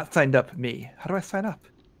 it says not signed up me. How do I sign up?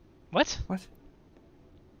 What? What?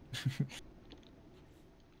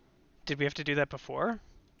 Did we have to do that before?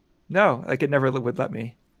 No, like it never would let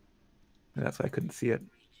me. And that's why I couldn't see it.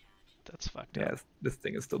 That's fucked Yeah, up. this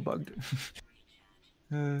thing is still bugged.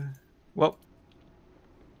 Well,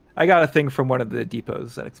 I got a thing from one of the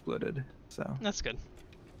depots that exploded. So That's good.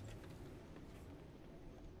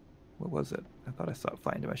 what was it? I thought I saw it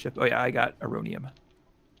fly into my ship. Oh yeah, I got aronium.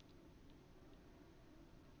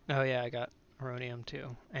 Oh yeah, I got Aronium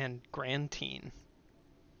too. And Grantine.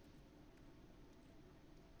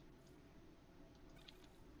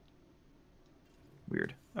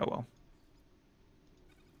 Weird. Oh well.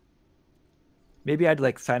 Maybe I'd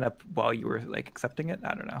like sign up while you were like accepting it.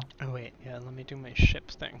 I don't know. Oh wait, yeah, let me do my ship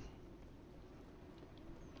thing.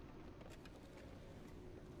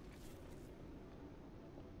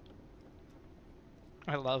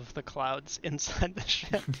 I love the clouds inside the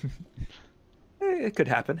ship. It could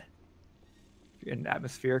happen. An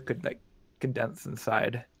atmosphere could like condense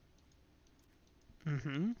inside.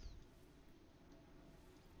 Mm-hmm.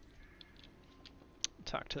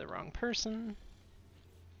 Talk to the wrong person.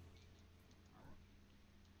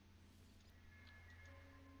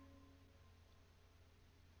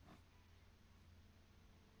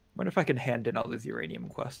 Wonder if I can hand in all these uranium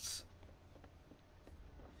quests.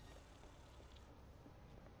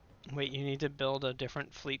 Wait, you need to build a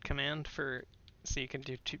different fleet command for so you can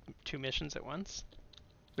do two missions at once?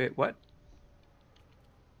 Wait, what?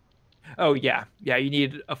 Oh yeah, yeah. You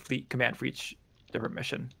need a fleet command for each different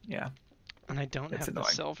mission. Yeah, And I don't it's have the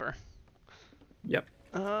annoying. silver. Yep.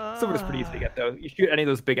 Silver's pretty easy to get though. You shoot any of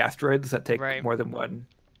those big asteroids that take Right. more than one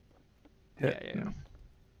Yeah, hit. yeah.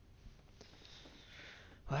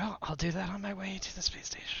 Well, I'll do that on my way to the space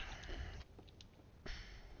station.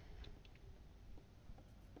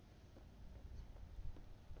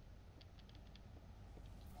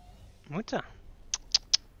 Muta,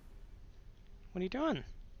 what are you doing?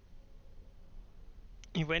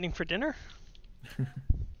 You waiting for dinner?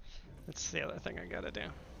 That's the other thing I gotta do.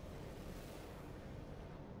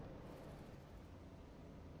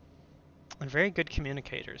 They're very good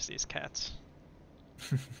communicators, these cats.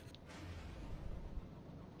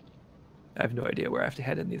 I have no idea where I have to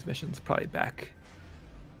head in these missions. Probably back.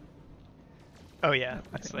 Oh yeah,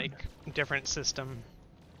 it's like different system.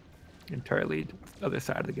 Entirely other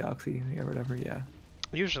side of the galaxy or whatever. Yeah.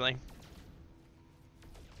 Usually.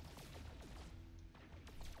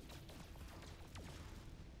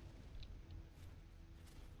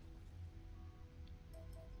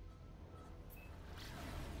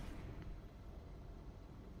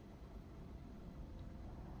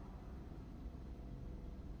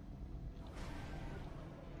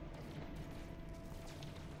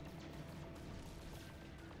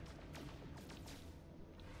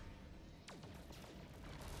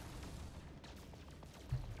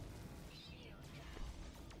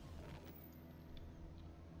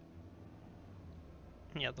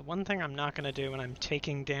 Yeah, the one thing I'm not going to do when I'm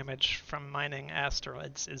taking damage from mining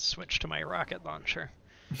asteroids is switch to my rocket launcher.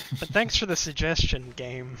 But thanks for the suggestion,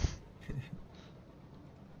 game.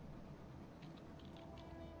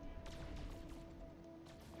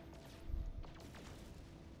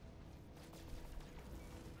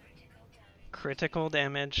 Critical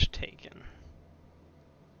damage taken.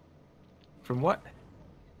 From what?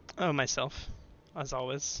 Oh, myself, as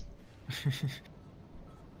always.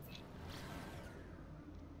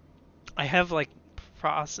 I have like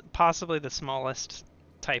possibly the smallest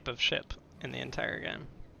type of ship in the entire game.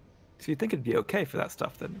 So you think it'd be okay for that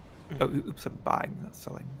stuff then? Oh, oops! I'm buying, not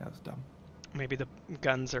selling. That was dumb. Maybe the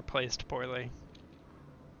guns are placed poorly.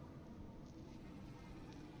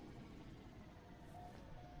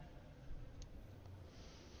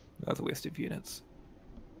 That was a waste of units.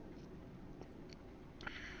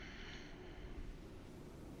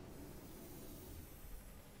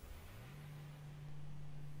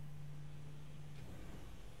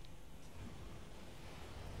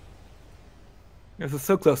 This is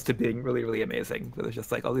so close to being really, really amazing, but there's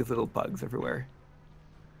just like all these little bugs everywhere.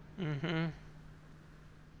 Mm-hmm.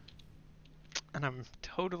 And I'm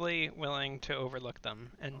totally willing to overlook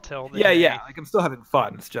them until the day. Yeah. Like I'm still having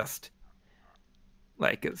fun. It's just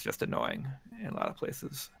like it's just annoying in a lot of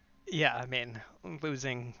places. Yeah, I mean,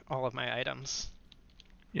 losing all of my items.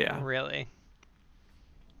 Yeah. Really.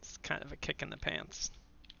 It's kind of a kick in the pants.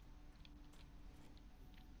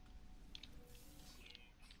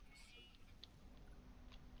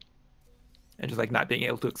 And just like not being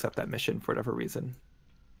able to accept that mission for whatever reason.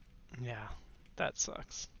 Yeah, that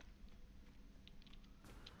sucks.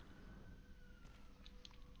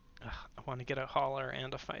 Ugh, I want to get a hauler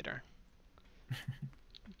and a fighter. I'm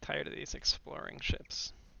tired of these exploring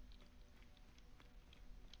ships.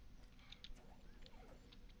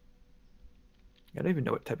 I don't even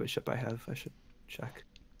know what type of ship I have. I should check.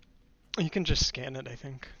 You can just scan it, I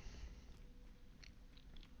think.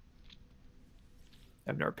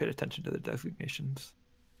 I've never paid attention to the designations.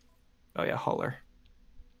 Oh yeah, hauler.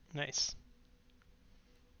 Nice.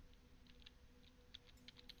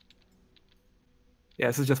 Yeah,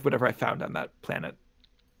 this is just whatever I found on that planet.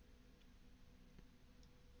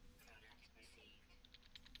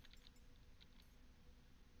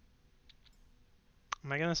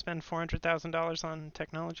 Am I going to spend $400,000 on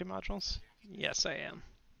technology modules? Yes, I am.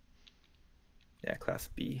 Yeah, class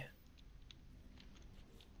B.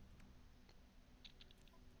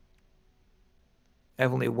 I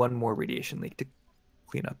have only one more radiation leak to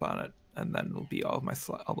clean up on it, and then it'll be all of my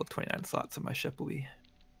all the 29 slots of my ship will be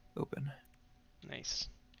open. Nice.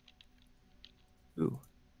 Ooh.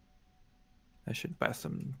 I should buy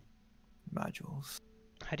some modules.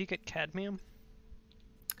 How do you get cadmium?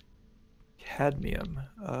 Cadmium.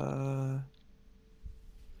 I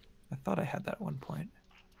thought I had that at one point.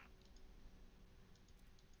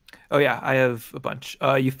 Oh yeah, I have a bunch.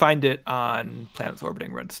 You find it on planets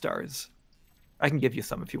orbiting red stars. I can give you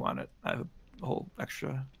some if you want it. I have a whole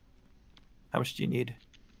extra. How much do you need?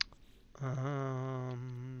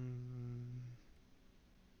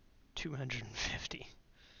 250.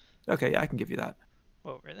 Okay, yeah, I can give you that.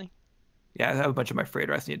 Whoa, really? Yeah, I have a bunch of my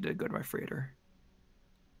freighter. I just need to go to my freighter.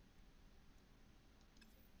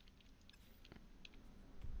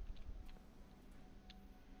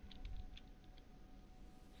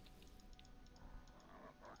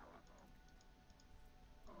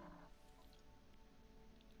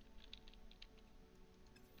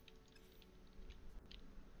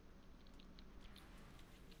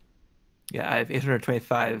 Yeah, I have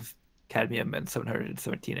 825 cadmium and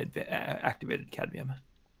 717 activated cadmium.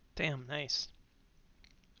 Damn, nice.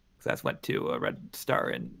 So that's went to a red star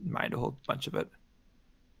and mined a whole bunch of it.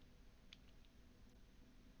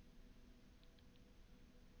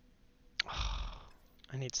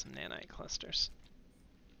 I need some nanite clusters.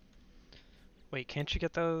 Wait, can't you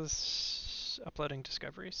get those uploading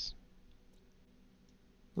discoveries?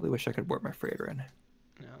 Really wish I could warp my freighter in.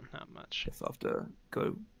 No, not much. Guess I'll have to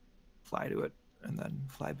go fly to it and then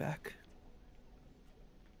fly back.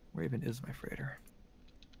 Where even is my freighter?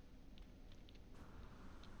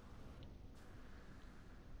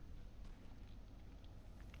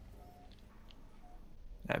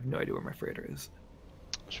 I have no idea where my freighter is.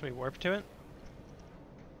 Should we warp to it?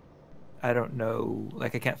 I don't know.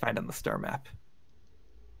 Like, I can't find it on the star map.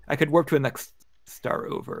 I could warp to a next star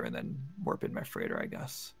over and then warp in my freighter, I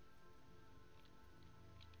guess.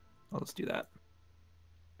 I'll just do that.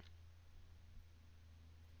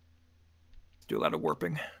 Let's do a lot of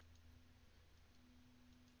warping.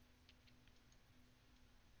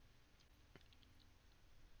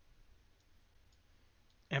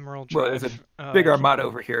 Emerald Well, Drive. there's a big armada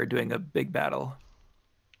over here doing a big battle.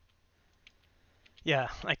 Yeah,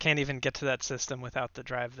 I can't even get to that system without the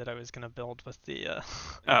drive that I was going to build with the...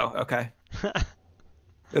 Oh, okay.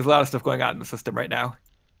 There's a lot of stuff going on in the system right now.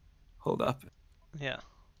 Hold up. Yeah,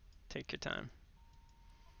 take your time.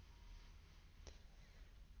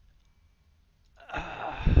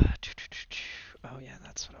 Oh yeah,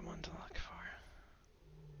 that's what I wanted to look for.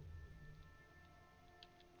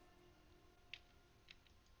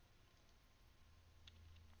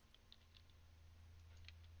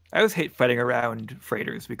 I always hate fighting around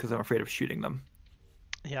freighters because I'm afraid of shooting them.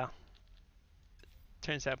 Yeah.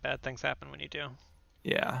 Turns out bad things happen when you do.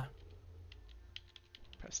 Yeah.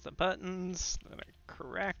 Press the buttons that are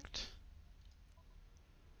correct.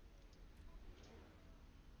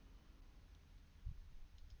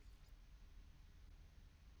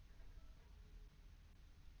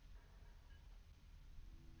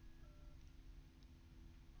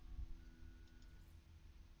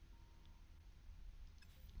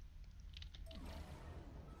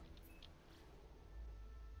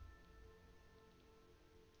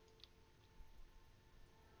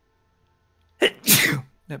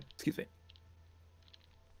 Excuse me.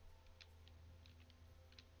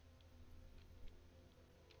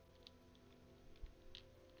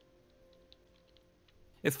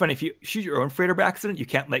 It's funny, if you shoot your own freighter by accident, you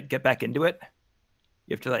can't like get back into it.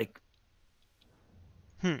 You have to like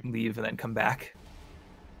leave and then come back.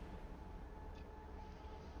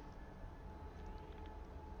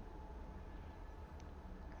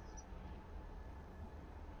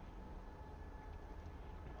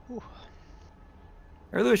 Ooh.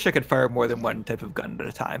 I really wish I could fire more than one type of gun at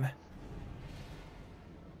a time. Like,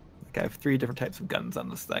 I have 3 different types of guns on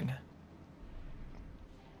this thing.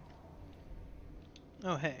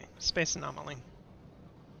 Oh hey, space anomaly.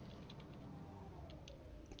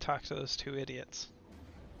 Talk to those 2 idiots.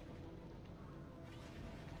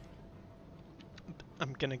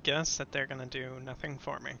 I'm gonna guess that they're gonna do nothing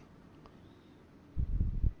for me.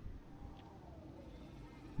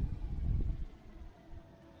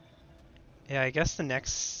 Yeah, I guess the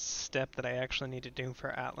next step that I actually need to do for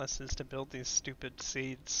Atlas is to build these stupid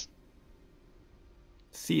seeds.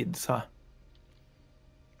 Seeds, huh?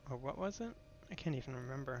 Or what was it? I can't even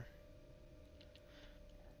remember.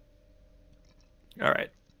 Alright.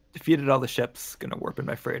 Defeated all the ships. Gonna warp in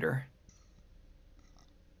my freighter.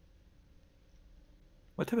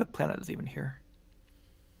 What type of planet is even here?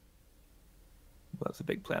 Well, that's a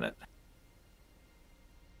big planet.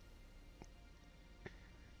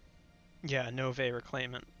 Yeah, Nove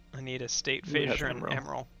reclaimant. I need a State Ooh, it has Fissure and Emerald.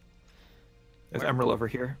 Emerald. There's Where? Emerald over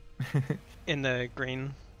here. In the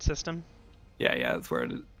green system? Yeah, that's where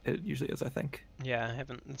it usually is, I think. Yeah, I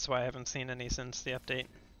haven't. That's why I haven't seen any since the update.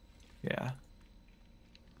 Yeah.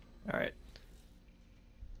 All right.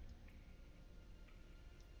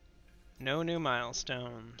 No new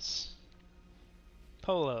milestones.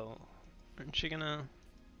 Polo. Aren't you gonna...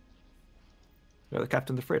 No, the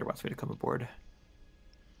captain of the freighter wants me to come aboard.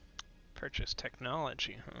 Purchase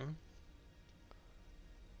technology, huh?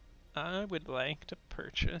 I would like to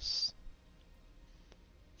purchase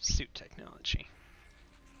suit technology.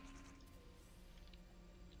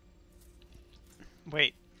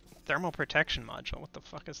 Wait, thermal protection module. What the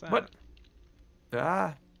fuck is that? What?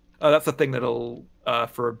 Ah. Oh, that's the thing that'll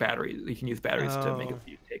for batteries. You can use batteries to make it Oh,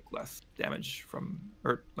 so you take less damage from,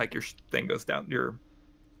 or like your thing goes down, your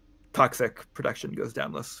toxic production goes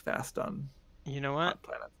down less fast on you know what? hot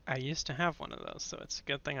planets. I used to have one of those, so it's a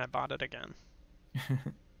good thing I bought it again.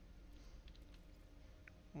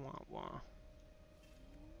 Wah wah.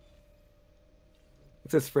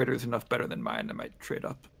 If this freighter is enough better than mine, I might trade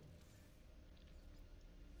up.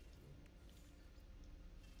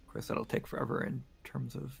 Of course, that'll take forever in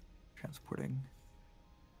terms of transporting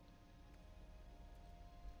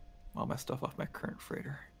all my stuff off my current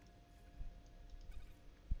freighter.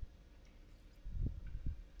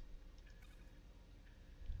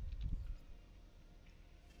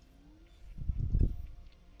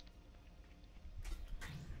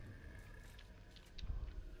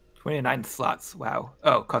 $29 slots. Wow.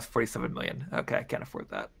 Oh, cost 47 million. Okay, I can't afford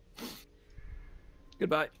that.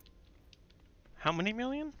 Goodbye. How many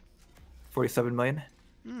million? 47 million.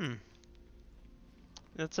 Hmm.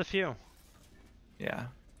 That's a few. Yeah.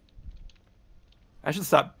 I should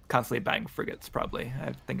stop constantly buying frigates, probably.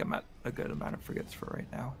 I think I'm at a good amount of frigates for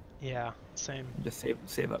right now. Yeah, same. And just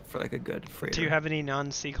save up for like a good freighter. Do you have any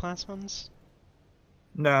non-C class ones?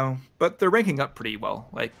 No, but they're ranking up pretty well.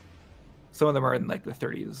 Like some of them are in like the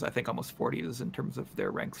 30s, I think almost 40s in terms of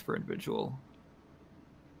their ranks for individual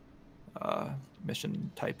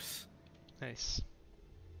mission types. Nice.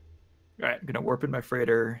 All right, I'm gonna warp in my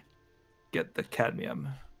freighter, get the cadmium.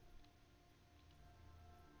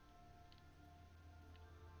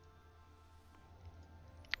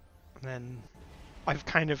 And then I've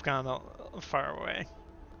kind of gone far away.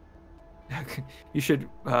 You should,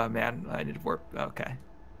 man, I need to warp. Okay.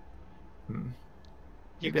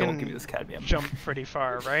 You Maybe I won't give can you this cadmium. jump pretty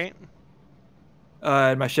far, right?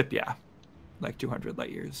 My ship, yeah. Like 200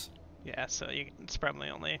 light years. Yeah, so it's probably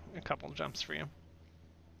only a couple jumps for you.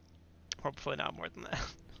 Hopefully not more than that.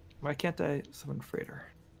 Why can't I summon freighter?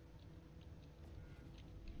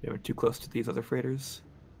 You have too close to these other freighters.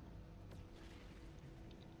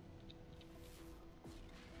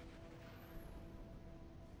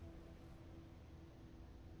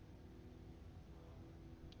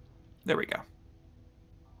 There we go.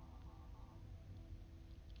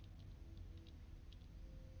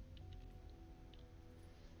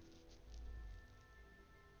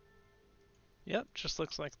 Yep, just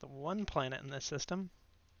looks like the one planet in this system.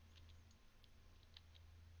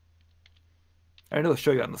 I know it'll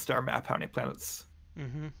show you on the star map how many planets.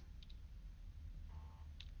 Mm-hmm.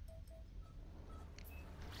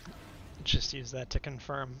 Just use that to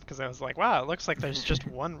confirm, because I was like, wow, it looks like there's just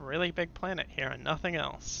one really big planet here and nothing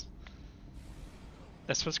else.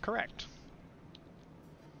 This was correct.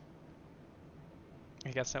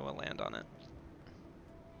 I guess I will land on it.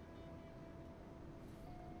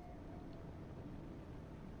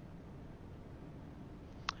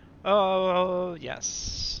 Oh,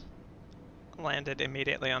 yes. Landed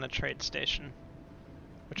immediately on a trade station,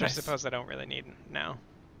 which Nice. I suppose I don't really need now.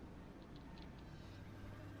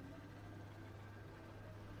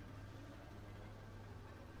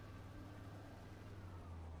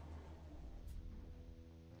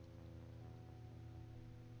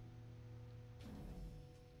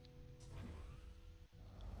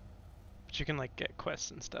 But you can like get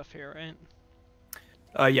quests and stuff here, right?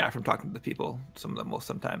 Yeah, from talking to the people, some of them will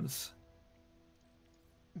sometimes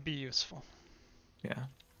Be useful. Yeah.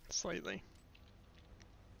 Slightly.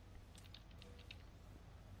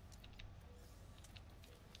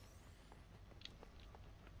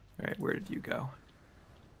 All right, where did you go?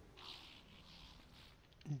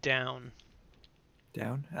 Down.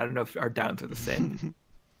 Down? I don't know if our downs are the same.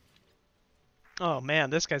 Oh man,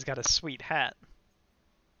 this guy's got a sweet hat.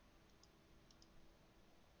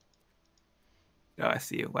 Oh, I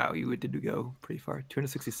see you. Wow, you did go pretty far.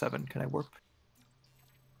 267. Can I warp?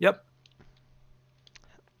 Yep.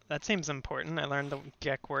 That seems important. I learned the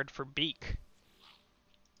Gek word for beak.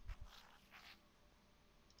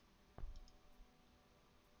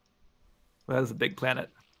 Well, that was a big planet.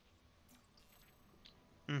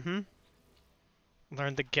 Mm-hmm.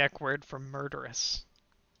 Learned the Gek word for murderous.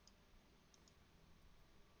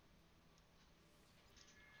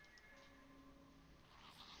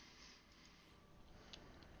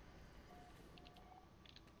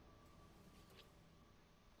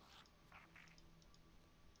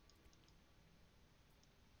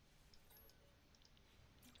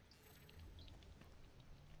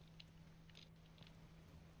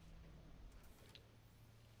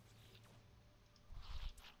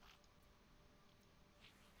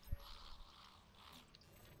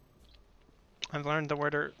 I've learned the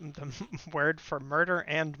word for murder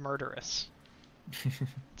and murderous. It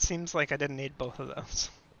seems like I didn't need both of those.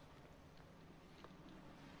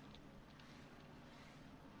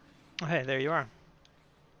 Oh, hey, there you are.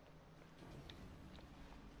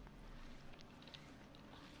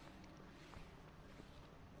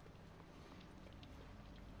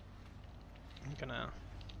 I'm gonna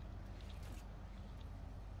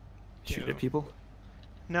Shoot at people?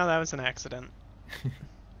 No, that was an accident.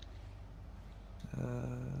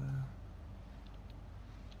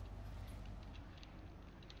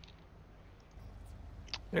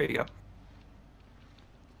 There you go.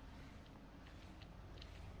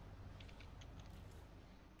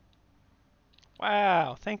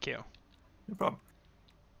 Wow, thank you. No problem.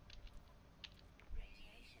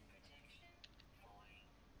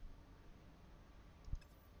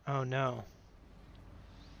 Oh no.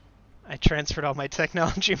 I transferred all my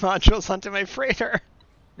technology modules onto my freighter.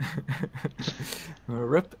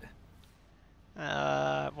 Rip.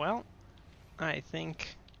 Well, I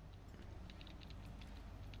think...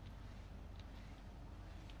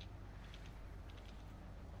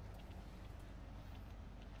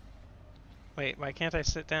 Wait, why can't I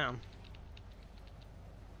sit down?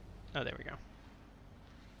 Oh, there we go.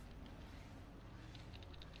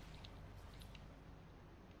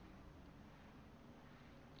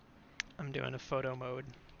 I'm doing a photo mode.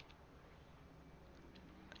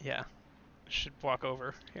 Yeah, should walk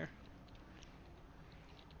over here.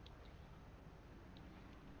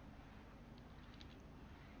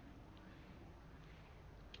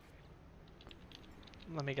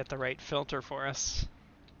 Let me get the right filter for us.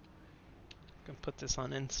 I can put this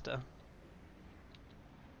on Insta.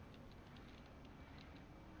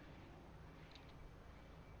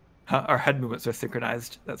 Huh, our head movements are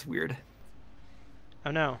synchronized. That's weird.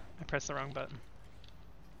 Oh no, I pressed the wrong button.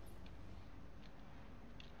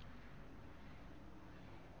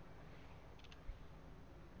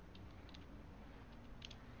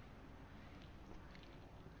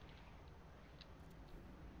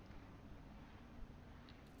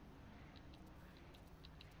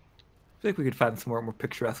 I feel like we could find somewhere more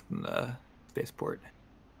picturesque than the spaceport.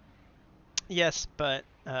 Yes, but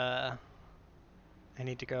I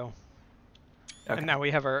need to go. Okay. And now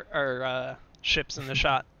we have our ships in the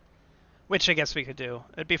shot, which I guess we could do.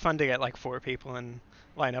 It'd be fun to get like 4 people and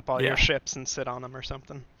line up all your ships and sit on them or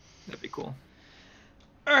something. That'd be cool.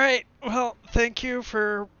 All right. Well, thank you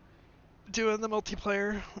for doing the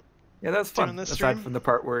multiplayer. Yeah, that was fun. This aside stream. from the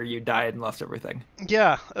part where you died and lost everything.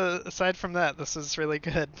 Yeah. Aside from that, this is really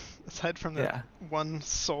good. Aside from that one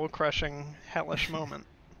soul-crushing, hellish moment.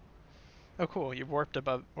 Oh, cool. You warped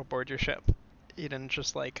aboard your ship. You didn't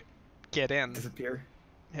just like get in. Disappear.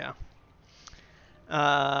 Yeah.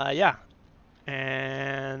 Yeah.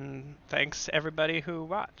 And thanks to everybody who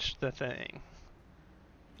watched the thing.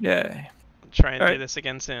 Yay. I'll try and do this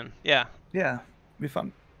again soon. Yeah. Yeah. Be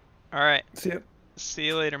fun. All right. See you. See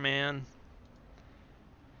you later, man.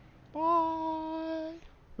 Bye.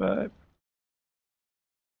 Bye.